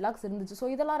பொலிட்டிக்கல் டெட்லாக்ஸ் இருந்துச்சு. ஸோ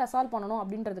இதெல்லாம் ரெசால்வ் பண்ணணும்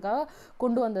அப்படின்றதுக்காக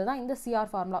கொண்டு வந்தது தான் இந்த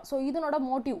சிஆர் ஃபார்முலா. ஸோ இதனோட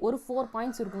மோட்டிவ் ஒரு 4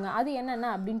 பாயிண்ட்ஸ் இருக்குங்க. அது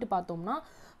என்னென்ன அப்படின்ட்டு பார்த்தோம்னா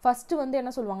ஃபஸ்ட்டு வந்து என்ன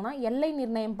சொல்லுவாங்கன்னா எல்லை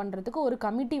நிர்ணயம் பண்ணுறதுக்கு ஒரு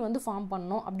கமிட்டி வந்து ஃபார்ம்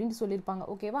பண்ணணும் அப்படின்ட்டு சொல்லியிருப்பாங்க.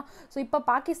 ஓகேவா. ஸோ இப்போ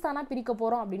பாகிஸ்தானாக பிரிக்க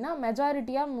போகிறோம் அப்படின்னா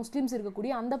மெஜாரிட்டியாக முஸ்லீம்ஸ்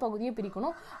இருக்கக்கூடிய அந்த பகுதியை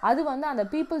பிரிக்கணும். அது வந்து அந்த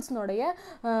பீப்புள்ஸ்னுடைய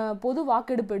பொது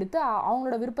வாக்கெடுப்பு எடுத்து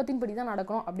அவங்களோட விருப்பத்தின்படி தான்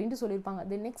நடக்கணும் அப்படின்ட்டு சொல்லியிருப்பாங்க.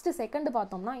 தென் நெக்ஸ்ட் செகண்ட்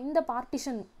பார்த்தோம்னா இந்த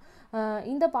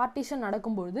பார்ட்டிஷன்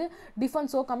நடக்கும்பொழுது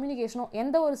டிஃபென்ஸோ கம்யூனிகேஷனோ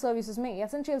எந்த ஒரு சர்வீசஸுமே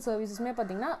எசென்ஷியல் சர்வீசஸுமே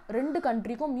பார்த்தீங்கன்னா 2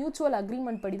 கண்ட்ரிக்கும் மியூச்சுவல்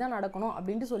அக்ரிமெண்ட் படி தான் நடக்கணும்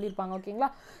அப்படின்ட்டு சொல்லியிருப்பாங்க. ஓகேங்களா.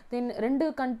 தென் 2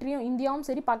 கண்ட்ரியும் இந்தியாவும்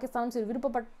சரி பாகிஸ்தானும் சரி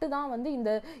விருப்பப்பட்டு தான் வந்து இந்த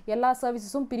எல்லா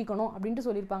சர்வீசஸும் பிரிக்கணும் அப்படின்ட்டு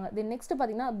சொல்லியிருப்பாங்க. தென் நெக்ஸ்ட்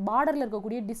பார்த்தீங்கன்னா பார்டரில்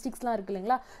இருக்கக்கூடிய டிஸ்ட்ரிக்ஸ்லாம் இருக்குது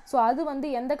இல்லைங்களா. ஸோ அது வந்து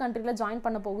எந்த கண்ட்ரியில் ஜாயின்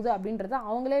பண்ண போகுது அப்படின்றத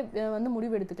அவங்களே வந்து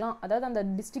முடிவு எடுத்துக்கலாம். அதாவது அந்த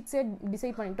டிஸ்ட்ரிக்ஸே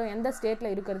டிசைட் பண்ணிட்டோம் எந்த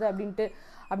ஸ்டேட்டில் இருக்கிறது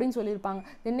அப்படின்னு சொல்லியிருப்பாங்க.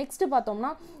 தென் நெக்ஸ்ட் பார்த்தோம்னா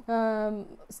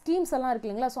ஸ்கீம்ஸ் எல்லாம் இருக்கு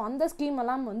இல்லைங்களா. ஸோ அந்த ஸ்கீம்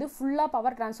எல்லாம் வந்து ஃபுல்லாக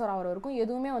பவர் ட்ரான்ஸ்ஃபர் ஆகிற வரைக்கும்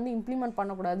எதுவுமே வந்து இம்ப்ளிமெண்ட்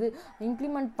பண்ணக்கூடாது.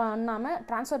 இம்ப்ளிமெண்ட் பண்ணாமல்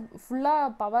ட்ரான்ஸ்ஃபர்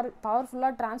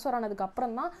பவர்ஃபுல்லாக ட்ரான்ஸ்ஃபர்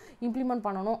ஆனதுக்கப்புறம் தான் இம்ப்ளிமெண்ட்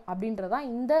பண்ணணும் அப்படின்றதான்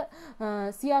இந்த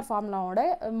சிஆர் ஃபார்முலாவோட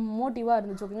மோட்டிவாக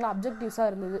இருந்துச்சு. ஓகேங்களா.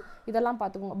 அப்ஜெக்டிவ்ஸாக இருந்தது. இதெல்லாம்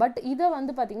பார்த்துக்கோங்க. பட் இதை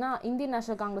வந்து பார்த்திங்கன்னா இந்தியன்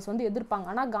நேஷனல் காங்கிரஸ் வந்து எதிர்ப்பாங்க.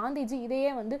 ஆனால் காந்திஜி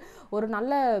இதையே வந்து ஒரு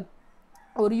நல்ல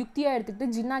ஒரு யுக்தியாக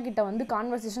எடுத்துக்கிட்டு ஜின்னா கிட்ட வந்து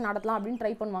கான்வர்சேஷன் நடத்தலாம் அப்படின்னு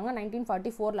ட்ரை பண்ணுவாங்க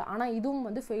 1944. ஆனால் இதுவும்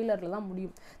வந்து ஃபெயிலரில் தான்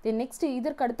முடியும். தென் நெக்ஸ்ட்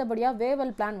இதற்கு அடுத்தபடியாக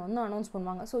வேவல் பிளான் வந்து அனௌன்ஸ்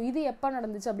பண்ணுவாங்க. ஸோ இது எப்போ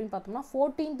நடந்துச்சு அப்படின்னு பார்த்தோம்னா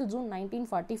 14th June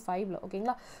 1945.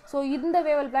 ஓகேங்களா. ஸோ இந்த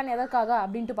வேவல் பிளான் எதற்காக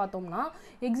அப்படின்ட்டு பார்த்தோம்னா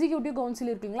எக்ஸிக்யூட்டிவ்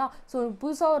கவுன்சில் இருக்குங்களா. ஸோ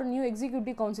புதுசாக ஒரு நியூ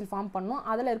எக்ஸிக்யூட்டிவ் கவுன்சில் ஃபார்ம் பண்ணோம்.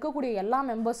 அதில் இருக்கக்கூடிய எல்லா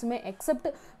மெம்பர்ஸுமே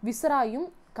எக்ஸப்ட் விஸ்ராயும்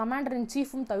கமாண்டர் இன்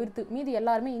சீஃபும் தவிர்த்து மீதி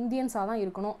எல்லாருமே இந்தியன்ஸாக தான்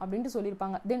இருக்கணும் அப்படின்ட்டு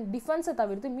சொல்லியிருப்பாங்க. தென் டிஃபென்ஸை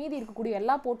தவிர்த்து மீதி இருக்கக்கூடிய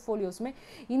எல்லா போர்ட்ஃபோலியோஸுமே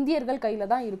இந்தியர்கள் கையில்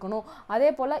தான் இருக்கணும். அதே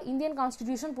போல் இந்தியன்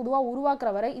கான்ஸ்டிடியூஷன் பொதுவாக உருவாக்குற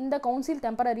வரை இந்த கவுன்சில்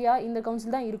டெம்பரரியாக இந்த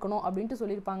கவுன்சில் தான் இருக்கணும் அப்படின்ட்டு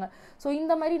சொல்லியிருப்பாங்க. ஸோ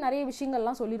இந்த மாதிரி நிறைய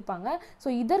விஷயங்கள்லாம் சொல்லியிருப்பாங்க. ஸோ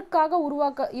இதற்காக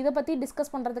இதை பற்றி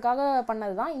டிஸ்கஸ் பண்ணுறதுக்காக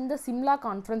பண்ணது தான் இந்த சிம்லா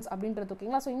கான்ஃபரன்ஸ் அப்படின்றது.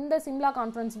 ஓகேங்களா. ஸோ இந்த சிம்லா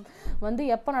கான்ஃபரன்ஸ் வந்து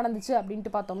எப்போ நடந்துச்சு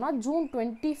அப்படின்ட்டு பார்த்தோம்னா June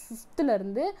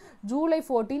 25 July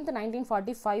 14,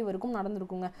 1945 வரைக்கும்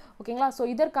நடந்திருக்கும். ஓகேங்களா. ஸோ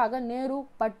இதற்காக நேரு,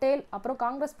 பட்டேல், அப்புறம்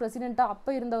காங்கிரஸ் பிரசிடென்ட்டாக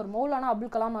அப்போ இருந்த ஒரு மௌலானா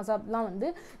அபுல் கலாம் ஆசாத்லாம் வந்து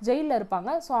ஜெயிலில்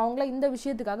இருப்பாங்க. ஸோ அவங்கள இந்த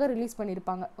விஷயத்துக்காக ரிலீஸ்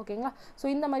பண்ணியிருப்பாங்க. ஓகேங்களா. ஸோ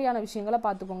இந்த மாதிரியான விஷயங்களை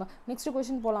பார்த்துக்கோங்க. நெக்ஸ்ட்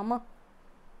கொஸ்டின் போகலாமா.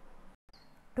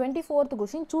 24th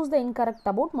question, choose the incorrect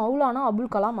about Maulana Abul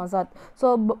Kalam Azad. So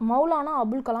Maulana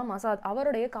Abul Kalam Azad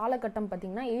அவருடைய காலகட்டம்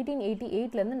பார்த்தீங்கன்னா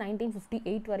 1888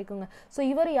 1958 வரைக்குங்க. ஸோ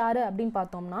இவர் யார் அப்படின்னு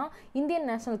பார்த்தோம்னா இந்தியன்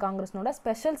நேஷனல் காங்கிரஸ்னோட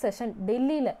ஸ்பெஷல் செஷன்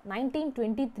டெல்லியில்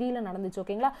 1923 நடந்துச்சு.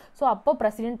 ஓகேங்களா. ஸோ அப்போ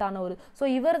பிரசிடென்ட் ஆனவர். ஸோ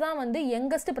இவர் தான் வந்து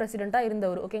யங்கஸ்ட் பிரசிடென்ட்டாக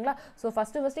இருந்தவர். ஓகேங்களா. ஸோ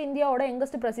ஃபஸ்ட்டு இந்தியாவோட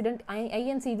யங்கஸ்ட் பிரசிடென்ட்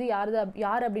ஐஎன்சி இது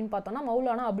யார் அப்படின்னு பார்த்தோம்னா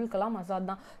மௌலானா அபுல் கலாம் ஆசாத்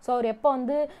தான். ஸோ அவர் எப்போ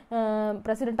வந்து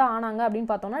பிரசிடென்ட்டாக ஆனாங்க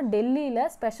அப்படின்னு பார்த்தோம்னா டெல்லியில்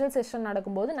ஸ்பெஷல் செஷன்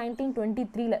நடக்கும்போது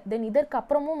 1923. தென் இதற்கு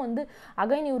அப்புறமும் வந்து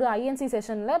அகைன் இவர் ஐஎன்சி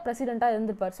செஷனில் பிரசிடெண்ட்டாக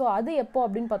இருந்திருப்பார். ஸோ அது எப்போ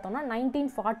அப்படின்னு பார்த்தோம்னா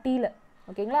 1940.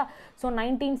 ஓகேங்களா. ஸோ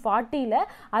 1940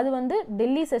 அது வந்து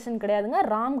டெல்லி செஷன் கிடையாதுங்க,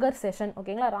 ராம்கர் செஷன்.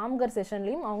 ஓகேங்களா. ராம்கர்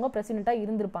செஷன்லையும் அவங்க பிரசிடெண்ட்டாக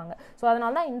இருந்திருப்பாங்க. ஸோ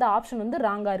அதனால தான் இந்த ஆப்ஷன் வந்து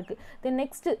ராங்காக இருக்குது. தென்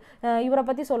நெக்ஸ்ட் இவரை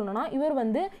பற்றி சொல்லணும்னா இவர்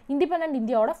வந்து இண்டிபெண்டன்ட்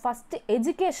இந்தியாவோட ஃபர்ஸ்ட்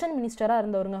எஜுகேஷன் மினிஸ்டராக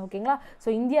இருந்தவருங்க. ஓகேங்களா. ஸோ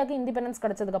இந்தியாவுக்கு இண்டிபெண்டன்ஸ்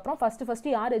கிடைச்சதுக்கப்புறம்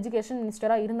ஃபஸ்ட்டு யார் எஜுகேஷன்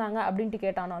மினிஸ்டராக இருந்தாங்க அப்படின்ட்டு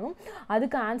கேட்டானாலும்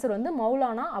அதுக்கு ஆன்சர் வந்து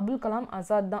மௌலானா அபுல் கலாம்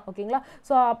ஆசாத் தான். ஓகேங்களா.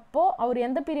 ஸோ அப்போது அவர்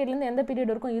எந்த பீரியட்லேருந்து எந்த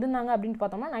பீரியட் வரைக்கும் இருந்தாங்க அப்படின்ட்டு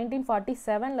பார்த்தோம்னா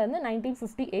 1947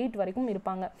 1958 வரைக்கும்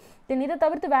இருப்பாங்க. தென் இதை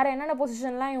தவிர்த்து வேற என்னென்ன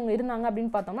பொசிஷன்லாம் இவங்க இருந்தாங்க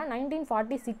அப்படின்னு பார்த்தோம்னா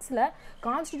 1946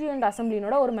 கான்ஸ்டிடியூயன்ட்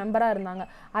அசம்பிளினோட ஒரு மெம்பராக இருந்தாங்க.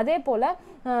 அதே போல்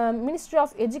மினிஸ்ட்ரி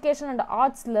ஆஃப் எஜுகேஷன் அண்ட்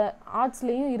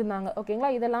ஆர்ட்ஸ்லேயும் இருந்தாங்க.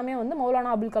 ஓகேங்களா. இதெல்லாமே வந்து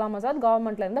மௌலானா அபுல் கலாம் ஆசாத்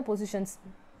கவர்மெண்ட்டில் இருந்த பொசிஷன்ஸ்.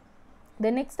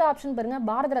 தென் நெக்ஸ்ட் ஆப்ஷன் பாருங்க,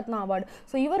 பாரத ரத்னா அவார்டு.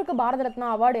 ஸோ இவருக்கு பாரத ரத்னா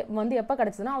அவார்டு வந்து எப்போ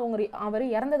கிடச்சிதுன்னா அவர்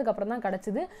இறந்ததுக்கு அப்புறம் தான்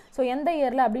கிடச்சிது. ஸோ எந்த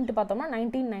இயரில் அப்படின்ட்டு பார்த்தோம்னா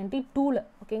 1992.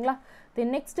 ஓகேங்களா.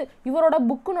 தென் நெக்ஸ்ட் இவரோட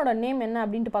புக்குனோட நேம் என்ன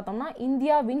அப்படின்ட்டு பார்த்தோம்னா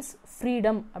இந்தியா வின்ஸ்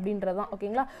ஃப்ரீடம் அப்படின்றது தான்.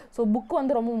 ஓகேங்களா. ஸோ புக்கு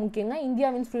வந்து ரொம்ப முக்கியங்க. இந்தியா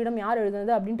வின்ஸ் ஃப்ரீடம் யார்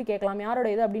எழுதுனது அப்படின்ட்டு கேட்கலாம். யாரோட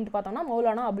இது அப்படின்ட்டு பார்த்தோம்னா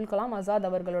மௌலானா அபுல் கலாம் ஆசாத்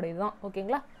அவர்களோட இதுதான்.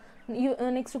 ஓகேங்களா.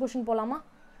 நெக்ஸ்ட் கொஸ்டின் போகலாமா.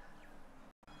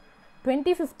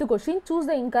 25th question, choose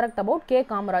the incorrect about K.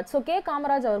 Kamaraj. So K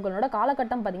Kamaraj அவர்களோட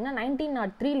காலகட்டம் பார்த்தீங்கன்னா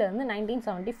 1903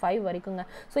 1975 வரைக்குங்க.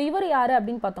 ஸோ இவர் யார்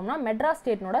அப்படின்னு பார்த்தோம்னா மெட்ராஸ்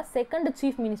ஸ்டேட்னோட செகண்ட்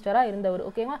சீஃப் மினிஸ்டராக இருந்தவர்.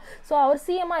 ஓகேவா. ஸோ அவர்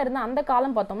சிஎம்மாக இருந்த அந்த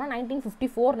காலம் பார்த்தோம்னா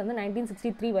 1954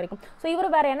 1963 வரைக்கும். ஸோ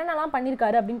இவர் வேறு என்னென்னலாம்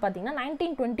பண்ணியிருக்காரு அப்படின்னு பார்த்தீங்கன்னா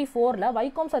 1924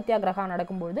 வைக்கோம் சத்தியாகிரகா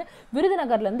நடக்கும்போது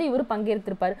விருதுநகர்லேருந்து இவர்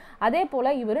பங்கேற்றிருப்பார். அதே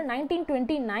போல் இவர்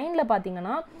 1929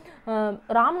 பார்த்தீங்கன்னா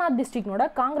ராம்நாத் டிஸ்ட்ரிக்டோட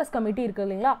காங்கிரஸ் கமிட்டி இருக்குது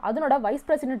இல்லைங்களா, அதனோட வைஸ்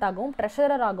பிரசிடென்ட்டாகவும்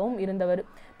ட்ரெஷரராகவும் இருந்தவர்.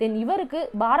 தென் இவருக்கு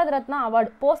பாரத ரத்னா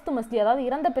அவார்டு போஸ்ட்மஸ்லி, அதாவது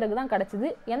இறந்த பிறகு தான் கிடச்சிது.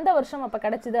 எந்த வருஷம் அப்போ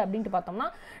கிடச்சிது அப்படின்ட்டு பார்த்தோம்னா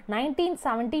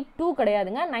 1972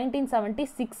 கிடையாதுங்க,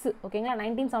 1976. ஓகேங்களா.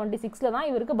 1976 தான்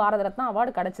இவருக்கு பாரத ரத்னா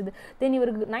அவார்டு கிடச்சிது. தென்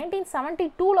இவருக்கு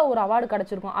 1972 ஒரு அவார்டு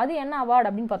கிடச்சிருக்கும். அது என்ன அவார்டு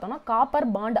அப்படின்னு பார்த்தோம்னா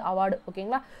காப்பர் பாண்ட் அவார்டு.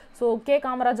 ஓகேங்களா. ஸோ கே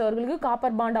காமராஜ் அவர்களுக்கு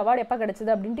காப்பர் பாண்ட் அவார்டு எப்போ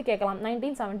கிடச்சிது அப்படின்ட்டு கேட்கலாம்,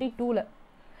 1972.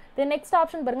 தென் நெக்ஸ்ட்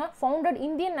ஆப்ஷன் பாருங்க, founded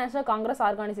Indian national Congress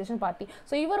organisation party.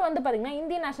 So இவர் வந்து பார்த்தீங்கன்னா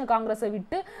இந்தியன் நேஷனல் காங்கிரஸை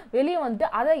விட்டு வெளியே வந்துட்டு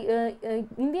அதை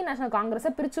இந்தியன் நேஷனல்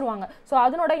காங்கிரஸை பிரிச்சுருவாங்க. ஸோ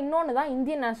அதனோட இன்னொன்று தான்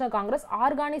Indian national Congress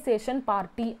organisation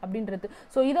party அப்படின்றது.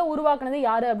 ஸோ இதை உருவாக்குனது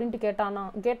யார் அப்படின்ட்டு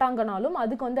கேட்டாங்கனாலும்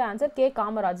அதுக்கு வந்து ஆன்சர் கே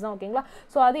காமராஜ் தான். ஓகேங்களா.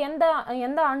 ஸோ அது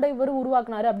எந்த ஆண்டு இவர்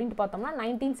உருவாக்குனாரு அப்படின்ட்டு பார்த்தோம்னா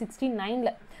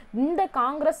 1969. இந்த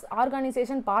காங்கிரஸ்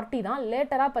ஆர்கனைசேஷன் பார்ட்டி தான்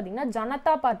லேட்டராக பார்த்தீங்கன்னா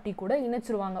ஜனதா பார்ட்டி கூட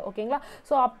இணைச்சிருவாங்க. ஓகேங்களா.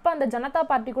 ஸோ அப்போ அந்த ஜனதா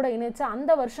பார்ட்டி கூட இணைச்ச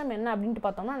அந்த வருஷம் என்ன அப்படின்ட்டு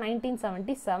பார்த்தோம்னா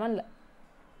 1977.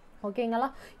 ஓகேங்களா.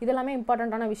 இதெல்லாமே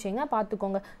இம்பார்ட்டண்ட்டான விஷயங்க,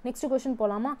 பார்த்துக்கோங்க. நெக்ஸ்ட் கொஸ்டின்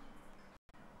போகலாமா.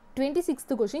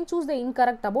 26th question, choose the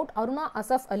incorrect about Aruna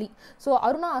அசஃப் Ali. So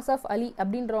Aruna அசஃப் அலி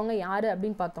அப்படின்றவங்க யார்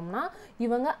அப்படின்னு பார்த்தோம்னா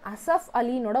இவங்க அசஃப்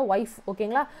அலினோட ஒய்ஃப்.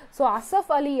 ஓகேங்களா. ஸோ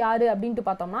அசஃப் அலி யார் அப்படின்ட்டு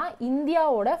பார்த்தோம்னா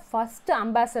இந்தியாவோட ஃபர்ஸ்ட்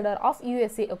அம்பாசடர் ஆஃப்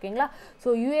யூஎஸ்ஏ. ஓகேங்களா. ஸோ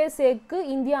யூஎஸ்ஏக்கு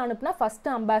இந்தியா அனுப்புனா ஃபர்ஸ்ட்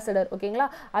அம்பாசடர். ஓகேங்களா.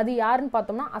 அது யாருன்னு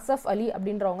பார்த்தோம்னா அசஃப் அலி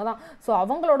அப்படின்றவங்க தான். ஸோ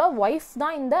அவங்களோட ஒய்ஃப்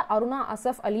தான் இந்த அருணா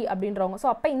அசஃப் அலி அப்படின்றவங்க. ஸோ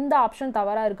அப்போ இந்த ஆப்ஷன்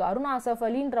தவறாக இருக்குது. அருணா அசஃப்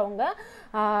அலின்றவங்க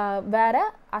வேற,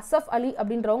 அசஃப் அலி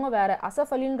அப்படின்றவங்க வேறு.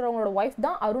 அசஃப் அலின்றவங்களோட ஒய்ஃப்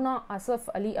தான் அருணா அசஃப்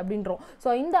அலி அப்படின்றோம். ஸோ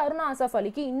இந்த அருணா அசஃப்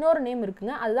அலிக்கு இன்னொரு நேம்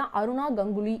இருக்குங்க, அதுதான் அருணா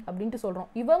கங்குலி அப்படின்ட்டு சொல்கிறோம்.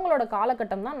 இவங்களோட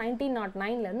காலகட்டம் தான்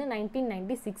 1909லேருந்து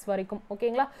 1996 வரைக்கும்.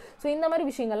 ஓகேங்களா? ஸோ இந்த மாதிரி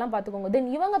விஷயங்கள்லாம் பார்த்துக்கோங்க. தென்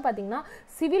இவங்க பார்த்தீங்கன்னா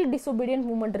சிவில் டிசொபீடியன்ட்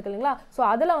மூவ்மெண்ட் இருக்கு இல்லைங்களா, ஸோ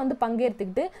அதில் வந்து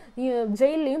பங்கேற்றுக்கிட்டு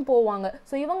ஜெயிலையும் போவாங்க.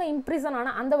 ஸோ இவங்க இம்ப்ரிசன்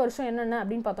ஆன அந்த வருஷம் என்னென்ன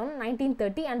அப்படின்னு பார்த்தோம்னா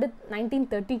 1930 அண்ட்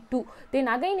 1932. தென்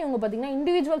அகைன் இவங்க பார்த்தீங்கன்னா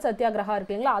இண்டிவிஜுவல் சத்தியாகிரகா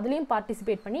இருக்கு இல்லைங்களா, அதுலேயும்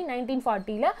பார்ட்டிசிபேட் பண்ணி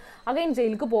 1940ல் அகைன்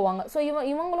ஜெயிலுக்கு போவாங்க. ஸோ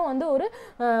இவங்களும் வந்து ஒரு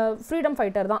ஃப்ரீடம்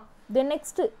ஃபைட்டர் தான். தென்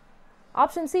நெக்ஸ்ட்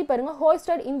ஆப்ஷன் சி பாருங்க,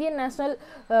 hosted Indian national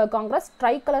Congress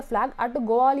tricolour flag at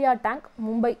Gowalia tank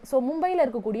Mumbai. So மும்பையில்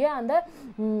இருக்கக்கூடிய அந்த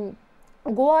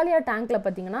கோவாலியா டேங்க்ல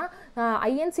பார்த்தீங்கன்னா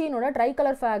ஐஎன்சியினோட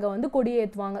ட்ரைகலர் ஃபிளாகை வந்து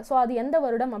கொடியேற்றுவாங்க. ஸோ அது எந்த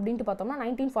வருடம் அப்படின்ட்டு பார்த்தோம்னா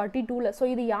 1942ல். ஸோ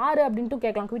இது யார் அப்படின்ட்டு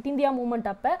கேட்கலாம். குவிட் இந்தியா மூவ்மெண்ட்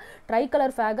அப்போ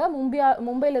ட்ரைகலர் ஃபிளாகை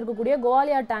மும்பையில் இருக்கக்கூடிய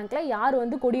கோவாலியா டேங்க்ல யார்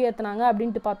வந்து கொடியேற்றினாங்க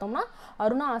அப்படின்ட்டு பார்த்தோம்னா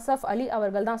அருணா அசஃப் அலி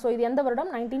அவர்கள் தான். ஸோ இது எந்த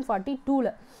வருடம் 1942ல்.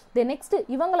 தென் நெக்ஸ்ட்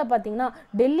இவங்களை பார்த்தீங்கன்னா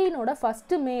டெல்லியினோட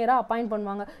ஃபர்ஸ்ட் மேயராக அப்பாயிண்ட்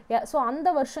பண்ணுவாங்க. ஸோ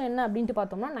அந்த வருஷம் என்ன அப்படின்ட்டு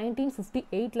பார்த்தோம்னா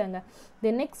 1958லங்க.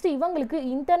 தென் நெக்ஸ்ட் இவங்களுக்கு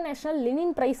இன்டர்நேஷ்னல்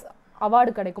லெனின் பிரைஸ்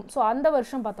அவார்டு கிடைக்கும். ஸோ அந்த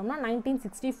வருஷம் பார்த்தோம்னா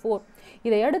 1964.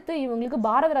 இதை அடுத்து இவங்களுக்கு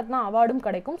பாரத ரத்னா அவார்டும்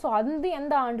கிடைக்கும். ஸோ அது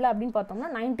எந்த ஆண்டில் அப்படின்னு பார்த்தோம்னா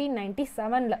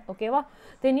 1997ல். ஓகேவா?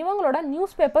 தென் இவங்களோட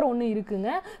நியூஸ் பேப்பர் ஒன்று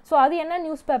இருக்குங்க. ஸோ அது என்ன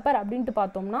நியூஸ் பேப்பர் அப்படின்ட்டு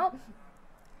பார்த்தோம்னா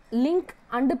லிங்க்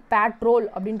அண்டு பேட்ரோல்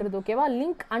அப்படின்றது. ஓகேவா?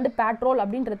 லிங்க் அண்டு பேட்ரோல்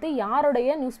அப்படின்றது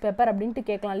யாருடைய நியூஸ் பேப்பர் அப்படின்ட்டு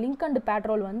கேட்கலாம். லிங்க் அண்டு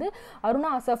பேட்ரோல் வந்து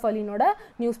அருணா அசஃப் அலினோட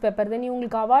நியூஸ் பேப்பர். தென்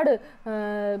இவங்களுக்கு அவார்டு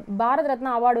பாரத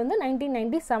ரத்னா அவார்டு வந்து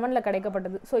 1997ல்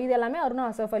கிடைக்கப்பட்டது. ஸோ இது எல்லாமே அருணா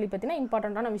அசஃப் அலி பற்றின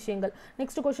இம்பார்ட்டண்ட்டான விஷயங்கள்.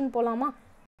 நெக்ஸ்ட் கொஸ்டின் போகலாமா?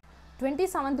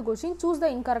 27th question, choose the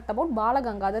incorrect about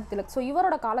Balagangadhar Tilak. So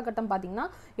இவரோட காலகட்டம் பார்த்தீங்கன்னா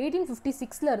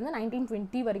 1856லேருந்து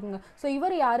 1920 வரைக்குங்க. ஸோ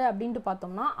இவர் யார் அப்படின்ட்டு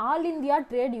பார்த்தோம்னா ஆல் இந்தியா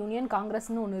ட்ரேட் யூனியன்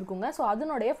காங்கிரஸ்னு ஒன்று இருக்குங்க. ஸோ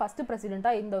அதனுடைய ஃபர்ஸ்ட்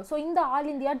பிரசிடெண்ட்டாக இருந்தவர். ஸோ இந்த all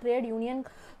India trade union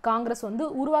Congress வந்து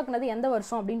உருவாக்குனது எந்த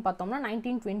வருஷம் அப்படின்னு பார்த்தோம்னா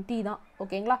 1920 தான்.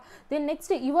 ஓகேங்களா? தென்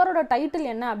நெக்ஸ்ட் இவரோட டைட்டில்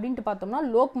என்ன அப்படின்ட்டு பார்த்தோம்னா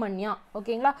லோக்மன்யா.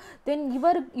 ஓகேங்களா? தென்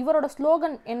இவரோட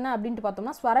ஸ்லோகன் என்ன அப்படின்ட்டு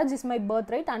பார்த்தோம்னா Swaraj is my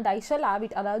birth right and I shall have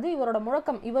it. அதாவது இவரோட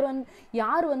முழக்கம், இவர் வந்து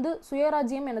யார் வந்து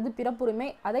சுயராஜ்யம் எனது பிறப்புரிமை,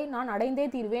 அதை நான் அடைந்தே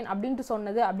தீர்வேன் அப்படின்ட்டு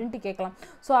சொன்னது அப்படின்ட்டு கேட்கலாம்.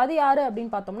 ஸோ அது யாரு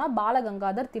அப்படின்னு பார்த்தோம்னா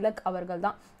பாலகங்காதர் திலக் அவர்கள்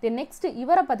தான். தென் நெக்ஸ்ட்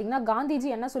இவரை பார்த்தீங்கன்னா காந்திஜி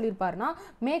என்ன சொல்லியிருப்பாருன்னா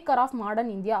மேக்கர் ஆஃப்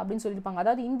மாடர்ன் இந்தியா அப்படின்னு சொல்லியிருப்பாங்க.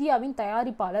 அதாவது இந்தியாவின்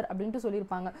தயாரிப்பாளர் அப்படின்ட்டு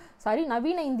சொல்லியிருப்பாங்க. சாரி,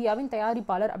 நவீன இந்தியாவின்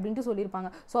தயாரிப்பாளர் அப்படின்ட்டு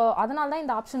சொல்லியிருப்பாங்க. ஸோ அதனால தான்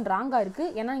இந்த ஆப்ஷன் ராங்காக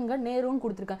இருக்குது. ஏன்னா இங்கே நேருன்னு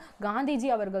கொடுத்துருக்கேன். காந்திஜி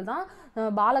அவர்கள் தான்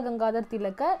பாலகங்காதர்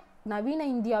திலக்க நவீன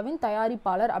இந்தியாவின்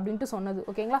தயாரிப்பாளர் அப்படின்ட்டு சொன்னது.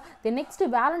 ஓகேங்களா? தென் நெக்ஸ்ட்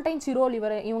வேலண்டைன் சிரோல்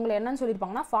இவங்களை என்னன்னு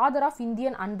சொல்லியிருப்பாங்கன்னா ஃபாதர் ஆஃப்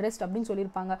இந்தியன் அன்ரெஸ்ட் அப்படின்னு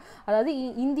சொல்லியிருப்பாங்க. அதாவது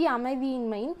இந்திய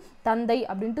அமைதியின்மையின் தந்தை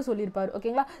அப்படின்ட்டு சொல்லியிருப்பார்.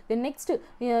 ஓகேங்களா? தென் நெக்ஸ்ட்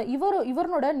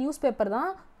இவரோட நியூஸ் பேப்பர்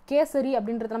தான் கேசரி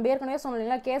அப்படின்றது. நம்ம ஏற்கனவே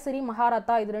சொன்னீங்களா கேசரி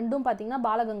மகாராத்தா, இது ரெண்டும் பார்த்தீங்கன்னா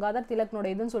பாலகங்காதர் திலக்னோட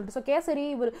இதுன்னு சொல்லிட்டு. ஸோ கேசரி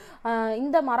இவர்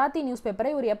இந்த மராத்தி நியூஸ் பேப்பரை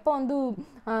இவர் எப்போ வந்து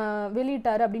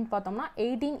வெளியிட்டார் அப்படின்னு பார்த்தோம்னா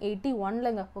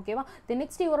 1881லங்க. ஓகேவா? தென்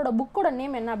நெக்ஸ்ட் இவரோட புக்கோட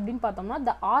நேம் என்ன அப்படின்னு பார்த்தோம்னா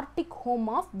த Arctic home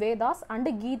of Vedas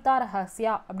and Geetha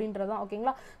ரஹஸ்யா அப்படின்றதான்.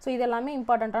 ஓகேங்களா? ஸோ இது எல்லாமே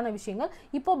இம்பார்ட்டண்ட்டான விஷயங்கள்.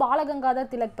 இப்போ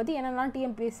பாலகங்காதர் திலக் பற்றி என்னெல்லாம்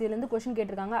டிஎன்பிஎஸ்சிலேருந்து கொஸ்டின்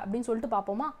கேட்டிருக்காங்க அப்படின்னு சொல்லிட்டு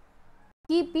பார்ப்போமா?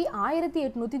 கிபி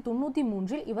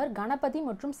 1893 இவர் கணபதி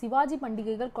மற்றும் சிவாஜி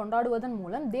பண்டிகைகள் கொண்டாடுவதன்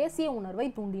மூலம் தேசிய உணர்வை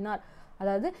தூண்டினார்.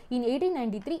 அதாவது in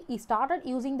 1893 he started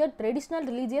using the traditional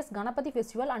religious Ganapati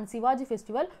festival and Shivaji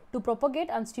festival to propagate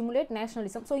and stimulate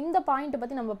nationalism. So இந்த பாயிண்ட்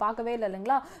பற்றி நம்ம பார்க்கவே இல்லை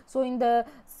இல்லைங்களா? ஸோ இந்த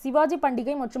சிவாஜி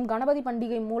பண்டிகை மற்றும் கணபதி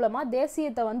பண்டிகை மூலமாக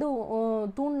தேசியத்தை வந்து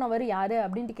தூண்டினவர் யார்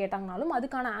அப்படின்ட்டு கேட்டாங்கனாலும்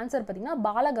அதுக்கான ஆன்சர் பார்த்தீங்கன்னா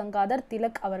பாலகங்காதர்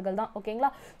திலக் அவர்கள் தான்.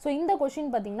 ஓகேங்களா? ஸோ இந்த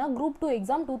கொஸ்டின் பார்த்தீங்கன்னா குரூப் 2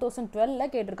 எக்ஸாம்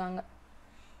 2012ல் கேட்டிருக்காங்க.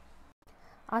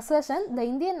 Assertion, the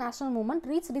Indian national movement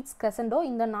reached its crescendo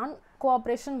in the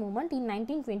non-cooperation movement in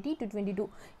 1920 to 22.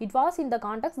 It was in the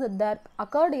context that there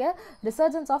occurred a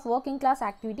resurgence of working class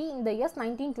activity in the years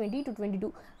 1920 to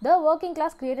 22. The working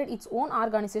class created its own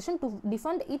organization to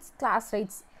defend its class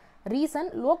rights. Reason,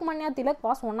 Lokmanya Tilak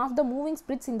was one of the moving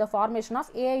spirits in the formation of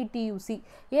AITUC.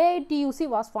 AITUC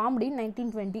was formed in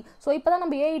 1920. So இப்போ தான்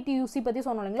நம்ம AITUC பற்றி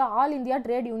சொன்னோம் இல்லைங்களா, all India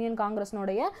trade union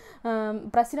காங்கிரஸ்னுடைய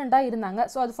பிரசிடெண்ட்டாக இருந்தாங்க.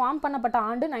 So அது form பண்ணப்பட்ட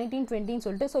ஆண்டு 1920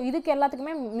 சொல்லிட்டு. ஸோ இதுக்கு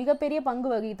எல்லாத்துக்குமே மிகப்பெரிய பங்கு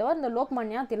வகித்தவர் இந்த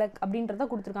லோக்மன்யா திலக் அப்படின்றத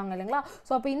கொடுத்துருக்காங்க இல்லைங்களா.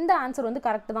 ஸோ அப்போ இந்த ஆன்சர் வந்து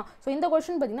கரெக்ட் தான். ஸோ இந்த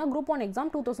கொஸ்டின் பார்த்தீங்கன்னா குரூப் 1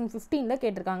 எக்ஸாம் 2015ல்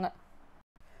கேட்டிருக்காங்க.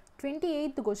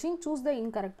 28th question, choose the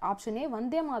incorrect. Option A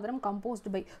Vande Mataram compost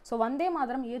by. So Vande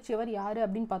Mataram இயற்றியவர் யார்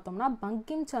அப்படின்னு பார்த்தோம்னா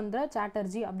பங்கிம் சந்திர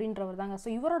சாட்டர்ஜி அப்படின்றவர் தாங்க. ஸோ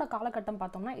இவரோட காலகட்டம்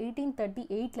பார்த்தோம்னா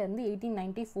 1838லேருந்து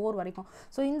 1894 வரைக்கும்.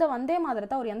 ஸோ இந்த வந்தே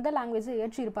மாதரத்தை அவர் எந்த லாங்குவேஜில்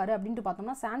ஏற்றியிருப்பார் அப்படின்ட்டு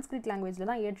பார்த்தோம்னா சான்ஸ்கிரிட் லாங்குவேஜில்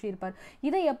தான் ஏற்றியிருப்பார்.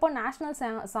 இதை எப்போ நேஷனல்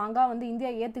சாங்காக வந்து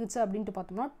இந்தியா ஏற்றுக்குச்சு அப்படின்ட்டு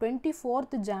பார்த்தோம்னா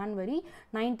 24th January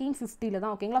 1950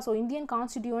 தான். ஓகேங்களா? ஸோ இந்தியன்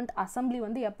கான்ஸ்டிடியூவன்ட் அசம்பிளி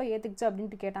வந்து எப்போ ஏற்றுக்குச்சு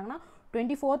அப்படின்ட்டு கேட்டாங்கன்னா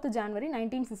 24th January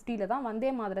 1950 தான்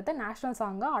வந்தே மாதரத்தை நேஷனல்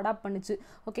சாங்காக அடாப்ட் பண்ணுச்சு.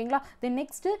 ஓகேங்களா. தென்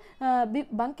நெக்ஸ்ட்டு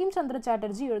பங்கிம் சந்திர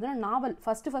சாட்டர்ஜி எழுதின நாவல்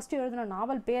ஃபஸ்ட்டு எழுதின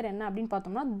நாவல் பேர் என்ன அப்படின்னு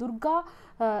பார்த்தோம்னா துர்கா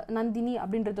நந்தினி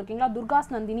அப்படின்றது. ஓகேங்களா. துர்காஸ்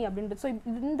நந்தினி அப்படின்றது. ஸோ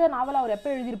இந்த நாவல் அவர் எப்போ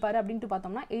எழுதியிருப்பாரு அப்படின்ட்டு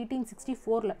பார்த்தோம்னா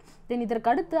 1864. தென் இதற்கு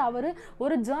அடுத்து அவர்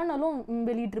ஒரு ஜேர்னலும்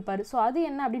வெளியிட்டிருப்பாரு. ஸோ அது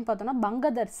என்ன அப்படின்னு பார்த்தோம்னா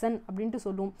பங்கதர்சன் அப்படின்ட்டு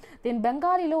சொல்லுவோம். தென்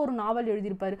பெங்காலியில் ஒரு நாவல்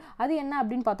எழுதியிருப்பாரு. அது என்ன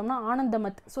அப்படின்னு பார்த்தோம்னா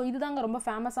ஆனந்தமத். ஸோ இதுதாங்க ரொம்ப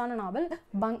ஃபேமஸான நாவல்.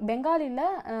 பெங்காலியில்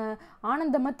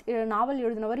ஆனந்தமத் நாவல்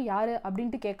எழுதினவர் யார்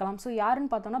அப்படின்ட்டு கேட்கலாம். ஸோ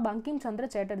யாருன்னு பார்த்தோம்னா பங்கிம் சந்திர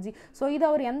சாட்டர்ஜி. ஸோ இது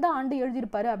அவர் எந்த ஆண்டு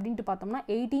எழுதியிருப்பாரு அப்படின்ட்டு பார்த்தோம்னா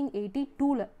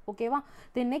 1882. ஓகேவா.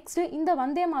 தென் நெக்ஸ்ட் இந்த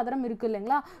வந்தே மாதரம் இருக்கு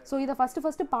இல்லைங்களா. ஸோ இதை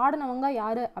ஃபஸ்ட்டு பாடினவங்க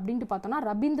யார் அப்படின்ட்டு பார்த்தோம்னா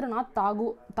ரவீந்திரநாத்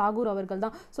தாகூர் அவர்கள்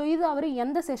தான். ஸோ இது அவர்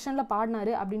எந்த செஷனில்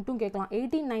பாடினாரு அப்படின்ட்டும் கேட்கலாம்.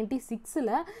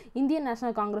 1896 இந்தியன்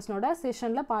நேஷனல் காங்கிரஸ்னோட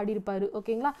செஷனில் பாடியிருப்பாரு.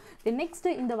 ஓகேங்களா. தென் நெக்ஸ்ட்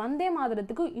இந்த வந்தே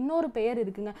மாதரத்துக்கு இன்னொரு பெயர்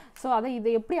இருக்குங்க. ஸோ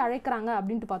இதை எப்படி அழைக்கிறாங்க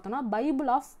அப்படின்ட்டு பார்த்தோம்னா Bible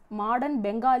of modern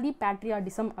Bengali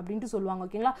patriotism அப்படின்ட்டு சொல்லுவாங்க.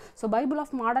 ஓகேங்களா. So Bible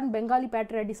of modern Bengali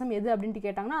patriotism எது அப்படின்ட்டு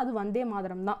கேட்டாங்கன்னா அது வந்தே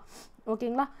மாதரம் தான்.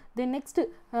 ஓகேங்களா. தென்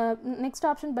நெக்ஸ்ட்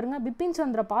ஆப்ஷன் பாருங்க. பிபின்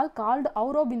சந்திர பால் called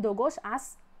அவுரோபிந்தோ Ghosh as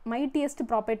mightiest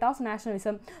property of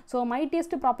nationalism. So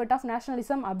mightiest property of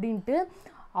nationalism அப்படின்ட்டு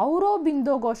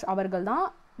அவுரோபிந்தோ கோஷ் அவர்கள் தான்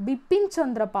பிபின்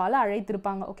சந்திர பாலை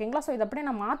அழைத்திருப்பாங்க. ஓகேங்களா. ஸோ இதை அப்படியே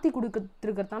நான் மாற்றி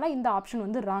கொடுத்துருக்கிறதுனால இந்த ஆப்ஷன்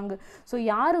வந்து ராங்கு. ஸோ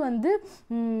யார் வந்து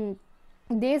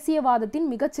தேசியவாதத்தின்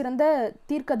மிகச்சிறந்த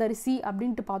தீர்க்கதரிசி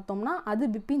அப்படின்ட்டு பார்த்தோம்னா அது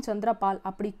பிபின் சந்திர பால்.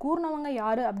 அப்படி கூறினவங்க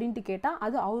யார் அப்படின்ட்டு கேட்டால்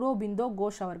அது அவுரோபிந்தோ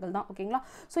கோஷ் அவர்கள் தான். ஓகேங்களா.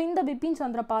 ஸோ இந்த பிபின்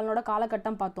சந்திர பாலனோட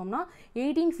காலகட்டம் பார்த்தோம்னா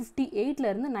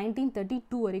 1858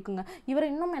 1932 வரைக்குங்க. இவர்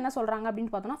இன்னும் என்ன சொல்கிறாங்க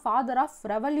அப்படின்னு பார்த்தோம்னா father of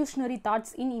revolutionary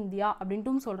thoughts in India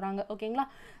அப்படின்ட்டும் சொல்கிறாங்க. ஓகேங்களா.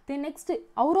 தென் நெக்ஸ்ட்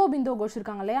அவுரோபிந்தோ கோஷ்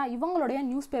இருக்காங்க இல்லையா, இவங்களுடைய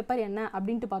நியூஸ் பேப்பர் என்ன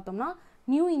அப்படின்ட்டு பார்த்தோம்னா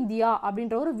நியூ இந்தியா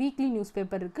அப்படின்ற ஒரு வீக்லி நியூஸ்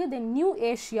பேப்பர் இருக்குது. தென் நியூ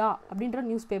ஏஷியா அப்படின்ற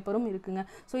நியூஸ் பேப்பரும் இருக்குங்க.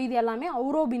 ஸோ இது எல்லாமே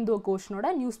அவுரோபிந்தோ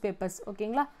கோஷனோட நியூஸ் பேப்பர்ஸ்.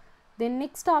 ஓகேங்களா. தென்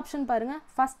நெக்ஸ்ட் ஆப்ஷன் பாருங்க.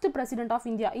 First president of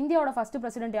India. இந்தியாவோட ஃபர்ஸ்ட்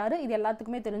பிரசிடென்ட் யாரு? இது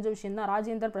எல்லாத்துக்குமே தெரிஞ்ச விஷயம் தான்,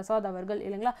 ராஜேந்திர பிரசாத் அவர்கள்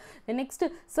இல்லைங்களா. Then next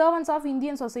சர்வன்ஸ் of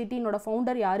Indian சொசைட்டினோட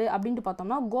founder யாரு அப்படின்ட்டு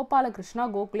பார்த்தோம்னா கோபாலகிருஷ்ணா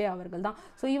கோகலே அவர்கள் தான்.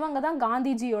 ஸோ இவங்க தான்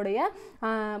காந்திஜியோடைய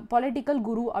பொலிட்டிக்கல்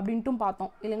குரு அப்படின்ட்டும்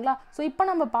பார்த்தோம் இல்லைங்களா. ஸோ இப்போ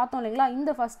நம்ம பார்த்தோம் இல்லைங்களா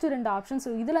இந்த ஃபர்ஸ்ட் 2 ஆப்ஷன்ஸ்.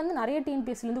 இதுலேருந்து நிறைய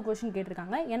டிஎன்பிஎஸ்சிலேருந்து கொஸ்டின்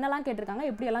கேட்டிருக்காங்க. என்னெல்லாம் கேட்டிருக்காங்க,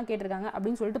 எப்படியெல்லாம் கேட்டிருக்காங்க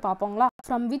அப்படின்னு சொல்லிட்டு பார்ப்போங்களா.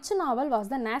 From which novel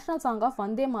was the national song of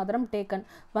Vande Mataram taken?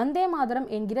 Vande Mataram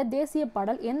என்கிற தேசிய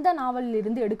பாடல் எந்த நாவலில்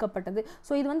இருந்து எடுக்கப்பட்டது?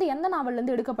 ஸோ இது வந்து எந்த நாவல்ல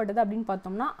இருந்து எடுக்கப்பட்டது அப்படின்னு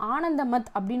பார்த்தோம்னா ஆனந்தமத்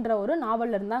அப்படின்ற ஒரு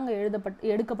நாவல்ல இருந்து அங்கே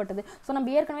எடுக்கப்பட்டது. ஸோ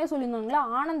நம்ம ஏற்கனவே சொல்லியிருந்தோங்களா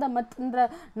ஆனந்தமத்ன்ற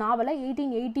நாவலை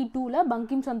 1882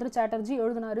 பங்கிம் சந்திர சாட்டர்ஜி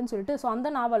எழுதினாருன்னு சொல்லிட்டு. ஸோ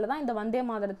அந்த நாவலில் தான் இந்த வந்தே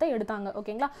மாதரத்தை எடுத்தாங்க.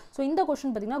 ஓகேங்களா. ஸோ இந்த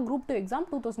கொஸ்டின் பார்த்தீங்கன்னா குரூப் 2 எக்ஸாம்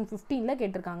 2015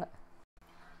 கேட்டிருக்காங்க.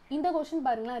 இந்த கொஸ்டின்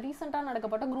பாருங்களேன், ரீசெண்டாக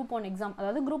நடக்கப்பட்ட குரூப் 1 எக்ஸாம்,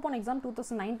 அதாவது குரூப் 1 எக்ஸாம்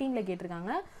 2019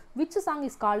 கேட்டிருக்காங்க. Which song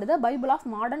is called the Bible of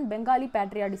modern Bengali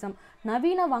patriotism?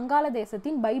 நவீன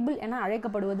வங்காளதேசத்தின் பைபிள் என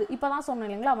அழைக்கப்படுவது. இப்போ தான் சொன்னேன்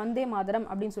இல்லைங்களா வந்தே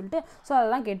மாதரம் அப்படின்னு சொல்லிட்டு. ஸோ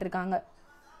அதெல்லாம் கேட்டிருக்காங்க.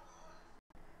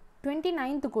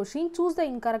 29th question. Choose the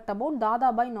incorrect about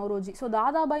Dadabhai Nowroji. So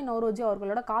Dadabhai Nowroji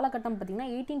அவர்களோட காலகட்டம் பார்த்தீங்கன்னா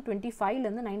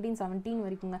 1825 1917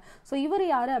 வரைக்குங்க. ஸோ இவர்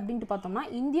யார் அப்படின்ட்டு பார்த்தோம்னா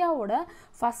இந்தியாவோட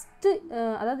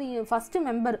ஃபஸ்ட்டு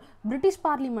மெம்பர், பிரிட்டிஷ்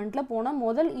பார்லிமெண்ட்டில் போன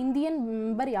முதல் இந்தியன்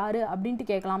மெம்பர் யார்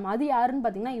அப்படின்ட்டு கேட்கலாம். அது யாருன்னு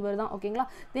பார்த்தீங்கன்னா இவர் தான். ஓகேங்களா.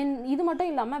 தென் இது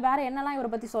மட்டும் இல்லாமல் வேறு என்னெல்லாம்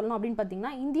இவரை பற்றி சொல்லணும் அப்படின்னு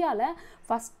பார்த்தீங்கன்னா இந்தியாவில்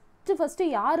ஃபஸ்ட்டு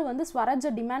யார் வந்து ஸ்வராஜை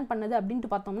டிமாண்ட் பண்ணது அப்படின்ட்டு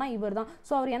பார்த்தோம்னா இவர் தான்.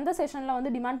 ஸோ அவர் எந்த செஷனில்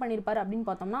வந்து டிமாண்ட் பண்ணியிருப்பார் அப்படின்னு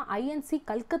பார்த்தோம்னா ஐஎன்சி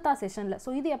கல்கத்தா செஷனில். ஸோ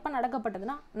இது எப்போ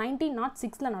நடக்கப்பட்டதுன்னா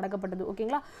 1906 நடக்கப்பட்டது.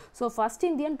 ஓகேங்களா. So first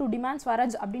Indian to demand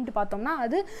Swaraj அப்படின்ட்டு பார்த்தோம்னா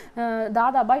அது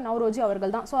தாதாபாய் நவ்ரோஜி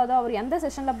அவர்கள் தான். ஸோ அதை அவர் எந்த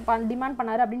செஷனில் டிமாண்ட்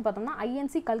பண்ணார் அப்படின்னு பார்த்தோம்னா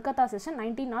ஐஎன்சி கல்கத்தா செஷன்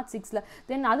 1906.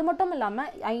 தென் அது மட்டும்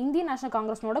இல்லாமல் இந்தியன் நேஷனல்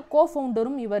காங்கிரஸ்னோட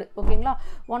கோ-ஃபவுண்டரும் இவர். ஓகேங்களா.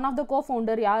 ஒன் ஆஃப் த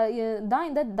கோ-ஃபவுண்டர் தான்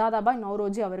இந்த தாதாபாய்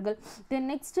நவ்ரோஜி அவர்கள்.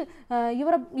 தென் நெக்ஸ்ட்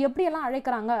இவரை எப்படியெல்லாம்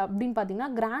அழைக்கிறாங்க அப்படின்னு பார்த்தீங்கன்னா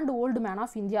grand old man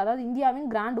of India, அதாவது இந்தியாவின்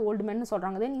கிராண்ட் ஓல்டு மேன்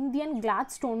சொல்கிறாங்க. தென் இந்தியன்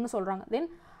கிளாட்ஸ்டோன்னு சொல்கிறாங்க. தென்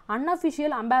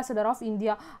அன்அஃபிஷியல் அம்பாசடர் ஆஃப்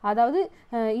இந்தியா, அதாவது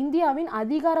இந்தியாவின்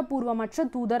அதிகாரப்பூர்வமற்ற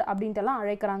தூதர் அப்படின்ட்டுலாம்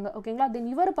அழைக்கிறாங்க. ஓகேங்களா. தென்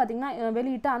இவர் பார்த்தீங்கன்னா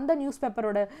வெளியிட்ட அந்த நியூஸ்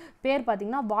பேப்பரோட பேர்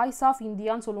பார்த்தீங்கன்னா வாய்ஸ் ஆஃப்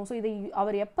இந்தியான்னு சொல்லுவோம். ஸோ இதை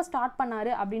அவர் எப்போ ஸ்டார்ட்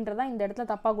பண்ணார் அப்படின்றதான் இந்த இடத்துல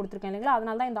தப்பாக கொடுத்துருக்கேன் இல்லைங்களா.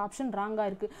 அதனால தான் இந்த ஆப்ஷன்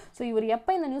ராங்காக இருக்குது. ஸோ இவர்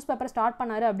எப்போ இந்த நியூஸ் பேப்பரை ஸ்டார்ட்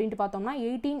பண்ணார் அப்படின்ட்டு பார்த்தோம்னா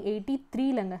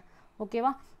 1883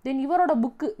 ஓகேவா. தென் இவரோட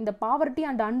புக்கு இந்த poverty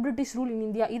and அன்பிரிட்டிஷ் rule in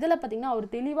India, இதில் பார்த்தீங்கன்னா அவர்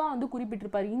தெளிவாக வந்து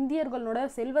குறிப்பிட்டிருப்பார். இந்தியர்களோட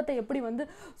செல்வத்தை எப்படி வந்து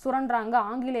சுரண்டுறாங்க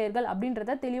ஆங்கிலேயர்கள்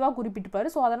அப்படின்றத தெளிவாக குறிப்பிட்டிருப்பார்.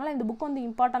 ஸோ அதனால் இந்த புக் வந்து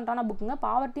இம்பார்ட்டண்ட்டான புக்குங்க.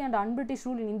 Poverty and அன்பிரிட்டிஷ்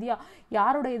rule in India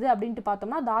யாரோட இது அப்படின்ட்டு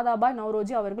பார்த்தோம்னா தாதாபாய்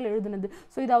நவ்ரோஜி அவர்கள் எழுதுனது.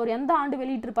 ஸோ இது அவர் எந்த ஆண்டு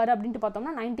வெளியிட்டிருப்பாரு அப்படின்ட்டு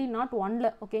பார்த்தோம்னா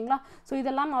 1901. ஓகேங்களா. ஸோ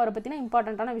இதெல்லாம் அவரை பற்றின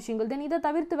இம்பார்ட்டண்ட்டான விஷயங்கள். தென் இதை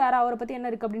தவிர்த்து வேறு அவரை பற்றி என்ன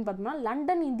இருக்குது அப்படின்னு பார்த்தோம்னா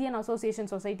லண்டன் இந்தியன்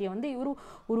அசோசியேஷன் சொசைட்டியை வந்து இவர்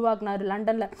உருவாக்குனார்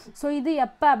லண்டனில். ஸோ இது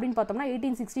எப்போ அப்படின்னு பார்த்தோம்னா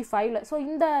 1860 1865. ஸோ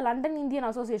இந்த லண்டன் இந்தியன்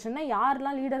அசோசியேஷனில்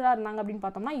யாரெல்லாம் லீடராக இருந்தாங்க அப்படின்னு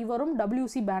பார்த்தோம்னா இவரும்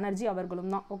W.C. பானர்ஜி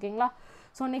அவர்களும் தான். ஓகேங்களா.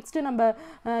 ஸோ நெக்ஸ்ட்டு நம்ம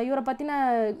இவரை பற்றின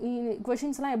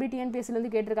கொஷின்ஸ்லாம் எப்படி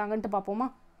டிஎன்பிஎஸ்சிலேருந்து கேட்டிருக்காங்கன்ட்டு பார்ப்போமா.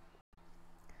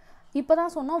 இப்போ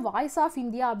தான் சொன்னோம் வாய்ஸ் ஆஃப்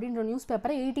இந்தியா அப்படின்ற நியூஸ்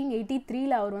பேப்பரை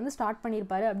 1883 அவர் வந்து ஸ்டார்ட்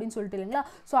பண்ணியிருப்பாரு அப்படின்னு சொல்லிட்டு இல்லைங்களா.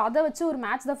 ஸோ அதை வச்சு ஒரு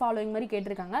மேட்ச் த ஃபாலோயிங் மாதிரி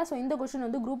கேட்டிருக்காங்க. ஸோ இந்த கொஸ்டின்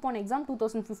வந்து குரூப் 1 எக்ஸாம்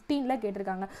 2015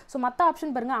 கேட்டிருக்காங்க. ஸோ மற்ற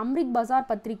ஆப்ஷன் பாருங்கள், அம்ரித் பஜார்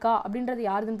பத்திரிகா அப்படின்றது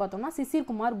யாருதுன்னு பார்த்தோம்னா Sisir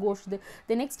Kumar கோஷ்து.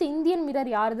 Next Indian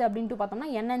mirror யாருது அப்படின்ட்டு பார்த்தோம்னா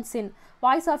NN Sen.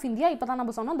 Voice of India இப்போ தான்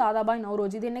நம்ம சொன்னோம் தாதாபாய்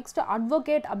நவ்ரோஜி. இது நெக்ஸ்ட்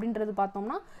அட்வொகேட் அப்படின்றது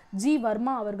பார்த்தோம்னா G.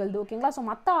 வர்மா அவர்களது. ஓகேங்களா. ஸோ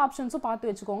மற்ற ஆப்ஷன்ஸும்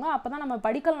பார்த்து வச்சுக்கோங்க, அப்போ தான் நம்ம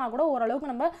படிக்கலனா கூட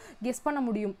ஓரளவுக்கு நம்ம கெஸ் பண்ண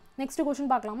முடியும். நெக்ஸ்ட்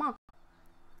கொஸ்டின் பார்க்கலாமா.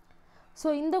 ஸோ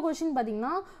இந்த கொஷின்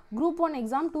பார்த்தீங்கன்னா குரூப் 1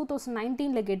 எக்ஸாம்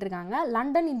 2019 கேட்டிருக்காங்க.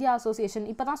 லண்டன் இந்தியா அசோசியேஷன்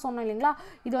இப்போ தான் சொன்னோம் இல்லைங்களா,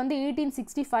 இது வந்து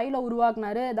 1865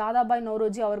 உருவாக்குனாரு தாதாபாய்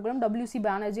நவ்ரோஜி அவர்களும் W.C.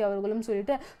 பானர்ஜி அவர்களும்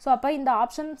சொல்லிட்டு. ஸோ அப்போ இந்த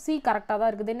ஆப்ஷன் சி கரெக்டாக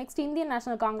தான் இருக்குது. Next Indian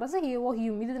national Congress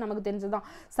A.O.Hume, இது நமக்கு தெரிஞ்சதுதான்.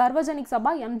 சர்வஜனிக்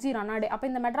சபா M.G. ரனாடே. அப்போ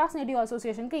இந்த மெட்ராஸ் நேட்டிவ்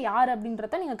அசோசியேஷனுக்கு யார்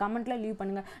அப்படின்றத நீங்கள் கமெண்ட்ல லீவ்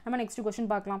பண்ணுங்கள். நம்ம நெக்ஸ்ட்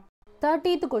கொஸ்டின் பார்க்கலாம்.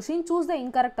 30th question, choose the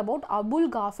incorrect about Abul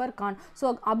copper Khan. So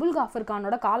Abul copper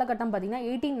கானோட காலகட்டம் பார்த்தீங்கன்னா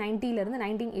 1890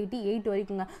 1988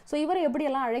 வரைக்குங்க. ஸோ இவர்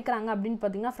எப்படியெல்லாம் அழைக்கிறாங்க அப்படின்னு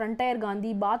பார்த்தீங்கன்னா ஃப்ரண்டயர்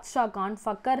காந்தி, பாத்ஷா கான்,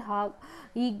 ஃபக்கர்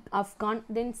அஃப்கான்,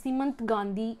 தென் சிமந்த்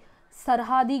காந்தி,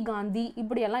 சர்ஹாதி காந்தி,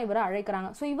 இப்படியெல்லாம் இவரை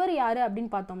அழைக்கிறாங்க. ஸோ இவர் யார்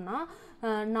அப்படின்னு பார்த்தோம்னா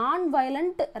நான்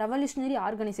வயலண்ட் ரெவல்யூஷனரி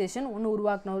ஆர்கனைசேஷன் ஒன்று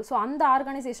உருவாக்குனவர். ஸோ அந்த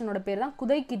ஆர்கனைசேஷனோட பேர் தான்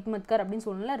குதை கிட்மத்கர் அப்படின்னு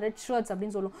சொல்லல, ரெட் ஷர்ட்ஸ்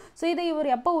அப்படின்னு சொல்லுவோம். ஸோ இதை இவர்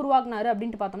எப்போ உருவாக்குனாரு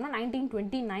அப்படின்ட்டு பார்த்தோம்னா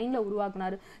 1929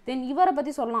 உருவாக்குனாரு. தென் இவரை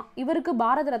பற்றி சொல்லலாம், இவருக்கு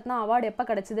பாரத ரத்னா அவார்டு எப்போ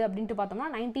கிடைச்சது அப்படின்ட்டு பார்த்தோம்னா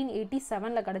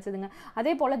 1987 கிடைச்சதுங்க.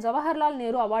 அதே போல் ஜவஹர்லால்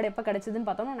நேரு அவார்டு எப்போ கிடைச்சதுன்னு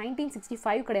பார்த்தோம்னா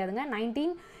 1965 கிடையாதுங்க,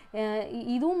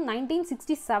 இதுவும்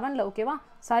 1967. ஓகேவா,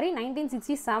 சாரி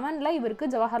 1967 இவருக்கு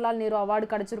ஜவஹர்லால் நேரு அவார்டு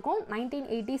கிடைச்சிருக்கும்,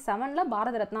 1987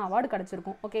 பாரத ரத்னா அவார்டு கிடைச்சிருக்கும்.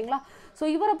 ஓகேங்களா. ஸோ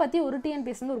இவரை பற்றி ஒரு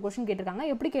டிஎன்பிஎஸ்சி ஒரு கொஸ்டின் கேட்டிருக்காங்க,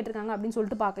 எப்படி கேட்டிருக்காங்க அப்படின்னு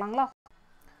சொல்லிட்டு பார்க்கலாங்களா.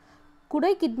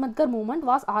 குடை கிட்மத்கர் movement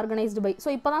was organised by. So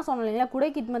இப்போ தான் சொன்னோம் இல்லைங்களா, குடை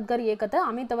கிட்மத்கர் இயக்கத்தை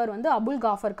அமைத்தவர் வந்து அபுல்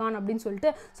காஃபர் கான் அப்படின்னு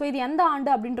சொல்லிட்டு. ஸோ இது எந்த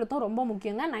ஆண்டு அப்படின்றதும் ரொம்ப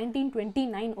முக்கியங்க,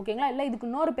 1929. ஓகேங்களா. இல்லை இதுக்கு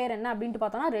இன்னொரு பேர் என்ன அப்படின்ட்டு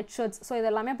பார்த்தோம்னா ரெட் ஷர்ட்ஸ். ஸோ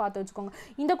இதெல்லாமே பார்த்து வச்சுக்கோங்க.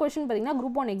 இந்த கொஸ்டின் பார்த்தீங்கன்னா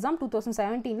குரூப் 1 எக்ஸாம்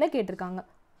 2017 கேட்டிருக்காங்க.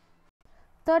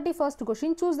 31st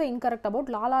question, choose the incorrect about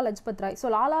Lala Lajpat Rai. So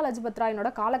Lala Lajpat ராயினோட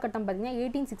காலகட்டம் பார்த்தீங்கன்னா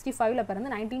 1865 பிறந்து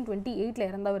 1928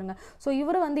 இறந்தவருங்க. ஸோ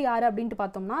இவர் வந்து யார் அப்படின்ட்டு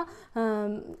பார்த்தோம்னா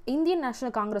இந்தியன்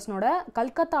நேஷனல் காங்கிரஸ்னோட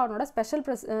கல்கத்தாவோட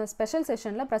ஸ்பெஷல்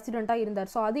செஷனில் பிரசிடெண்ட்டாக இருந்தார்.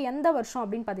 ஸோ அது எந்த வருஷம்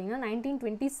அப்படின்னு பார்த்தீங்கன்னா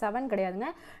 1927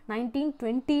 கிடையாதுங்க,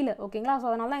 1920. ஓகேங்களா. ஸோ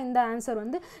அதனால தான் இந்த ஆன்சர்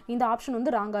வந்து இந்த ஆப்ஷன்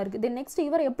வந்து ராங்காக இருக்குது. தென் நெக்ஸ்ட்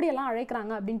இவர் எப்படியெல்லாம்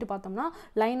அழைக்கிறாங்க அப்படின்ட்டு பார்த்தோம்னா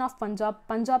லைன் ஆஃப் பஞ்சாப்,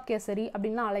 பஞ்சாப் கேசரி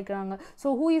அப்படின்லாம் அழைக்கிறாங்க.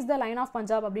 So who is the line of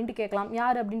Punjab அப்படின்ட்டு கேட்கலாம். யார்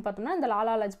அப்படின்னு பார்த்தோம்னா இந்த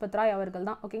லாலா லஜ்பத் ராய் அவர்கள்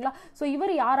தான். ஓகேங்களா. ஸோ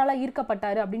இவர் யாரால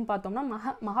ஈர்க்கப்பட்டாரு அப்படின்னு பார்த்தோம்னா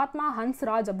மகாத்மா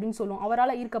ஹன்ஸ்ராஜ் அப்படின்னு சொல்லுவோம்,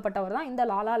 அவரால் ஈர்க்கப்பட்டவர் தான் இந்த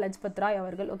லாலா லஜ்பத் ராய்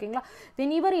அவர்கள். ஓகேங்களா.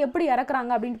 தென் இவர் எப்படி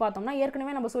இறக்குறாங்க அப்படின்னு பார்த்தோம்னா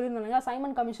ஏற்கனவே நம்ம சொல்லியிருந்தோம்,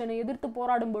 சைமன் கமிஷனை எதிர்த்து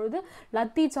போராடும் பொழுது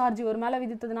லத்தி சார்ஜ் இவர் மேலே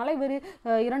விதித்ததுனால இவர்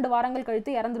 2 வாரங்கள்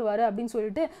கழித்து இறந்துருவாரு அப்படின்னு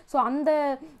சொல்லிட்டு. ஸோ அந்த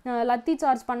லத்தி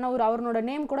சார்ஜ் பண்ண ஒரு அவரோட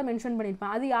நேம் கூட மென்ஷன்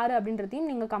பண்ணியிருப்பேன், அது யார்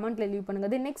அப்படின்றதையும் நீங்கள் கமெண்ட்ல லீவ்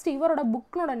பண்ணுங்க. தென் நெக்ஸ்ட் இவரோட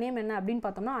புக்கோட நேம் என்ன அப்படின்னு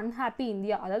பார்த்தோம்னா அன்ஹாப்பி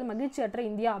இந்தியா, அதாவது மகிழ்ச்சியற்ற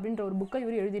இந்தியா அப்படின்ற ஒரு புக்கை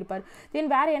இவர் எழுதியிருப்பார். தென்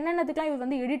வேற என்னென்னதுக்கெல்லாம் இவர்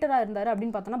வந்து எடிட்டராக இருந்தார்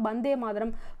அப்படின்னு பார்த்தோம்னா பந்தே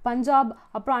மாதரம், பஞ்சாப்,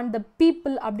 அப்புறம் அண்ட் த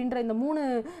பீப்புள் அப்படின்ற இந்த 3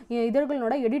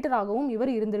 இதழ்களோட எடிட்டராகவும்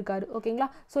இவர் இருந்திருக்காரு. ஓகேங்களா.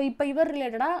 ஸோ இப்போ இவர்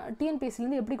ரிலேட்டடாக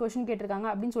டிஎன்பிஎஸ்சிலேருந்து எப்படி கொஸ்டின் கேட்டிருக்காங்க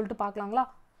அப்படின்னு சொல்லிட்டு பார்க்கலாங்களா.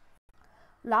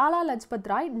 Lala Lajpat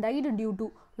Rai Tide due to.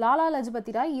 Lala Lajpat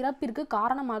Rai இறப்பிற்கு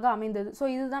காரணமாக அமைந்தது. ஸோ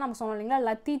இதுதான் நம்ம சொன்னோம் இல்லைங்களா,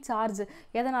 லத்தி சார்ஜ்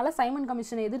எதனால சைமன்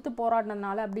கமிஷனை எதிர்த்து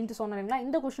போராடினதுனால அப்படின்ட்டு சொன்னோம் இல்லைங்களா.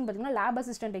 இந்த கொஸ்டின் பார்த்தீங்கன்னா லேப்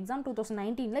அசிஸ்டன்ட் எக்ஸாம்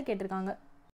 2019 கேட்டிருக்காங்க.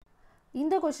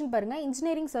 இந்த கொஸ்டின் பாருங்க,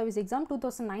 இன்ஜினியரிங் சர்வீஸ் எக்ஸாம்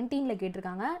 2019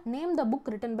 கேட்டிருக்காங்க. Name the book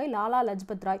written by Lala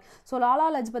Lajpat Rai. So Lala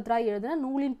Lajpat Rai எழுதின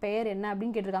நூலின் பெயர் என்ன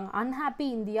அப்படின்னு கேட்டிருக்காங்க. அன்ஹாப்பி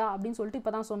இந்தியா அப்படின்னு சொல்லிட்டு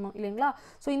இப்போ தான் சொன்னோம் இல்லைங்களா.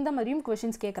 ஸோ இந்த மாதிரியும்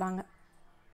கொஸ்டின்ஸ் கேட்குறாங்க.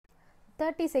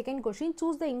 32nd question,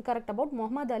 choose the incorrect about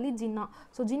Mohammed Ali Jinnah.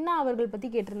 So Jinnah அவர்கள் பற்றி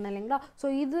கேட்டிருந்தேன் இல்லைங்களா. ஸோ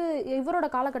இவரோட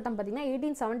காலகட்டம் பார்த்தீங்கன்னா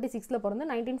 1876 பிறந்து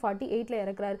 1948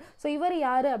 இறக்குறாரு. ஸோ இவர்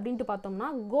யார் அப்படின்ட்டு பார்த்தோம்னா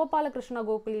கோபாலகிருஷ்ண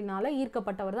கோகுலினால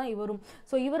ஈர்க்கப்பட்டவர் தான் இவரும்.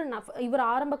 ஸோ இவர்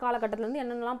ஆரம்ப காலகட்டத்திலேருந்து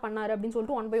என்னென்னலாம் பண்ணார் அப்படின்னு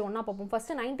சொல்லிட்டு 1 by 1 பார்ப்போம்.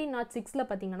 ஃபர்ஸ்ட் 1906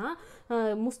 பார்த்தீங்கன்னா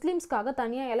முஸ்லீம்ஸ்க்காக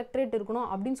தனியாக எலக்ட்ரேட் இருக்கணும்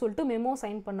அப்படின்னு சொல்லிட்டு மெமோ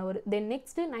சைன் பண்ணவர். தென்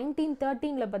நெக்ஸ்ட்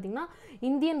 1913 பார்த்தீங்கன்னா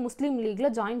இந்தியன் முஸ்லீம்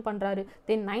லீக்ல ஜாயின் பண்ணுறாரு.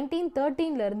 தென்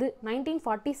 1913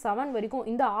 1947 வரைக்கும்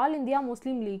இந்த ஆல் இந்தியா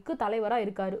முஸ்லீம் லீக்கு தலைவராக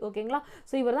இருக்காரு. ஓகேங்களா.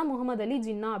 ஸோ இவர் தான் முகமது அலி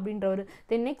ஜின்னா அப்படின்றவர்.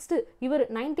 தென் நெக்ஸ்ட் இவர்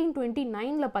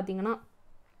 1929 பார்த்தீங்கன்னா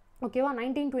ஓகேவா.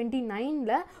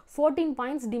 1929ல் 14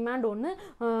 பாயிண்ட்ஸ் டிமாண்ட் ஒன்று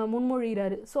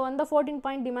முன்மொழிகிறாரு. ஸோ அந்த 14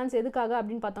 பாயிண்ட் டிமாண்ட்ஸ் எதுக்காக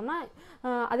அப்படின்னு பார்த்தோம்னா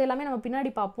அது எல்லாமே நம்ம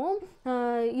பின்னாடி பார்ப்போம்.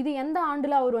 இது எந்த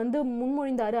ஆண்டில் அவர் வந்து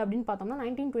முன்மொழிந்தார் அப்படின்னு பார்த்தோம்னா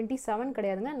 1927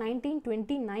 கிடையாதுங்க,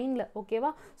 1929ல்.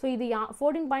 ஓகேவா. ஸோ இது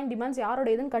 14 பாயிண்ட் டிமாண்ட்ஸ் யாரோட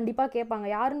இதுன்னு கண்டிப்பாக கேட்பாங்க.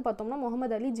 யாருன்னு பார்த்தோம்னா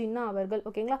முகமது அலி ஜின்னா அவர்கள்.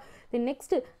 ஓகேங்களா. தென்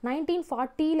நெக்ஸ்ட்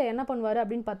 1940ல் என்ன பண்ணுவார்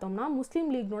அப்படின்னு பார்த்தோம்னா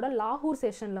முஸ்லீம் லீக்னோட லாகூர்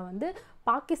செஷனில் வந்து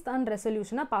பாகிஸ்தான்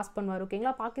ரெசல்யூஷனை பாஸ் பண்ணுவார்.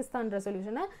 ஓகேங்களா. பாகிஸ்தான்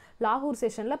ரெசல்யூஷனை லாகூர்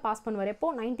செஷனில் பாஸ் பண்ணுவார். எப்போ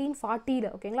 1940ல்.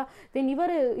 ஓகேங்களா. தென்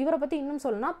இவரை பற்றி இன்னும்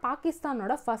சொல்லணும்னா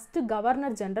பாகிஸ்தானோட ஃபஸ்ட்டு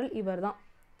கவர்னர் ஜெனரல் இவர் தான்.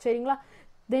 சரிங்களா.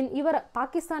 தென் இவர்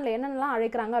பாகிஸ்தானில் என்னென்னலாம்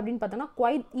அழைக்கிறாங்க அப்படின்னு பார்த்தோம்னா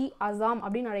குவைத் இ அசாம்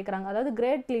அப்படின்னு அழைக்கிறாங்க, அதாவது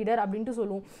கிரேட் லீடர் அப்படின்ட்டு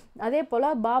சொல்லுவோம். அதே போல்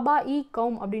பாபா இ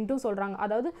கௌம் அப்படின்ட்டு சொல்கிறாங்க,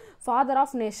 அதாவது ஃபாதர்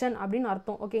ஆஃப் நேஷன் அப்படின்னு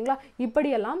அர்த்தம். ஓகேங்களா.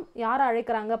 இப்படியெல்லாம் யாரை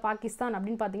அழைக்கிறாங்க பாகிஸ்தான்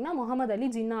அப்படின்னு பார்த்தீங்கன்னா முகமது அலி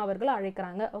ஜின்னா அவர்கள்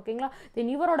அழைக்கிறாங்க. ஓகேங்களா.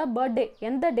 தென் இவரோட பர்த்டே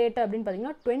எந்த டேட் அப்படின்னு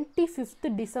பார்த்தீங்கன்னா 25th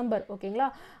டிசம்பர். ஓகேங்களா.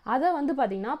 அதை வந்து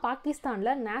பார்த்தீங்கன்னா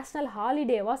பாகிஸ்தானில் நேஷ்னல்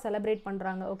ஹாலிடேவாக செலிப்ரேட்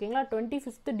பண்ணுறாங்க. ஓகேங்களா.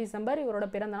 25th டிசம்பர் இவரோட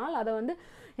பிறந்தநாள். அதை வந்து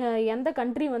எந்த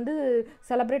கண்ட்ரி வந்து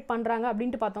செலிப்ரேட் பண்ணுறாங்க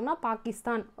அப்படின்ட்டு பார்த்தோம்னா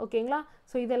பாகிஸ்தான். ஓகேங்களா.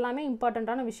 ஸோ இது எல்லாமே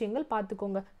இம்பார்ட்டண்ட்டான விஷயங்கள்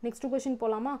பார்த்துக்கோங்க. நெக்ஸ்ட் கொஸ்டின்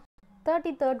போகலாமா.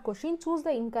 33rd question, choose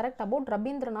the incorrect about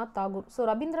Rabindranath Tagore. So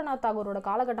Rabindranath தாகூரோட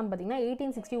காலகட்டம் பார்த்தீங்கன்னா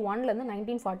 1861லேருந்து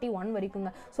 1941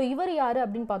 வரைக்குங்க. ஸோ இவர் யார்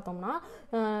அப்படின்னு பார்த்தோம்னா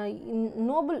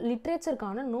நோபல்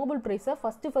லிட்ரேச்சருக்கான நோபல் ப்ரைஸை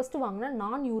ஃபஸ்ட்டு வாங்கின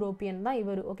நான் யூரோப்பியன் தான்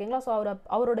இவர். ஓகேங்களா. ஸோ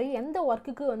அவருடைய எந்த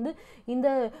ஒர்க்குக்கு வந்து இந்த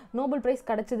நோபல் ப்ரைஸ்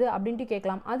கிடச்சிது அப்படின்ட்டு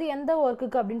கேட்கலாம். அது எந்த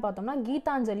ஒர்க்குக்கு அப்படின்னு பார்த்தோம்னா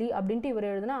கீதாஞ்சலி அப்படின்ட்டு இவர்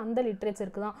எழுதின அந்த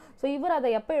லிட்ரேச்சருக்கு தான். ஸோ இவர்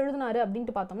அதை எப்போ எழுதினாரு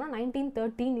அப்படின்னு பார்த்தோம்னா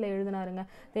 1913ல் எழுதினாருங்க.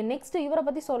 தென் நெக்ஸ்ட் இவரை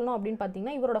பற்றி சொல்லணும் அப்படின்னு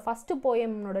பார்த்தீங்கன்னா இவரோட ஃபஸ்ட்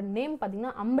போயமோட நேம்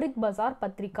பார்த்தீங்கன்னா அம்ரித் பஜார்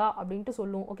பத்ரிகா அப்படின்ட்டு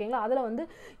சொல்லுவோம். ஓகேங்களா. அதில் வந்து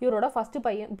இவரோட ஃபர்ஸ்ட்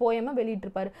போயமை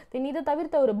வெளியிட்டிருப்பாரு. தென் இதை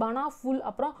தவிர்த்த ஒரு பனா ஃபுல்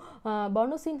அப்புறம்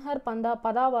பனுசின்ஹர்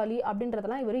பதாவாலி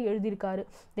அப்படின்றதெல்லாம் இவர் எழுதியிருக்காரு.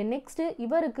 தென் நெக்ஸ்ட்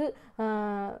இவருக்கு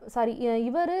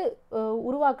இவர்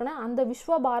உருவாக்கின அந்த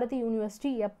விஸ்வ பாரதி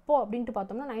யூனிவர்சிட்டி எப்போ அப்படின்ட்டு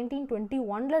பார்த்தோம்னா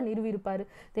 1921ல் நிறுவியிருப்பார்.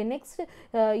 தென் நெக்ஸ்ட்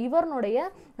இவருடைய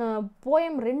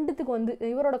போயம் ரெண்டுத்துக்கு வந்து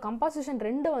இவரோட கம்போசிஷன்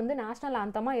ரெண்டு வந்து நேஷனல்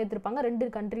ஆந்தமாக ஏற்றிருப்பாங்க ரெண்டு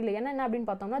கண்ட்ரியில். என்னென்ன அப்படின்னு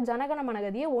பார்த்தோம்னா ஜனகன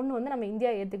மனகதியை ஒன்று வந்து நம்ம இந்தியா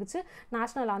ஏற்றுக்குச்சு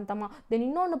நேஷனல் ஆந்தமா. தென்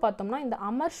இன்னொன்று பார்த்தோம்னா இந்த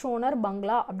அமர் ஷோனர்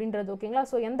பங்களா அப்படின்றது. ஓகேங்களா.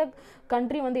 ஸோ எந்த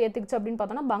கண்ட்ரி வந்து ஏற்றுக்குச்சு அப்படின்னு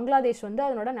பார்த்தோம்னா பங்களாதேஷ் வந்து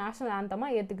அதனோட நேஷனல் ஆந்தமா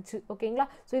ஏற்றுக்குச்சு. ஓகேங்களா.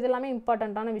 ஸோ இது எல்லாமே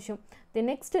இம்பார்ட்டண்ட்டான விஷயம். தென்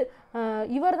நெக்ஸ்ட்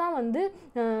இவர் தான் வந்து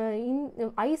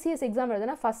ஐசிஎஸ் எக்ஸாம்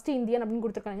எழுதினா ஃபஸ்ட்டு இந்தியன் அப்படின்னு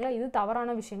கொடுத்துருக்காங்களா. இது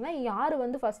தவறான விஷயங்களா. யார்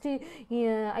வந்து ஃபஸ்ட்டு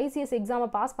ஐசிஎஸ் எக்ஸாமை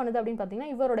பாஸ் பண்ணுது அப்படின்னு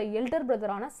பார்த்தீங்கன்னா இவரோட எல்டர்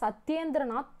பிரதரான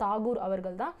சத்யேந்திரநாத் தாகூர்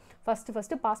அவர்கள் தான்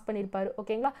ஃபஸ்ட்டு பாஸ் பண்ணியிருப்பார்.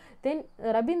 ஓகேங்களா. தென்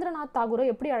ரபீந்திரநாத் தாகூரை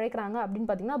எப்படி அழைக்கிறாங்க அப்படின்னு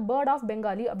பார்த்தீங்கன்னா பேர்ட் ஆஃப்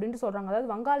பெங்காலி அப்படின்ட்டு சொல்கிறாங்க,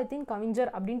 அதாவது வங்காளத்தின்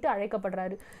கவிஞர் அப்படின்ட்டு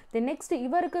அழைக்கப்படுறாரு. தென் நெக்ஸ்ட்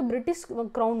இவருக்கு பிரிட்டிஷ்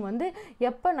க்ரௌன் வந்து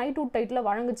எப்போ நைட்வுட் டைட்டில்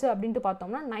வழங்குச்சு அப்படின்ட்டு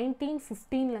பார்த்தோம்னா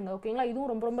 1915லங்க. ஓகேங்களா.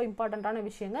 இதுவும் ரொம்ப ரொம்ப இம்பார்ட்டண்ட்டான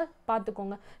விஷயங்கள்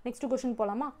பார்த்துக்கோங்க. நெக்ஸ்ட் கொஸ்டின்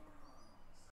போகலாமா.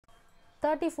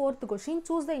 34th question,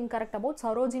 choose the incorrect about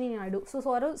Sarojini Naidu. So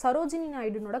Sarojini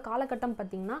நாயுடுனோட காலகட்டம்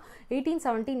பார்த்தீங்கன்னா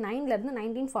 1879லேருந்து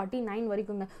 1949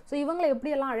 வரைக்குங்க. ஸோ இவங்களை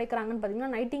எப்படியெல்லாம் அழைக்கிறாங்கன்னு பார்த்தீங்கன்னா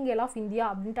நைட்டிங்கேல் ஆஃப் இந்தியா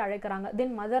அப்படின்ட்டு அழைக்கிறாங்க.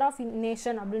 தென் மதர் ஆஃப்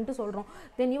நேஷன் அப்படின்ட்டு சொல்கிறோம்.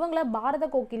 தென் இவங்களை பாரத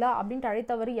கோகிலா அப்படின்ட்டு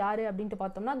அழைத்தவர் யார் அப்படின்ட்டு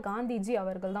பார்த்தோம்னா காந்திஜி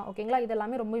அவர்கள் தான். ஓகேங்களா.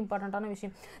 இதெல்லாமே ரொம்ப இம்பார்ட்டண்ட்டான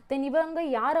விஷயம். தென் இவங்க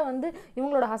யாரை வந்து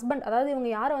இவங்களோட ஹஸ்பண்ட், அதாவது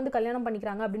இவங்க யாரை வந்து கல்யாணம்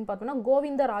பண்ணிக்கிறாங்க அப்படின்னு பார்த்தோம்னா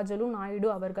கோவிந்தராஜலு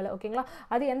நாயுடு அவர்கள். ஓகேங்களா.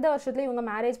 அது எந்த வருஷத்துல இவங்க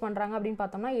மேரேஜ் பண்ணுறாங்க அப்படின்னு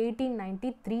பார்த்தோம்னா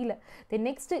 1893ல். தென்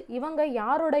நெக்ஸ்ட் இவங்க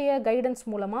யாருடைய கைடன்ஸ்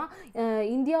மூலமாக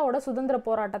இந்தியாவோட சுதந்திர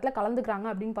போராட்டத்தில் கலந்துக்கிறாங்க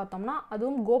அப்படின்னு பார்த்தோம்னா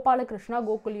அதுவும் கோபாலகிருஷ்ணா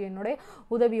கோகுலியனுடைய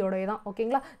உதவியோடைய தான்.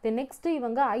 ஓகேங்களா. தென் நெக்ஸ்ட்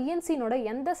இவங்க ஐஎன்சினோட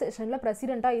எந்த செஷனில்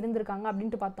பிரசிடெண்ட்டாக இருந்திருக்காங்க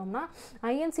அப்படின்ட்டு பார்த்தோம்னா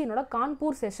ஐஎன்சினோட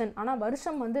கான்பூர் செஷன். ஆனால்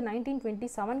வருஷம் வந்து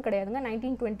 1927 கிடையாதுங்க,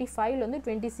 1925லேருந்து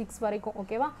 26 வரைக்கும்.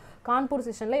 ஓகேவா. கான்பூர்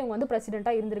செஷனில் இவங்க வந்து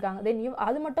பிரசிடெண்ட்டாக இருந்திருக்காங்க. தென்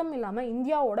அது மட்டும் இல்லாமல்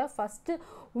இந்தியாவோட ஃபஸ்ட்டு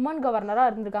உமன் கவர்னராக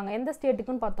இருந்திருக்காங்க. எந்த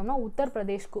ஸ்டேட்டுக்குன்னு பார்த்தோம்னா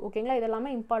உத்தரப்பிரதேஷ்க்கு. ஓகேங்களா. இதெல்லாமே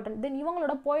இம்பார்ட்டன்ட். தென்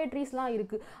இவங்களோட போயட்ரிஸ்லாம்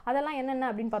இருக்குது. அதெல்லாம் என்னென்ன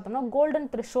அப்படின்னு பார்த்தோம்னா கோல்டன்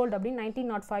த்ரெஷோல்ட் அப்படின்னு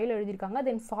 1905 எழுதியிருக்காங்க.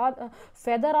 தென்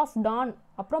ஃபெதர் ஆஃப் டான்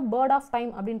அப்புறம் பேர்ட் ஆஃப்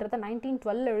டைம் அப்படின்றத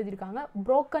 1912 எழுதியிருக்காங்க.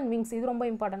 ப்ரோக்கன் விங்ஸ் இது ரொம்ப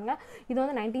இம்பார்ட்டன்ட்ங்க. இது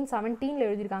வந்து 1917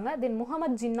 எழுதியிருக்காங்க. தென்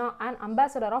Mohammed Jinnah and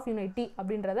ambassador of unity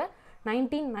அப்படின்றத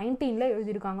 1919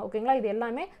 எழுதியிருக்காங்க. ஓகேங்களா. இது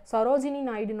எல்லாமே சரோஜினி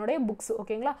நாயுடுனுடைய புக்ஸ்.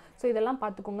 ஓகேங்களா. ஸோ இதெல்லாம்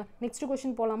பார்த்துக்கோங்க. நெக்ஸ்ட்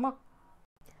கொஸ்டின் போகலாமா.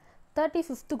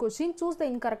 35th question, choose the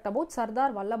incorrect about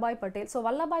Sardar Vallabhbhai Patel. So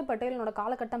Vallabhbhai பட்டேலோட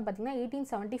காலகட்டம் பார்த்தீங்கன்னா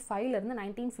 1875லேருந்து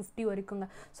 1950 வரைக்குங்க.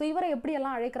 ஸோ இவரை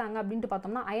எப்படியெல்லாம் அழைக்கிறாங்க அப்படின்ட்டு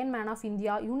பார்த்தோம்னா iron man of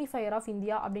India, யூனிஃபயர் of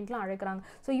India அப்படின்ட்டுலாம் அழைக்கிறாங்க.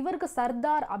 ஸோ இவருக்கு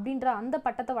சர்தார் அப்படின்ற அந்த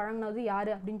பட்டத்தை வழங்கினது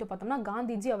யார் அப்படின்ட்டு பார்த்தோம்னா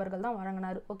காந்திஜி அவர்கள் தான்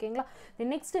வழங்கினார். ஓகேங்களா.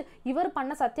 நெக்ஸ்ட் இவர்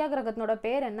பண்ண சத்தியாகிரகத்தினோட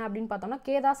பேர் என்ன அப்படின்னு பார்த்தோம்னா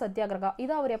கேதா சத்தியாகிரகா.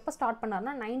 இதை அவர் எப்போ ஸ்டார்ட்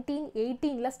பண்ணார்னா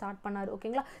 1918ல் ஸ்டார்ட் பண்ணார்.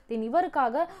 ஓகேங்களா. தென்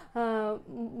இவருக்காக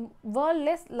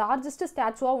வேர்ல்ட்லேஸ் லார்ஜஸ்ட்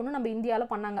ஸ்டாச்சுவாக ஒன்று நம்ம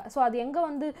இந்தியாவில் பண்ணாங்க. ஸோ அது எங்கே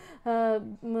வந்து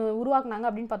உருவாக்குனாங்க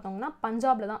அப்படின்னு பார்த்தோம்னா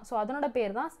பஞ்சாப்ல தான். ஸோ அதனோட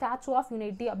பேர் தான் ஸ்டாச்சு ஆஃப்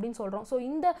யூனிட்டி அப்படின்னு சொல்கிறோம். ஸோ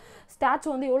இந்த ஸ்டாச்சு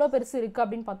வந்து எவ்வளோ பெருசு இருக்குது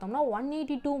அப்படின்னு பார்த்தோம்னா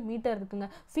 182 மீட்டர் இருக்குங்க.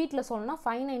 ஃபீட்டில் சொல்லணும்னா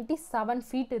 597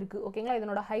 ஃபீட் இருக்குது. ஓகேங்களா,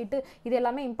 இதனோட ஹைட்டு. இது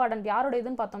எல்லாமே இம்பார்ட்டன்ட். யாரோட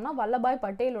இதுன்னு பார்த்தோம்னா வல்லபாய்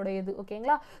பட்டேலோடையது.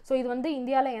 ஓகேங்களா, ஸோ இது வந்து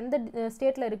இந்தியாவில் எந்த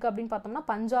ஸ்டேட்டில் இருக்குது அப்படின்னு பார்த்தோம்னா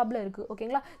பஞ்சாப்ல இருக்குது.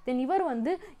 ஓகேங்களா, தென் இவர்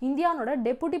வந்து இந்தியாவோட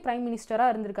டெபுட்டி பிரைம்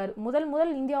மினிஸ்டராக இருந்திருக்காரு. முதல்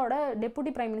இந்தியாவோட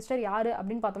டெபுட்டி பிரைம் மினிஸ்டர் யார்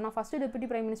அப்படின்னு பார்த்தோம்னா first deputy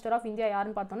prime minister of India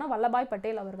யாருன்னு பார்த்தோம்னா வல்லபாய்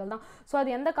பட்டேல் அவர்கள் தான். ஸோ அது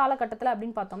எந்த காலகட்டத்தில்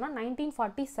அப்படின்னு பார்த்தோம்னா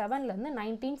 1947லேருந்து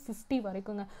 1950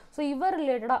 வரைக்குங்க. ஸோ இவர்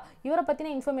ரிலேட்டடாக இவரை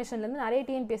பற்றின இன்ஃபர்மேஷன்லேருந்து நிறைய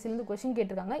டிஎன்பிஎஸ்சிலேருந்து கொஸ்டின்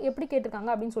கேட்டிருக்காங்க. எப்படி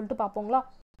கேட்டிருக்காங்க அப்படின்னு சொல்லிட்டு பார்ப்போங்களா.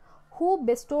 Who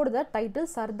bestowed the title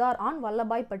Sardar on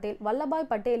Vallabhbhai Patel? Vallabhbhai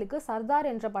பட்டேலுக்கு Sardar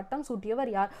என்ற பட்டம்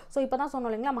சூட்டியவர் யார்? ஸோ இப்போ தான் சொன்னோம்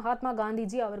இல்லைங்களா மகாத்மா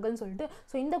காந்திஜி அவர்கள்னு சொல்லிட்டு.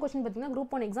 ஸோ இந்த கொஸ்டின் பார்த்தீங்கன்னா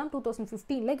குரூப் 1 எக்ஸாம்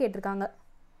 2015 கேட்டிருக்காங்க.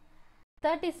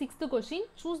 36th question,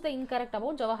 choose the incorrect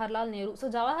about Jawaharlal Nehru. So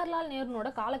Jawaharlal Nehruனோட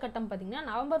காலகட்டம் பார்த்தீங்கன்னா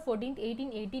நவம்பர் 14th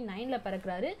 1889ல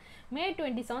பிறக்கிறாரு. மே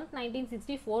 27th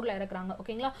 1964ல இறக்குறாங்க.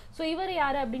 ஓகேங்களா, ஸோ இவர்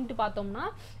யார் அப்படின்ட்டு பார்த்தோம்னா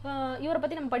இவரை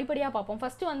பற்றி நம்ம படிப்படியாக பார்ப்போம்.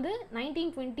 ஃபர்ஸ்ட் வந்து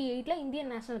 1928ல இந்தியன்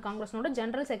நேஷனல் காங்கிரஸ்னோட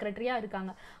ஜெனரல் செக்ரட்டரியாக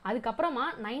இருக்காங்க. அதுக்கப்புறமா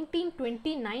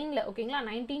 1929ல ஓகேங்களா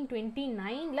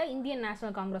 1929ல இந்தியன்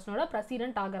நேஷனல் காங்கிரஸ்னோட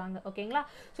பிரசிடென்ட் ஆகுறாங்க. ஓகேங்களா,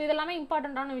 ஸோ இதெல்லாமே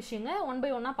இம்பார்ட்டண்டான விஷயங்க. ஒன்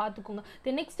பை ஒன்னாக பார்த்துக்கோங்க.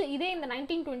 நெக்ஸ்ட் இதே இந்த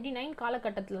 1929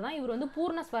 காலகட்டத்தில் தான் இவர் வந்து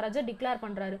பூர்ண ஸ்வராஜை டிக்ளேர்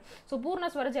பண்றாரு. ஸோ பூர்ண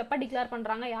ஸ்வராஜ் எப்போ டிக்ளேர்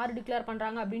பண்றாங்க, யார் டிக்ளேர்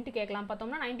பண்றாங்க அப்படின்ட்டு கேட்கலாம்.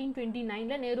 பார்த்தோம்னா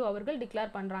 1929ல நேரு அவர்கள்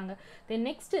டிக்ளேர் பண்றாங்க. தென்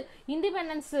நெக்ஸ்ட்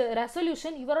இண்டிபெண்டன்ஸ்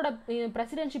ரெசல்யூஷன் இவரோட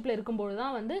பிரசிடென்ட்ஷிப்ல இருக்கும்போது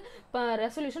தான் வந்து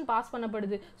ரெசல்யூஷன் பாஸ்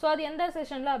பண்ணப்படுது. ஸோ அது எந்த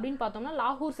செஷன்ல அப்படின்னு பார்த்தோம்னா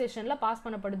லாகூர் செஷன்ல பாஸ்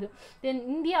பண்ணப்படுது. தென்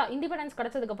இந்தியா இண்டிபெண்டன்ஸ்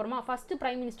கிடைச்சதுக்கு அப்புறமா ஃபர்ஸ்ட்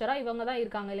பிரைம் மினிஸ்டரா இவங்க தான்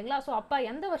இருக்காங்க இல்லைங்களா. ஸோ அப்போ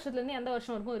எந்த வருஷத்துலேருந்து எந்த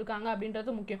வருஷம் வரைக்கும் இருக்காங்க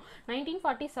அப்படின்றது முக்கியம்.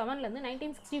 1947லேருந்து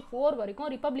 1964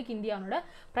 வரைக்கும் ரிப்பப்ளிக் இந்தியாவோட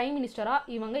பிரைம் மினிஸ்டரா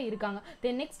இவங்க இருக்காங்க.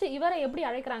 தென் நெக்ஸ்ட் இவரை எப்படி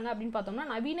அழைக்கிறாங்க அப்படின்னு பார்த்தோம்னா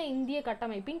நவீன இந்திய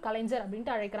கட்டமைப்பின் கலைஞர்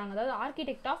அப்படின்ட்டு அழைக்கிறாங்க. அதாவது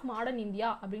ஆர்கிடெக்ட் ஆஃப் மாடர்ன் இந்தியா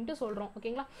அப்படின்ட்டு சொல்றோம்.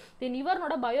 ஓகேங்களா, தென்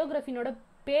இவரோட பயோகிராஃபினோட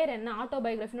பேர் என்ன,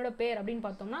 ஆட்டோபயோகிராஃபினோட பேர் அப்படின்னு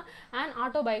பார்த்தோம்னா அண்ட்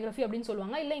ஆட்டோபயோகிராஃபி அப்படின்னு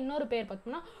சொல்லுவாங்க. இல்லை இன்னொரு பேர்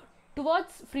பார்த்தோம்னா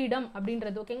டுவர்ட்ஸ் ஃப்ரீடம்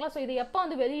அப்படின்றது. ஓகேங்களா, ஸோ இதை எப்போ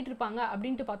வந்து வெளியிட்டிருப்பாங்க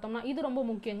அப்படின்ட்டு பார்த்தோம்னா இது ரொம்ப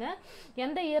முக்கியங்க.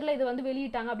 எந்த இயரில் இது வந்து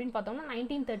வெளியிட்டாங்க அப்படின்னு பார்த்தோம்னா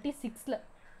 1936ல.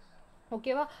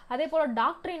 ஓகேவா, அதே போல்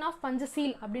டாக்ட்ரின் ஆஃப்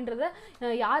பஞ்சசீல் அப்படின்றத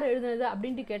யார் எழுதுனது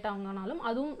அப்படின்ட்டு கேட்டாங்கனாலும்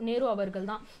அதுவும் நேரு அவர்கள்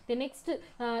தான். நெக்ஸ்ட்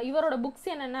இவரோட புக்ஸ்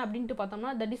என்னென்ன அப்படின்ட்டு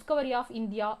பார்த்தோம்னா த Discovery of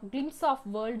India, glimpse of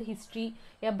world history,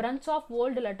 a brunch of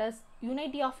world letters,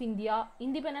 unity of India,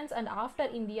 independence and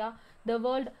after India, the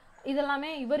world,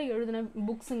 இதெல்லாமே இவர் எழுதின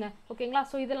புக்ஸுங்க. ஓகேங்களா,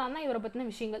 ஸோ இதெல்லாம் தான் இவரை பற்றின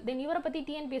விஷயங்கள். தென் இவரை பற்றி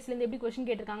டிஎன்பிஎஸ்சிலேருந்து எப்படி கொஸ்டின்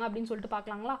கேட்டிருக்காங்க அப்படின்னு சொல்லிட்டு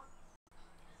பார்க்கலாங்களா.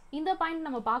 இந்த பாயிண்ட்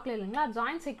நம்ம பார்க்கல இல்லைங்களா.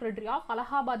 Joint secretary of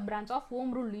Allahabad branch of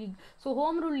home rule league. So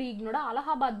home rule லீக்னோட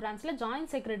Allahabad பிரான்ச்சில்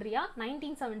joint செக்ரட்டரியா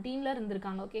 1917ல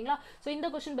இருந்திருக்காங்க. ஓகேங்களா, ஸோ இந்த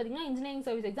கொஸ்டின் பார்த்தீங்கன்னா இன்ஜினியரிங்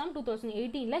சர்வீஸ் எக்ஸாம்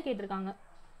 2018ல கேட்டிருக்காங்க.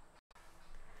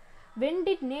 When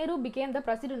did Nehru became the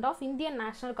president of Indian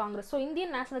National Congress? So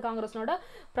Indian national காங்கிரஸ்னோட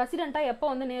பிரசிடென்ட்டாக எப்போ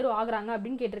வந்து நேரு ஆகுறாங்க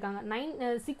அப்படின்னு கேட்டிருக்காங்க.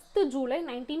 6th ஜூலை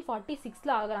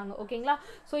 1946ல ஆகுறாங்க. ஓகேங்களா,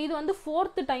 ஸோ இது வந்து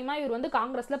 4th டைமாக இவர் வந்து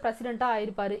காங்கிரஸில் பிரசிடென்ட்டாக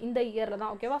ஆயிருப்பார் இந்த இயரில்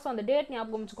தான். ஓகேவா, ஸோ அந்த டேட்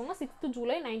ஞாபகம் வச்சுக்கோங்க, 6th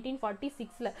ஜூலை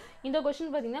 1946ல. இந்த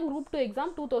கொஸ்டின் பார்த்தீங்கன்னா குரூப் 2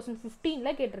 எக்ஸாம்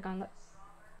 2015ல கேட்டிருக்காங்க.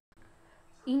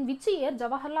 In which year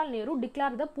Jawaharlal Nehru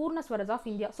declared the Purna Swaraj of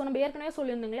India? So நம்ம ஏற்கனவே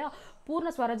சொல்லியிருந்தோம் இல்லையா,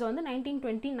 பூர்ண ஸ்வராஜ் வந்து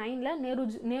 1929ல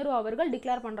நேரு அவர்கள்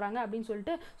டிக்ளேர் பண்ணுறாங்க அப்படின்னு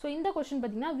சொல்லிட்டு. ஸோ இந்த கொஸ்டின்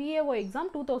பார்த்தீங்கன்னா VAO எக்ஸாம்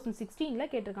 2016ல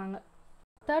கேட்டிருக்காங்க.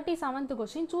 37th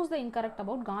question, choose the incorrect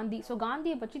about Gandhi. So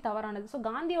காந்தியை பற்றி தவறானது. ஸோ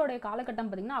காந்தியோடைய காலகட்டம்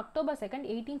பார்த்தீங்கன்னா அக்டோபர் 2nd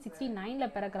 1869ல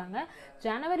பிறக்கிறாங்க.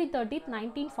 ஜனவரி 30th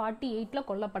 1948ல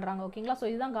கொல்லப்படுறாங்க. ஓகேங்களா, ஸோ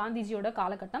இதுதான் காந்திஜியோட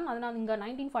காலகட்டம். அதனால் இங்கே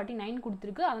 1949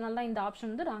 கொடுத்துருக்கு, அதனால தான் இந்த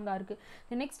ஆப்ஷன் வந்து ராங்காக இருக்குது.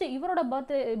 நெக்ஸ்ட் இவரோட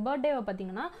பர்த்டேவை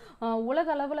பார்த்தீங்கன்னா உலக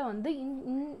அளவில் வந்து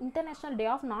இன்டர்நேஷனல் டே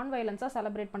ஆஃப் நான் வயலன்ஸாக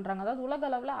செலிப்ரேட் பண்ணுறாங்க. அதாவது உலக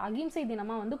அளவில் அகிம்சை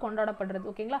தினமாக வந்து கொண்டாடப்படுறது.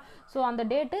 ஓகேங்களா, ஸோ அந்த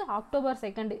டேட்டு அக்டோபர்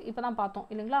 2 இப்போ தான் பார்த்தோம்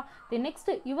இல்லைங்களா.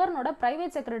 நெக்ஸ்ட் இவரோட பிரைவேட்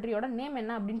செக்ரட்டரியோட நேம்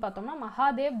என்ன அப்படின்னு பார்த்தோம்னா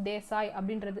மகாதேவ் தேசாய்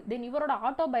அப்படின்றது. தென் இவரோட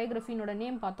ஆட்டோபயோகிராஃபினோட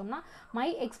நேம் பார்த்தோம்னா மை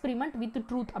எக்ஸ்பிரிமெண்ட் வித்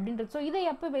ட்ரூத் அப்படின்றது. ஸோ இதை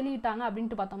எப்போ வெளியிட்டாங்க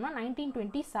அப்படின்ட்டு பார்த்தோம்னா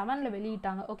 1927ல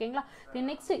வெளியிட்டாங்க. ஓகேங்களா, தென்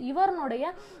நெக்ஸ்ட்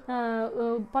இவருடைய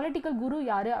பொலிட்டிக்கல் குரு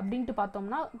யாரு அப்படின்ட்டு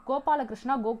பார்த்தோம்னா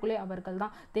கோபாலகிருஷ்ணா கோகுலே அவர்கள்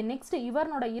தான். தென் நெக்ஸ்ட்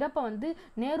இவரோட இறப்பை வந்து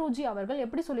நேருஜி அவர்கள்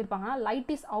எப்படி சொல்லியிருப்பாங்கன்னா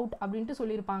லைட் இஸ் அவுட் அப்படின்ட்டு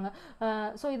சொல்லியிருப்பாங்க.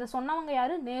 ஸோ இதை சொன்னவங்க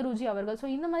யாரு, நேருஜி அவர்கள். ஸோ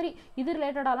இந்த மாதிரி இது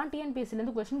ரிலேட்டடாலாம்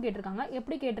டிஎன்பிஎஸ்சிலேருந்து கொஸ்டின் கேட்டிருக்காங்க.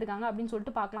 எப்படி கேட்டிருக்காங்க அப்படின்னு சொல்லிட்டு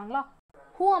பார்க்கலாங்களா.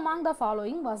 Who among the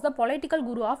following was the political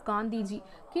guru of Gandhiji?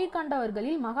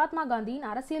 கீழ்கண்டவர்களில் Mahatma காந்தியின்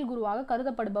அரசியல் குருவாக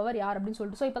கருதப்படுபவர் யார் அப்படின்னு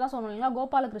சொல்லிட்டு. ஸோ இப்போ தான் சொன்னீங்களா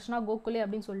கோபாலகிருஷ்ணா கோகுலே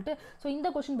அப்படின்னு சொல்லிட்டு. ஸோ இந்த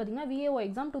கொஸ்டின் பார்த்தீங்கன்னா VAO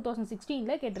எக்ஸாம்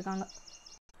 2016ல கேட்டிருக்காங்க.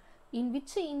 in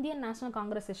which Indian National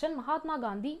Congress session Mahatma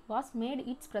Gandhi was made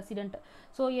its president.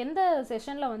 So எந்த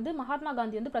செஷனில் வந்து மகாத்மா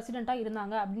காந்தி வந்து பிரசிடெண்ட்டாக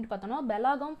இருந்தாங்க அப்படின்ட்டு பார்த்தோம்னா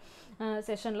பெலாகம்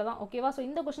செஷனில் தான். ஓகேவா? ஸோ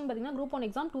இந்த கொஸ்டின் பார்த்தீங்கன்னா குரூப் 1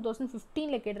 எக்ஸாம்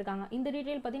 2015 கேட்டிருக்காங்க. இந்த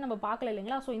டீட்டெயில் பற்றி நம்ம பார்க்கல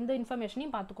இல்லைங்களா? ஸோ இந்த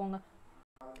இன்ஃபர்மேஷனையும் பார்த்துக்கோங்க.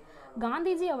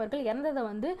 காந்திஜி அவர்கள் இறந்ததை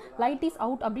வந்து லைட் இஸ்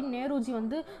அவுட் அப்படின்னு நேருஜி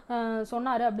வந்து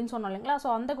சொன்னார் அப்படின்னு சொன்னோம் இல்லைங்களா? ஸோ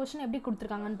அந்த கொஸ்டின் எப்படி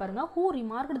கொடுத்துருக்காங்கன்னு பாருங்கள். Who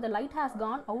ரிமார்க்டு the light has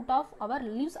Khan out of our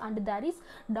lives and there is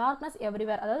darkness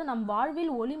everywhere. அதாவது நம்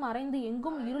வாழ்வில் ஒளி மறைந்து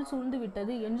எங்கும் இருள் சூழ்ந்து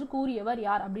விட்டது என்று கூறியவர்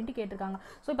யார் அப்படின்ட்டு கேட்டிருக்காங்க.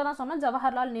 ஸோ இப்போ தான் சொன்னால்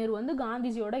ஜவஹர்லால் நேரு வந்து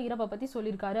காந்திஜியோட இறப்பை பற்றி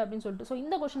சொல்லியிருக்காரு அப்படின்னு சொல்லிட்டு. ஸோ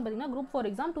இந்த கொஸ்டின் பார்த்தீங்கன்னா குரூப்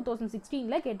 4 எக்ஸாம்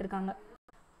 2016 கேட்டிருக்காங்க.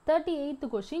 38th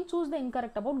question choose the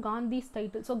incorrect about Gandhi's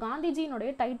title. So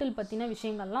காந்திஜியினுடைய title பற்றின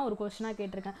விஷயங்கள்லாம் ஒரு கொஸ்டினாக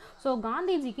கேட்டிருக்கேன். ஸோ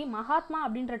காந்திஜிக்கு மகாத்மா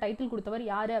அப்படின்ற டைட்டில் கொடுத்தவர்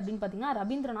யார் அப்படின்னு பார்த்தீங்கன்னா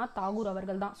ரவீந்திரநாத் தாகூர்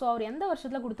அவர்கள் தான். ஸோ அவர் எந்த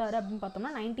வருஷத்தில் கொடுத்தாரு அப்படின்னு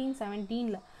பார்த்தோம்னா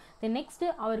 1917. தென்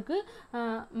நெக்ஸ்ட்டு அவருக்கு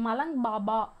மலங்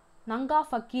பாபா நங்கா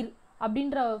ஃபக்கீர்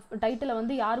அப்படின்ற டைட்டிலை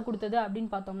வந்து யார் கொடுத்தது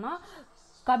அப்படின்னு பார்த்தோம்னா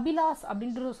கபிலாஸ்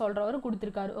அப்படின்ற சொல்கிறவர்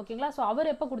கொடுத்துருக்காரு. ஓகேங்களா? ஸோ அவர்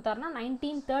எப்போ கொடுத்தாருன்னா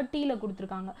 1930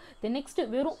 கொடுத்துருக்காங்க. தென் நெக்ஸ்ட்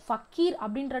வெறும் ஃபக்கீர்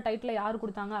அப்படின்ற டைட்டில் யார்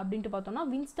கொடுத்தாங்க அப்படின்ட்டு பார்த்தோம்னா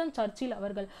வின்ஸ்டன் சர்ச்சில்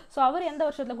அவர்கள். ஸோ அவர் எந்த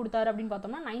வருஷத்தில் கொடுத்தாரு அப்படின்னு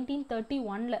பார்த்தோம்னா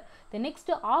 1931. தென்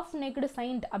நெக்ஸ்ட் ஆஃப் நேக்கடு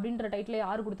சைண்ட் அப்படின்ற டைட்டில்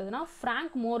யார் கொடுத்ததுன்னா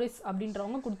ஃப்ராங்க் மோரிஸ்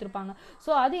அப்படின்றவங்க கொடுத்துருப்பாங்க.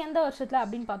 ஸோ அது எந்த வருஷத்தில்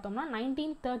அப்படின்னு பார்த்தோம்னா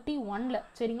 1931.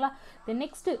 சரிங்களா? தென்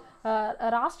நெக்ஸ்ட்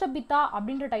ராஷ்டிரபிதா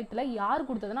அப்படின்ற டைட்டில் யார்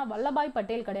கொடுத்ததுன்னா வல்லபாய்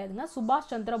பட்டேல் கிடையாதுங்க, சுபாஷ்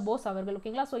சந்திர போஸ் அவர்கள்.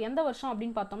 ஓகேங்களா? ஸோ எந்த வருஷம் அப்படின்னு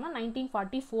பார்த்தோம்னா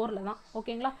 1944 தான்.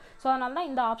 ஓகேங்களா? ஸோ அதனால தான்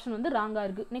இந்த ஆப்ஷன் வந்து ராங்காக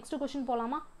இருக்குது. நெக்ஸ்ட் கொஸ்டின்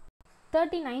போகலாமா?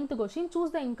 39th question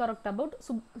choose the incorrect about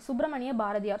Subramaniya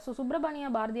Bharathiyar. So Subramaniya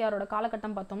பாரதியாரோட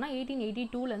காலகட்டம் பார்த்தோம்னா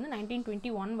 1882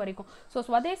 1921 வரைக்கும். ஸோ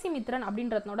ஸ்வதேசி மித்ரன்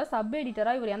அப்படின்றதோட சப்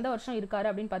எடிட்டராக இவர் எந்த வருஷம் இருக்காரு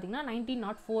அப்படின்னு பார்த்தீங்கன்னா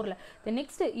 1904.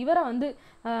 நெக்ஸ்ட் இவரை வந்து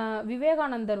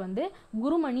விவேகானந்தர் வந்து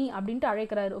குருமணி அப்படின்ட்டு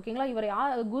அழைக்கிறாரு. ஓகேங்களா? இவர்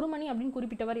குருமணி அப்படின்னு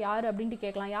குறிப்பிட்டவர் யார் அப்படின்ட்டு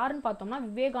கேட்கலாம். யாருன்னு பார்த்தோம்னா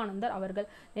விவேகானந்தர் அவர்கள்.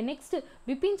 Next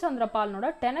Bipin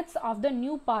சந்திரபாலனோட tenets of the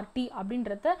new party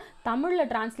அப்படின்றத தமிழில்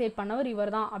டிரான்ஸ்லேட் பண்ணவர்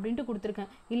இவர் தான் அப்படின்ட்டு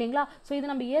கொடுத்துருக்கேன் இல்லைங்களா? ஸோ இது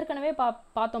நம்ம ஏற்கனவே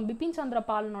பார்த்தோம். Bipin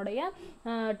சந்திரபாலனுடைய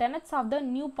tenets of the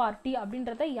new party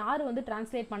அப்படின்றத யார் வந்து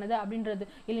டிரான்ஸ்லேட் பண்ணுது அப்படின்றது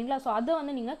இல்லைங்களா? ஸோ அதை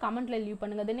வந்து நீங்கள் கமெண்ட்ல லீவ்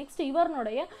பண்ணுங்க. நெக்ஸ்ட்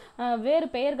இவருடைய வேறு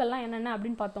பெயர்கள்லாம் என்னென்ன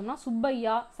அப்படின்னு பார்த்தோம்னா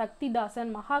சுப்பையா,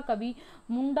 சக்திதாசன், மகாகவி,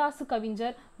 முண்டாசு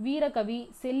கவிஞர், வீரகவி,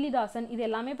 செல்லிதாசன், இது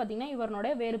எல்லாமே பார்த்தீங்கன்னா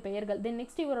இவருடைய வேறு பெயர்கள். தென்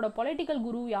நெக்ஸ்ட் இவரோட பொலிட்டிக்கல்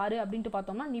குரு யாரு அப்படின்ட்டு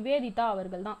பார்த்தோம்னா நிவேதிதா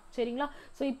அவர்கள் தான். சரிங்களா?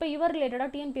 ஸோ இப்போ இவர் ரிலேட்டடாக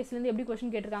டிஎன்பிஎஸ்சிலேருந்து எப்படி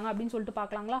கொஸ்டின் கேட்டிருக்காங்க அப்படின்னு சொல்லிட்டு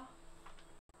பார்க்கலாங்களா?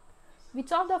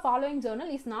 Which of the following journal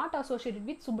is not associated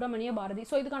with Subramaniya Bharathi?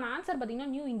 So இதுக்கான ஆன்சர்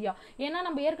பார்த்தீங்கன்னா நியூ இந்தியா. ஏன்னா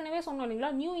நம்ம ஏற்கனவே சொன்னோம்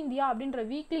இல்லைங்களா, நியூ இந்தியா அப்படின்ற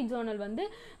வீக்லி ஜேர்னல் வந்து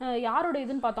யாரோட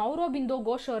இதுன்னு பார்த்தோம், அவுரோபிந்தோ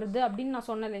கோஷ் வருது அப்படின்னு நான்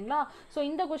சொன்னேன் இல்லைங்களா? ஸோ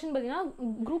இந்த கொஸ்டின் பார்த்தீங்கன்னா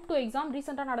குரூப் 2 எக்ஸாம்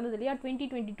ரீசெண்டாக நடந்தது இல்லையா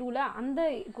 2022 அந்த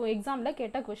எக்ஸாமில்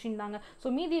கேட்ட கொஸ்டின் தாங்க.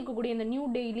 ஸோ மீதி இருக்கக்கூடிய இந்த நியூ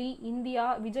டெய்லி, இந்தியா,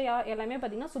 விஜயா எல்லாமே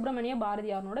பார்த்தீங்கன்னா சுப்பிரமணிய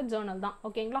பாரதியாரோட ஜேர்னல் தான்.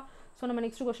 ஓகேங்களா? ஸோ நம்ம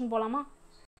நெக்ஸ்ட் கொஸ்டின் போகலாமா?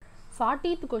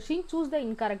 40th question choose the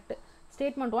incorrect.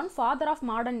 Statement 1 father of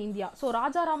modern India. So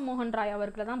Rajaram மோகன் ராய்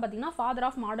அவர்களை தான் பார்த்தீங்கன்னா ஃபாதர்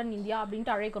ஆஃப் மாடர்ன் இந்தியா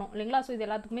அப்படின்ட்டு அழைக்கிறோம் இல்லைங்களா? ஸோ இது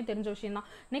எல்லாத்துக்குமே தெரிஞ்ச விஷயம் தான்.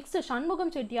 நெக்ஸ்ட்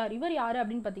சண்முகம் செட்டியார், இவர் யார்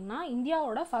அப்படின்னு பார்த்தீங்கன்னா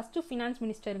இந்தியாவோட ஃபர்ஸ்ட் ஃபினான்ஸ்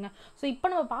மினிஸ்டருங்க. ஸோ இப்போ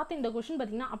நம்ம பார்த்த இந்த கொஸ்டின்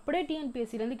பார்த்தீங்கன்னா அப்படியே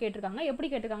டிஎன்பிஎஸ்சிலேருந்து கேட்டிருக்காங்க. எப்படி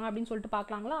கேட்டிருக்காங்க அப்படின்னு சொல்லிட்டு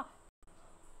பார்க்கலாங்களா?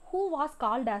 Who was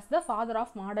called as the father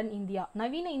of modern India?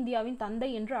 நவீன இந்தியாவின் தந்தை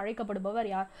என்று அழைக்கப்படுபவர்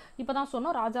யார்? இப்போ தான்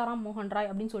சொன்னோம் ராஜாராம் மோகன் ராய்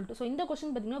அப்படின்னு சொல்லிட்டு. ஸோ இந்த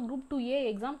கொஸ்டின் பார்த்தீங்கன்னா குரூப் 2A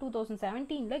எக்ஸாம்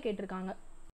 2017 கேட்டிருக்காங்க.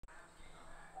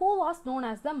 Who was known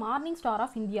as the morning star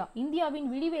of India? இந்தியாவின்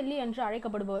விடிவெள்ளி என்று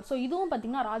அழைக்கப்படுபவர். ஸோ இதுவும்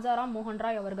பார்த்தீங்கன்னா ராஜாராம் மோகன்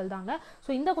ராய் அவர்கள் தாங்க.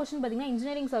 ஸோ இந்த கொஸ்டின் பார்த்தீங்கன்னா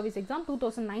இன்ஜினியரிங் சர்வீஸ் எக்ஸாம்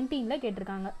 2019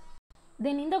 கேட்டிருக்காங்க.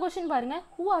 தென் இந்த கொஸ்டின் பாருங்க,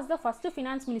 who was the first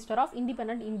finance minister of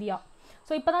independent India?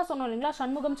 So இப்போ தான் சொன்னோம் இல்லைங்களா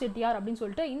சண்முகம் செட்டியார் அப்படின்னு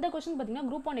சொல்லிட்டு. இந்த கொஸ்டின் பார்த்தீங்கன்னா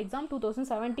குரூப் 1 எக்ஸாம்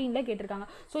 2017 கேட்டிருக்காங்க.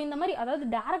 ஸோ இந்த மாதிரி அதாவது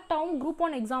டேரெக்டாகவும் குரூப்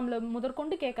 1 எக்ஸாமில்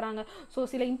முதற்கொண்டு கேட்குறாங்க. ஸோ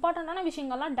சில இம்பார்ட்டண்டான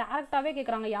விஷயங்கள்லாம் டேரெக்டாகவே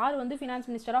கேட்குறாங்க. யார் வந்து ஃபினான்ஸ்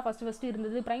மினிஸ்டராக ஃபஸ்ட்டு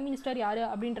இருந்தது, பிரைம் மினிஸ்டர் யார்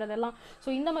அப்படின்றதெல்லாம்.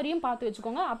 ஸோ இந்த மாதிரியும் பார்த்து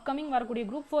வச்சுக்கோங்க. அப்கமிங் வரக்கூடிய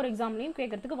குரூப் 4 எக்ஸாம்லையும்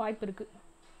கேட்கறதுக்கு வாய்ப்பு இருக்குது.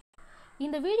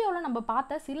 இந்த வீடியோவில் நம்ம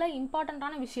பார்த்த சில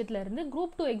இம்பார்ட்டண்ட்டான விஷயத்துலேருந்து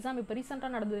குரூப் 2 எக்ஸாம் இப்போ ரீசெண்டாக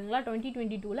நடந்ததுங்களா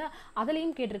 2022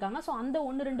 அதுலேயும் கேட்டிருக்காங்க. ஸோ அந்த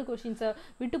 1-2 கொஷின்ஸை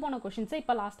விட்டு போன கொஷின்ஸை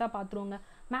இப்போ லாஸ்ட்டாக பார்த்துருவோங்க.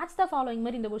 மேட்ச் த ஃபாலோயிங்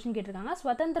மாதிரி இந்த கொஸ்டின் கேட்டிருக்காங்க.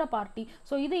 ஸ்வதந்திர பார்ட்டி,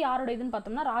 ஸோ இது யாரோட இதுன்னு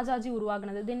பார்த்தோம்னா ராஜாஜி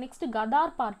உருவாக்குனது. தென் நெக்ஸ்ட்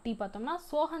கதார் பார்ட்டி பார்த்தோம்னா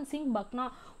சோஹன் சிங் பக்னா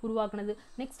உருவாக்குனது.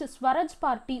 நெக்ஸ்ட் ஸ்வராஜ்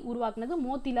பார்ட்டி உருவாக்குனது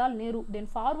மோதிலால் நேரு. தென்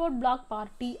ஃபார்வர்ட் பிளாக்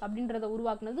பார்ட்டி அப்படின்றத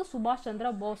உருவாக்குனது சுபாஷ்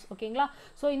சந்திர போஸ். ஓகேங்களா?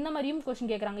 ஸோ இந்த மாதிரியும்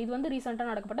கொஸ்டின் கேட்குறாங்க. இது வந்து ரீசெண்டாக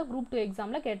நடக்கப்பட்ட குரூப் 2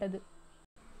 எக்ஸாமில் கேட்டது.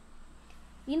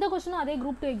 இந்த கொஸ்டினும் அதே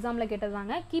குரூப் 2 எக்ஸாமில்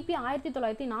கேட்டதாங்க. கிபி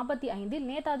 1945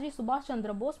 நேதாஜி சுபாஷ்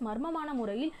சந்திர போஸ் மர்மமான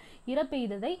முறையில்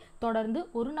இறப்பெய்ததை தொடர்ந்து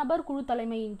ஒரு நபர் குழு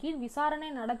தலைமையின் கீழ் விசாரணை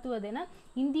நடத்துவதென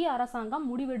இந்திய அரசாங்கம்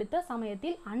முடிவெடுத்த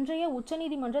சமயத்தில் அன்றைய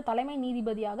உச்சநீதிமன்ற தலைமை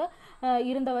நீதிபதியாக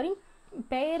இருந்தவரின்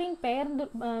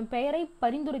பெயரை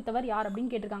பரிந்துரைத்தவர் யார்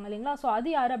அப்படின்னு கேட்டிருக்காங்க இல்லைங்களா. ஸோ அது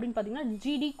யார் அப்படின்னு பார்த்தீங்கன்னா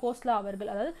ஜிடி கோஸ்லா அவர்கள்.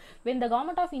 அதாவது when the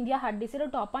government of India had decided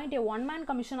to appoint a one-man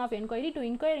commission of inquiry to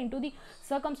inquire into the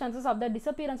circumstances of the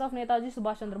disappearance of Netaji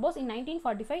Subhash Chandra Bose in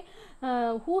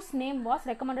 1945, whose name was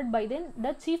recommended by then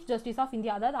the Chief Justice of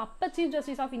India. அதாவது அப்போ chief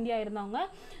justice of India இருந்தவங்க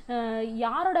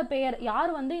யாரோட பெயர்,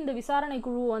 யார் வந்து இந்த விசாரணை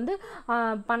குழு வந்து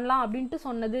பண்ணலாம் அப்படின்ட்டு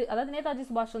சொன்னது, அதாவது நேதாஜி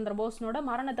சுபாஷ் சந்திர போஸ்னோட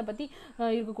மரணத்தை பற்றி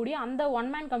இருக்கக்கூடிய அந்த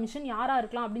ஒன்-மேன் கமிஷன் யாராக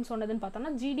இருக்கலாம் அப்படின்னு சொன்னதுன்னு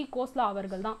பார்த்தோம்னா ஜிடி கோஸ்லா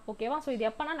அவர்கள் தான். ஓகேவா. ஸோ இது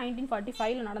எப்போனா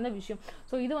 1945 நடந்த விஷயம்.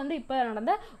 ஸோ இது வந்து இப்போ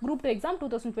நடந்த குரூப் 2 எக்ஸாம்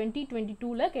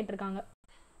 2020-22 கேட்டிருக்காங்க.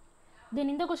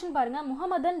 தென் இந்த கொஸ்டின் பாருங்க,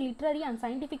 Mohammedan literary and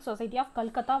scientific society of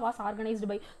Calcutta was organised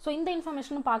by. So இந்த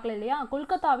இன்ஃபர்மேஷனும் பார்க்கல இல்லையா.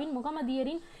 கொல்கத்தாவின்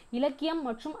முகமதியரின் இலக்கியம்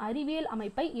மற்றும் அறிவியல்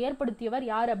அமைப்பை ஏற்படுத்தியவர்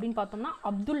யார் அப்படின்னு பார்த்தோம்னா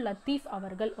அப்துல் லத்தீஃப்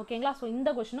அவர்கள். ஓகேங்களா. ஸோ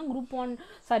இந்த கொஸ்டினும் குரூப்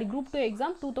 2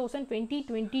 எக்ஸாம்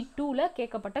 2020-22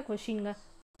 கேட்கப்பட்ட கொஸ்டின்ங்க.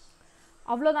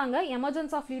 அவ்வளோதாங்க.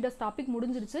 எமர்ஜென்ஸ் ஆஃப் லீடர்ஸ் டாபிக்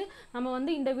முடிஞ்சிருச்சு. நம்ம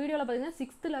வந்து இந்த வீடியோவில் பார்த்தீங்கன்னா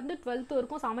 6th-லேருந்து 12th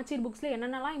வரைக்கும் சமச்சீர் புக்ஸில்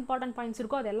என்னென்னலாம் இம்பார்ட்டன்ட் பாயிண்ட்ஸ்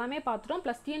இருக்கோ அது எல்லாமே பார்த்துட்டோம்.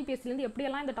 ப்ளஸ் டிஎன்பிஎஸ்சிலேருந்து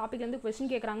எப்படியெல்லாம் இந்த டாப்பிக்லேருந்து கொஸ்டின்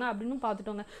கேட்குறாங்க அப்படின்னு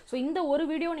பார்த்துட்டோங்க. ஸோ இந்த ஒரு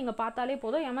வீடியோ நீங்கள் பார்த்தாலே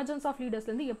போதும், எமர்ஜென்ஸ் ஆஃப்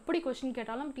லீடர்ஸ்லேருந்து எப்படி கொஸ்டின்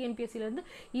கேட்டாலும் டிஎன்பிஎஸ்சிலேருந்து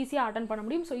ஈஸியாக அட்டன் பண்ண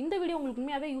முடியும். ஸோ இந்த வீடியோ உங்களுக்கு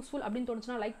உண்மையாகவே யூஸ்ஃபுல் அப்படின்னு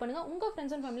தோணுச்சுன்னா லைக் பண்ணுங்கள். உங்கள்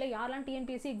ஃப்ரெண்ட்ஸ் அண்ட் ஃபேமிலியில் யாரெல்லாம்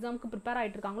டிஎன்பிஎஸ்சி எக்ஸாமுக்கு ப்ரிப்பேர்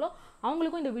ஆகிட்டு இருக்காங்களோ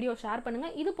அவங்களுக்கும் இந்த வீடியோ ஷேர்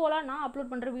பண்ணுங்கள். இது போல் நான்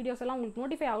அப்லோட் பண்ணுற வீடியோஸ் எல்லாம் உங்களுக்கு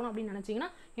நோட்டிஃபை ஆகணும் அப்படின்னு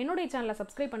நினச்சிங்கன்னா என்னுடைய சேனலை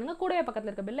சப்ஸ்கிரைப் பண்ணுங்கள். கூடவே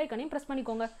பக்கத்தில் இருக்க பெல் ஐக்கனையும் ப்ரெஸ் பண்ணிக்கோங்க.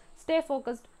 Stay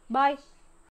focused. Bye.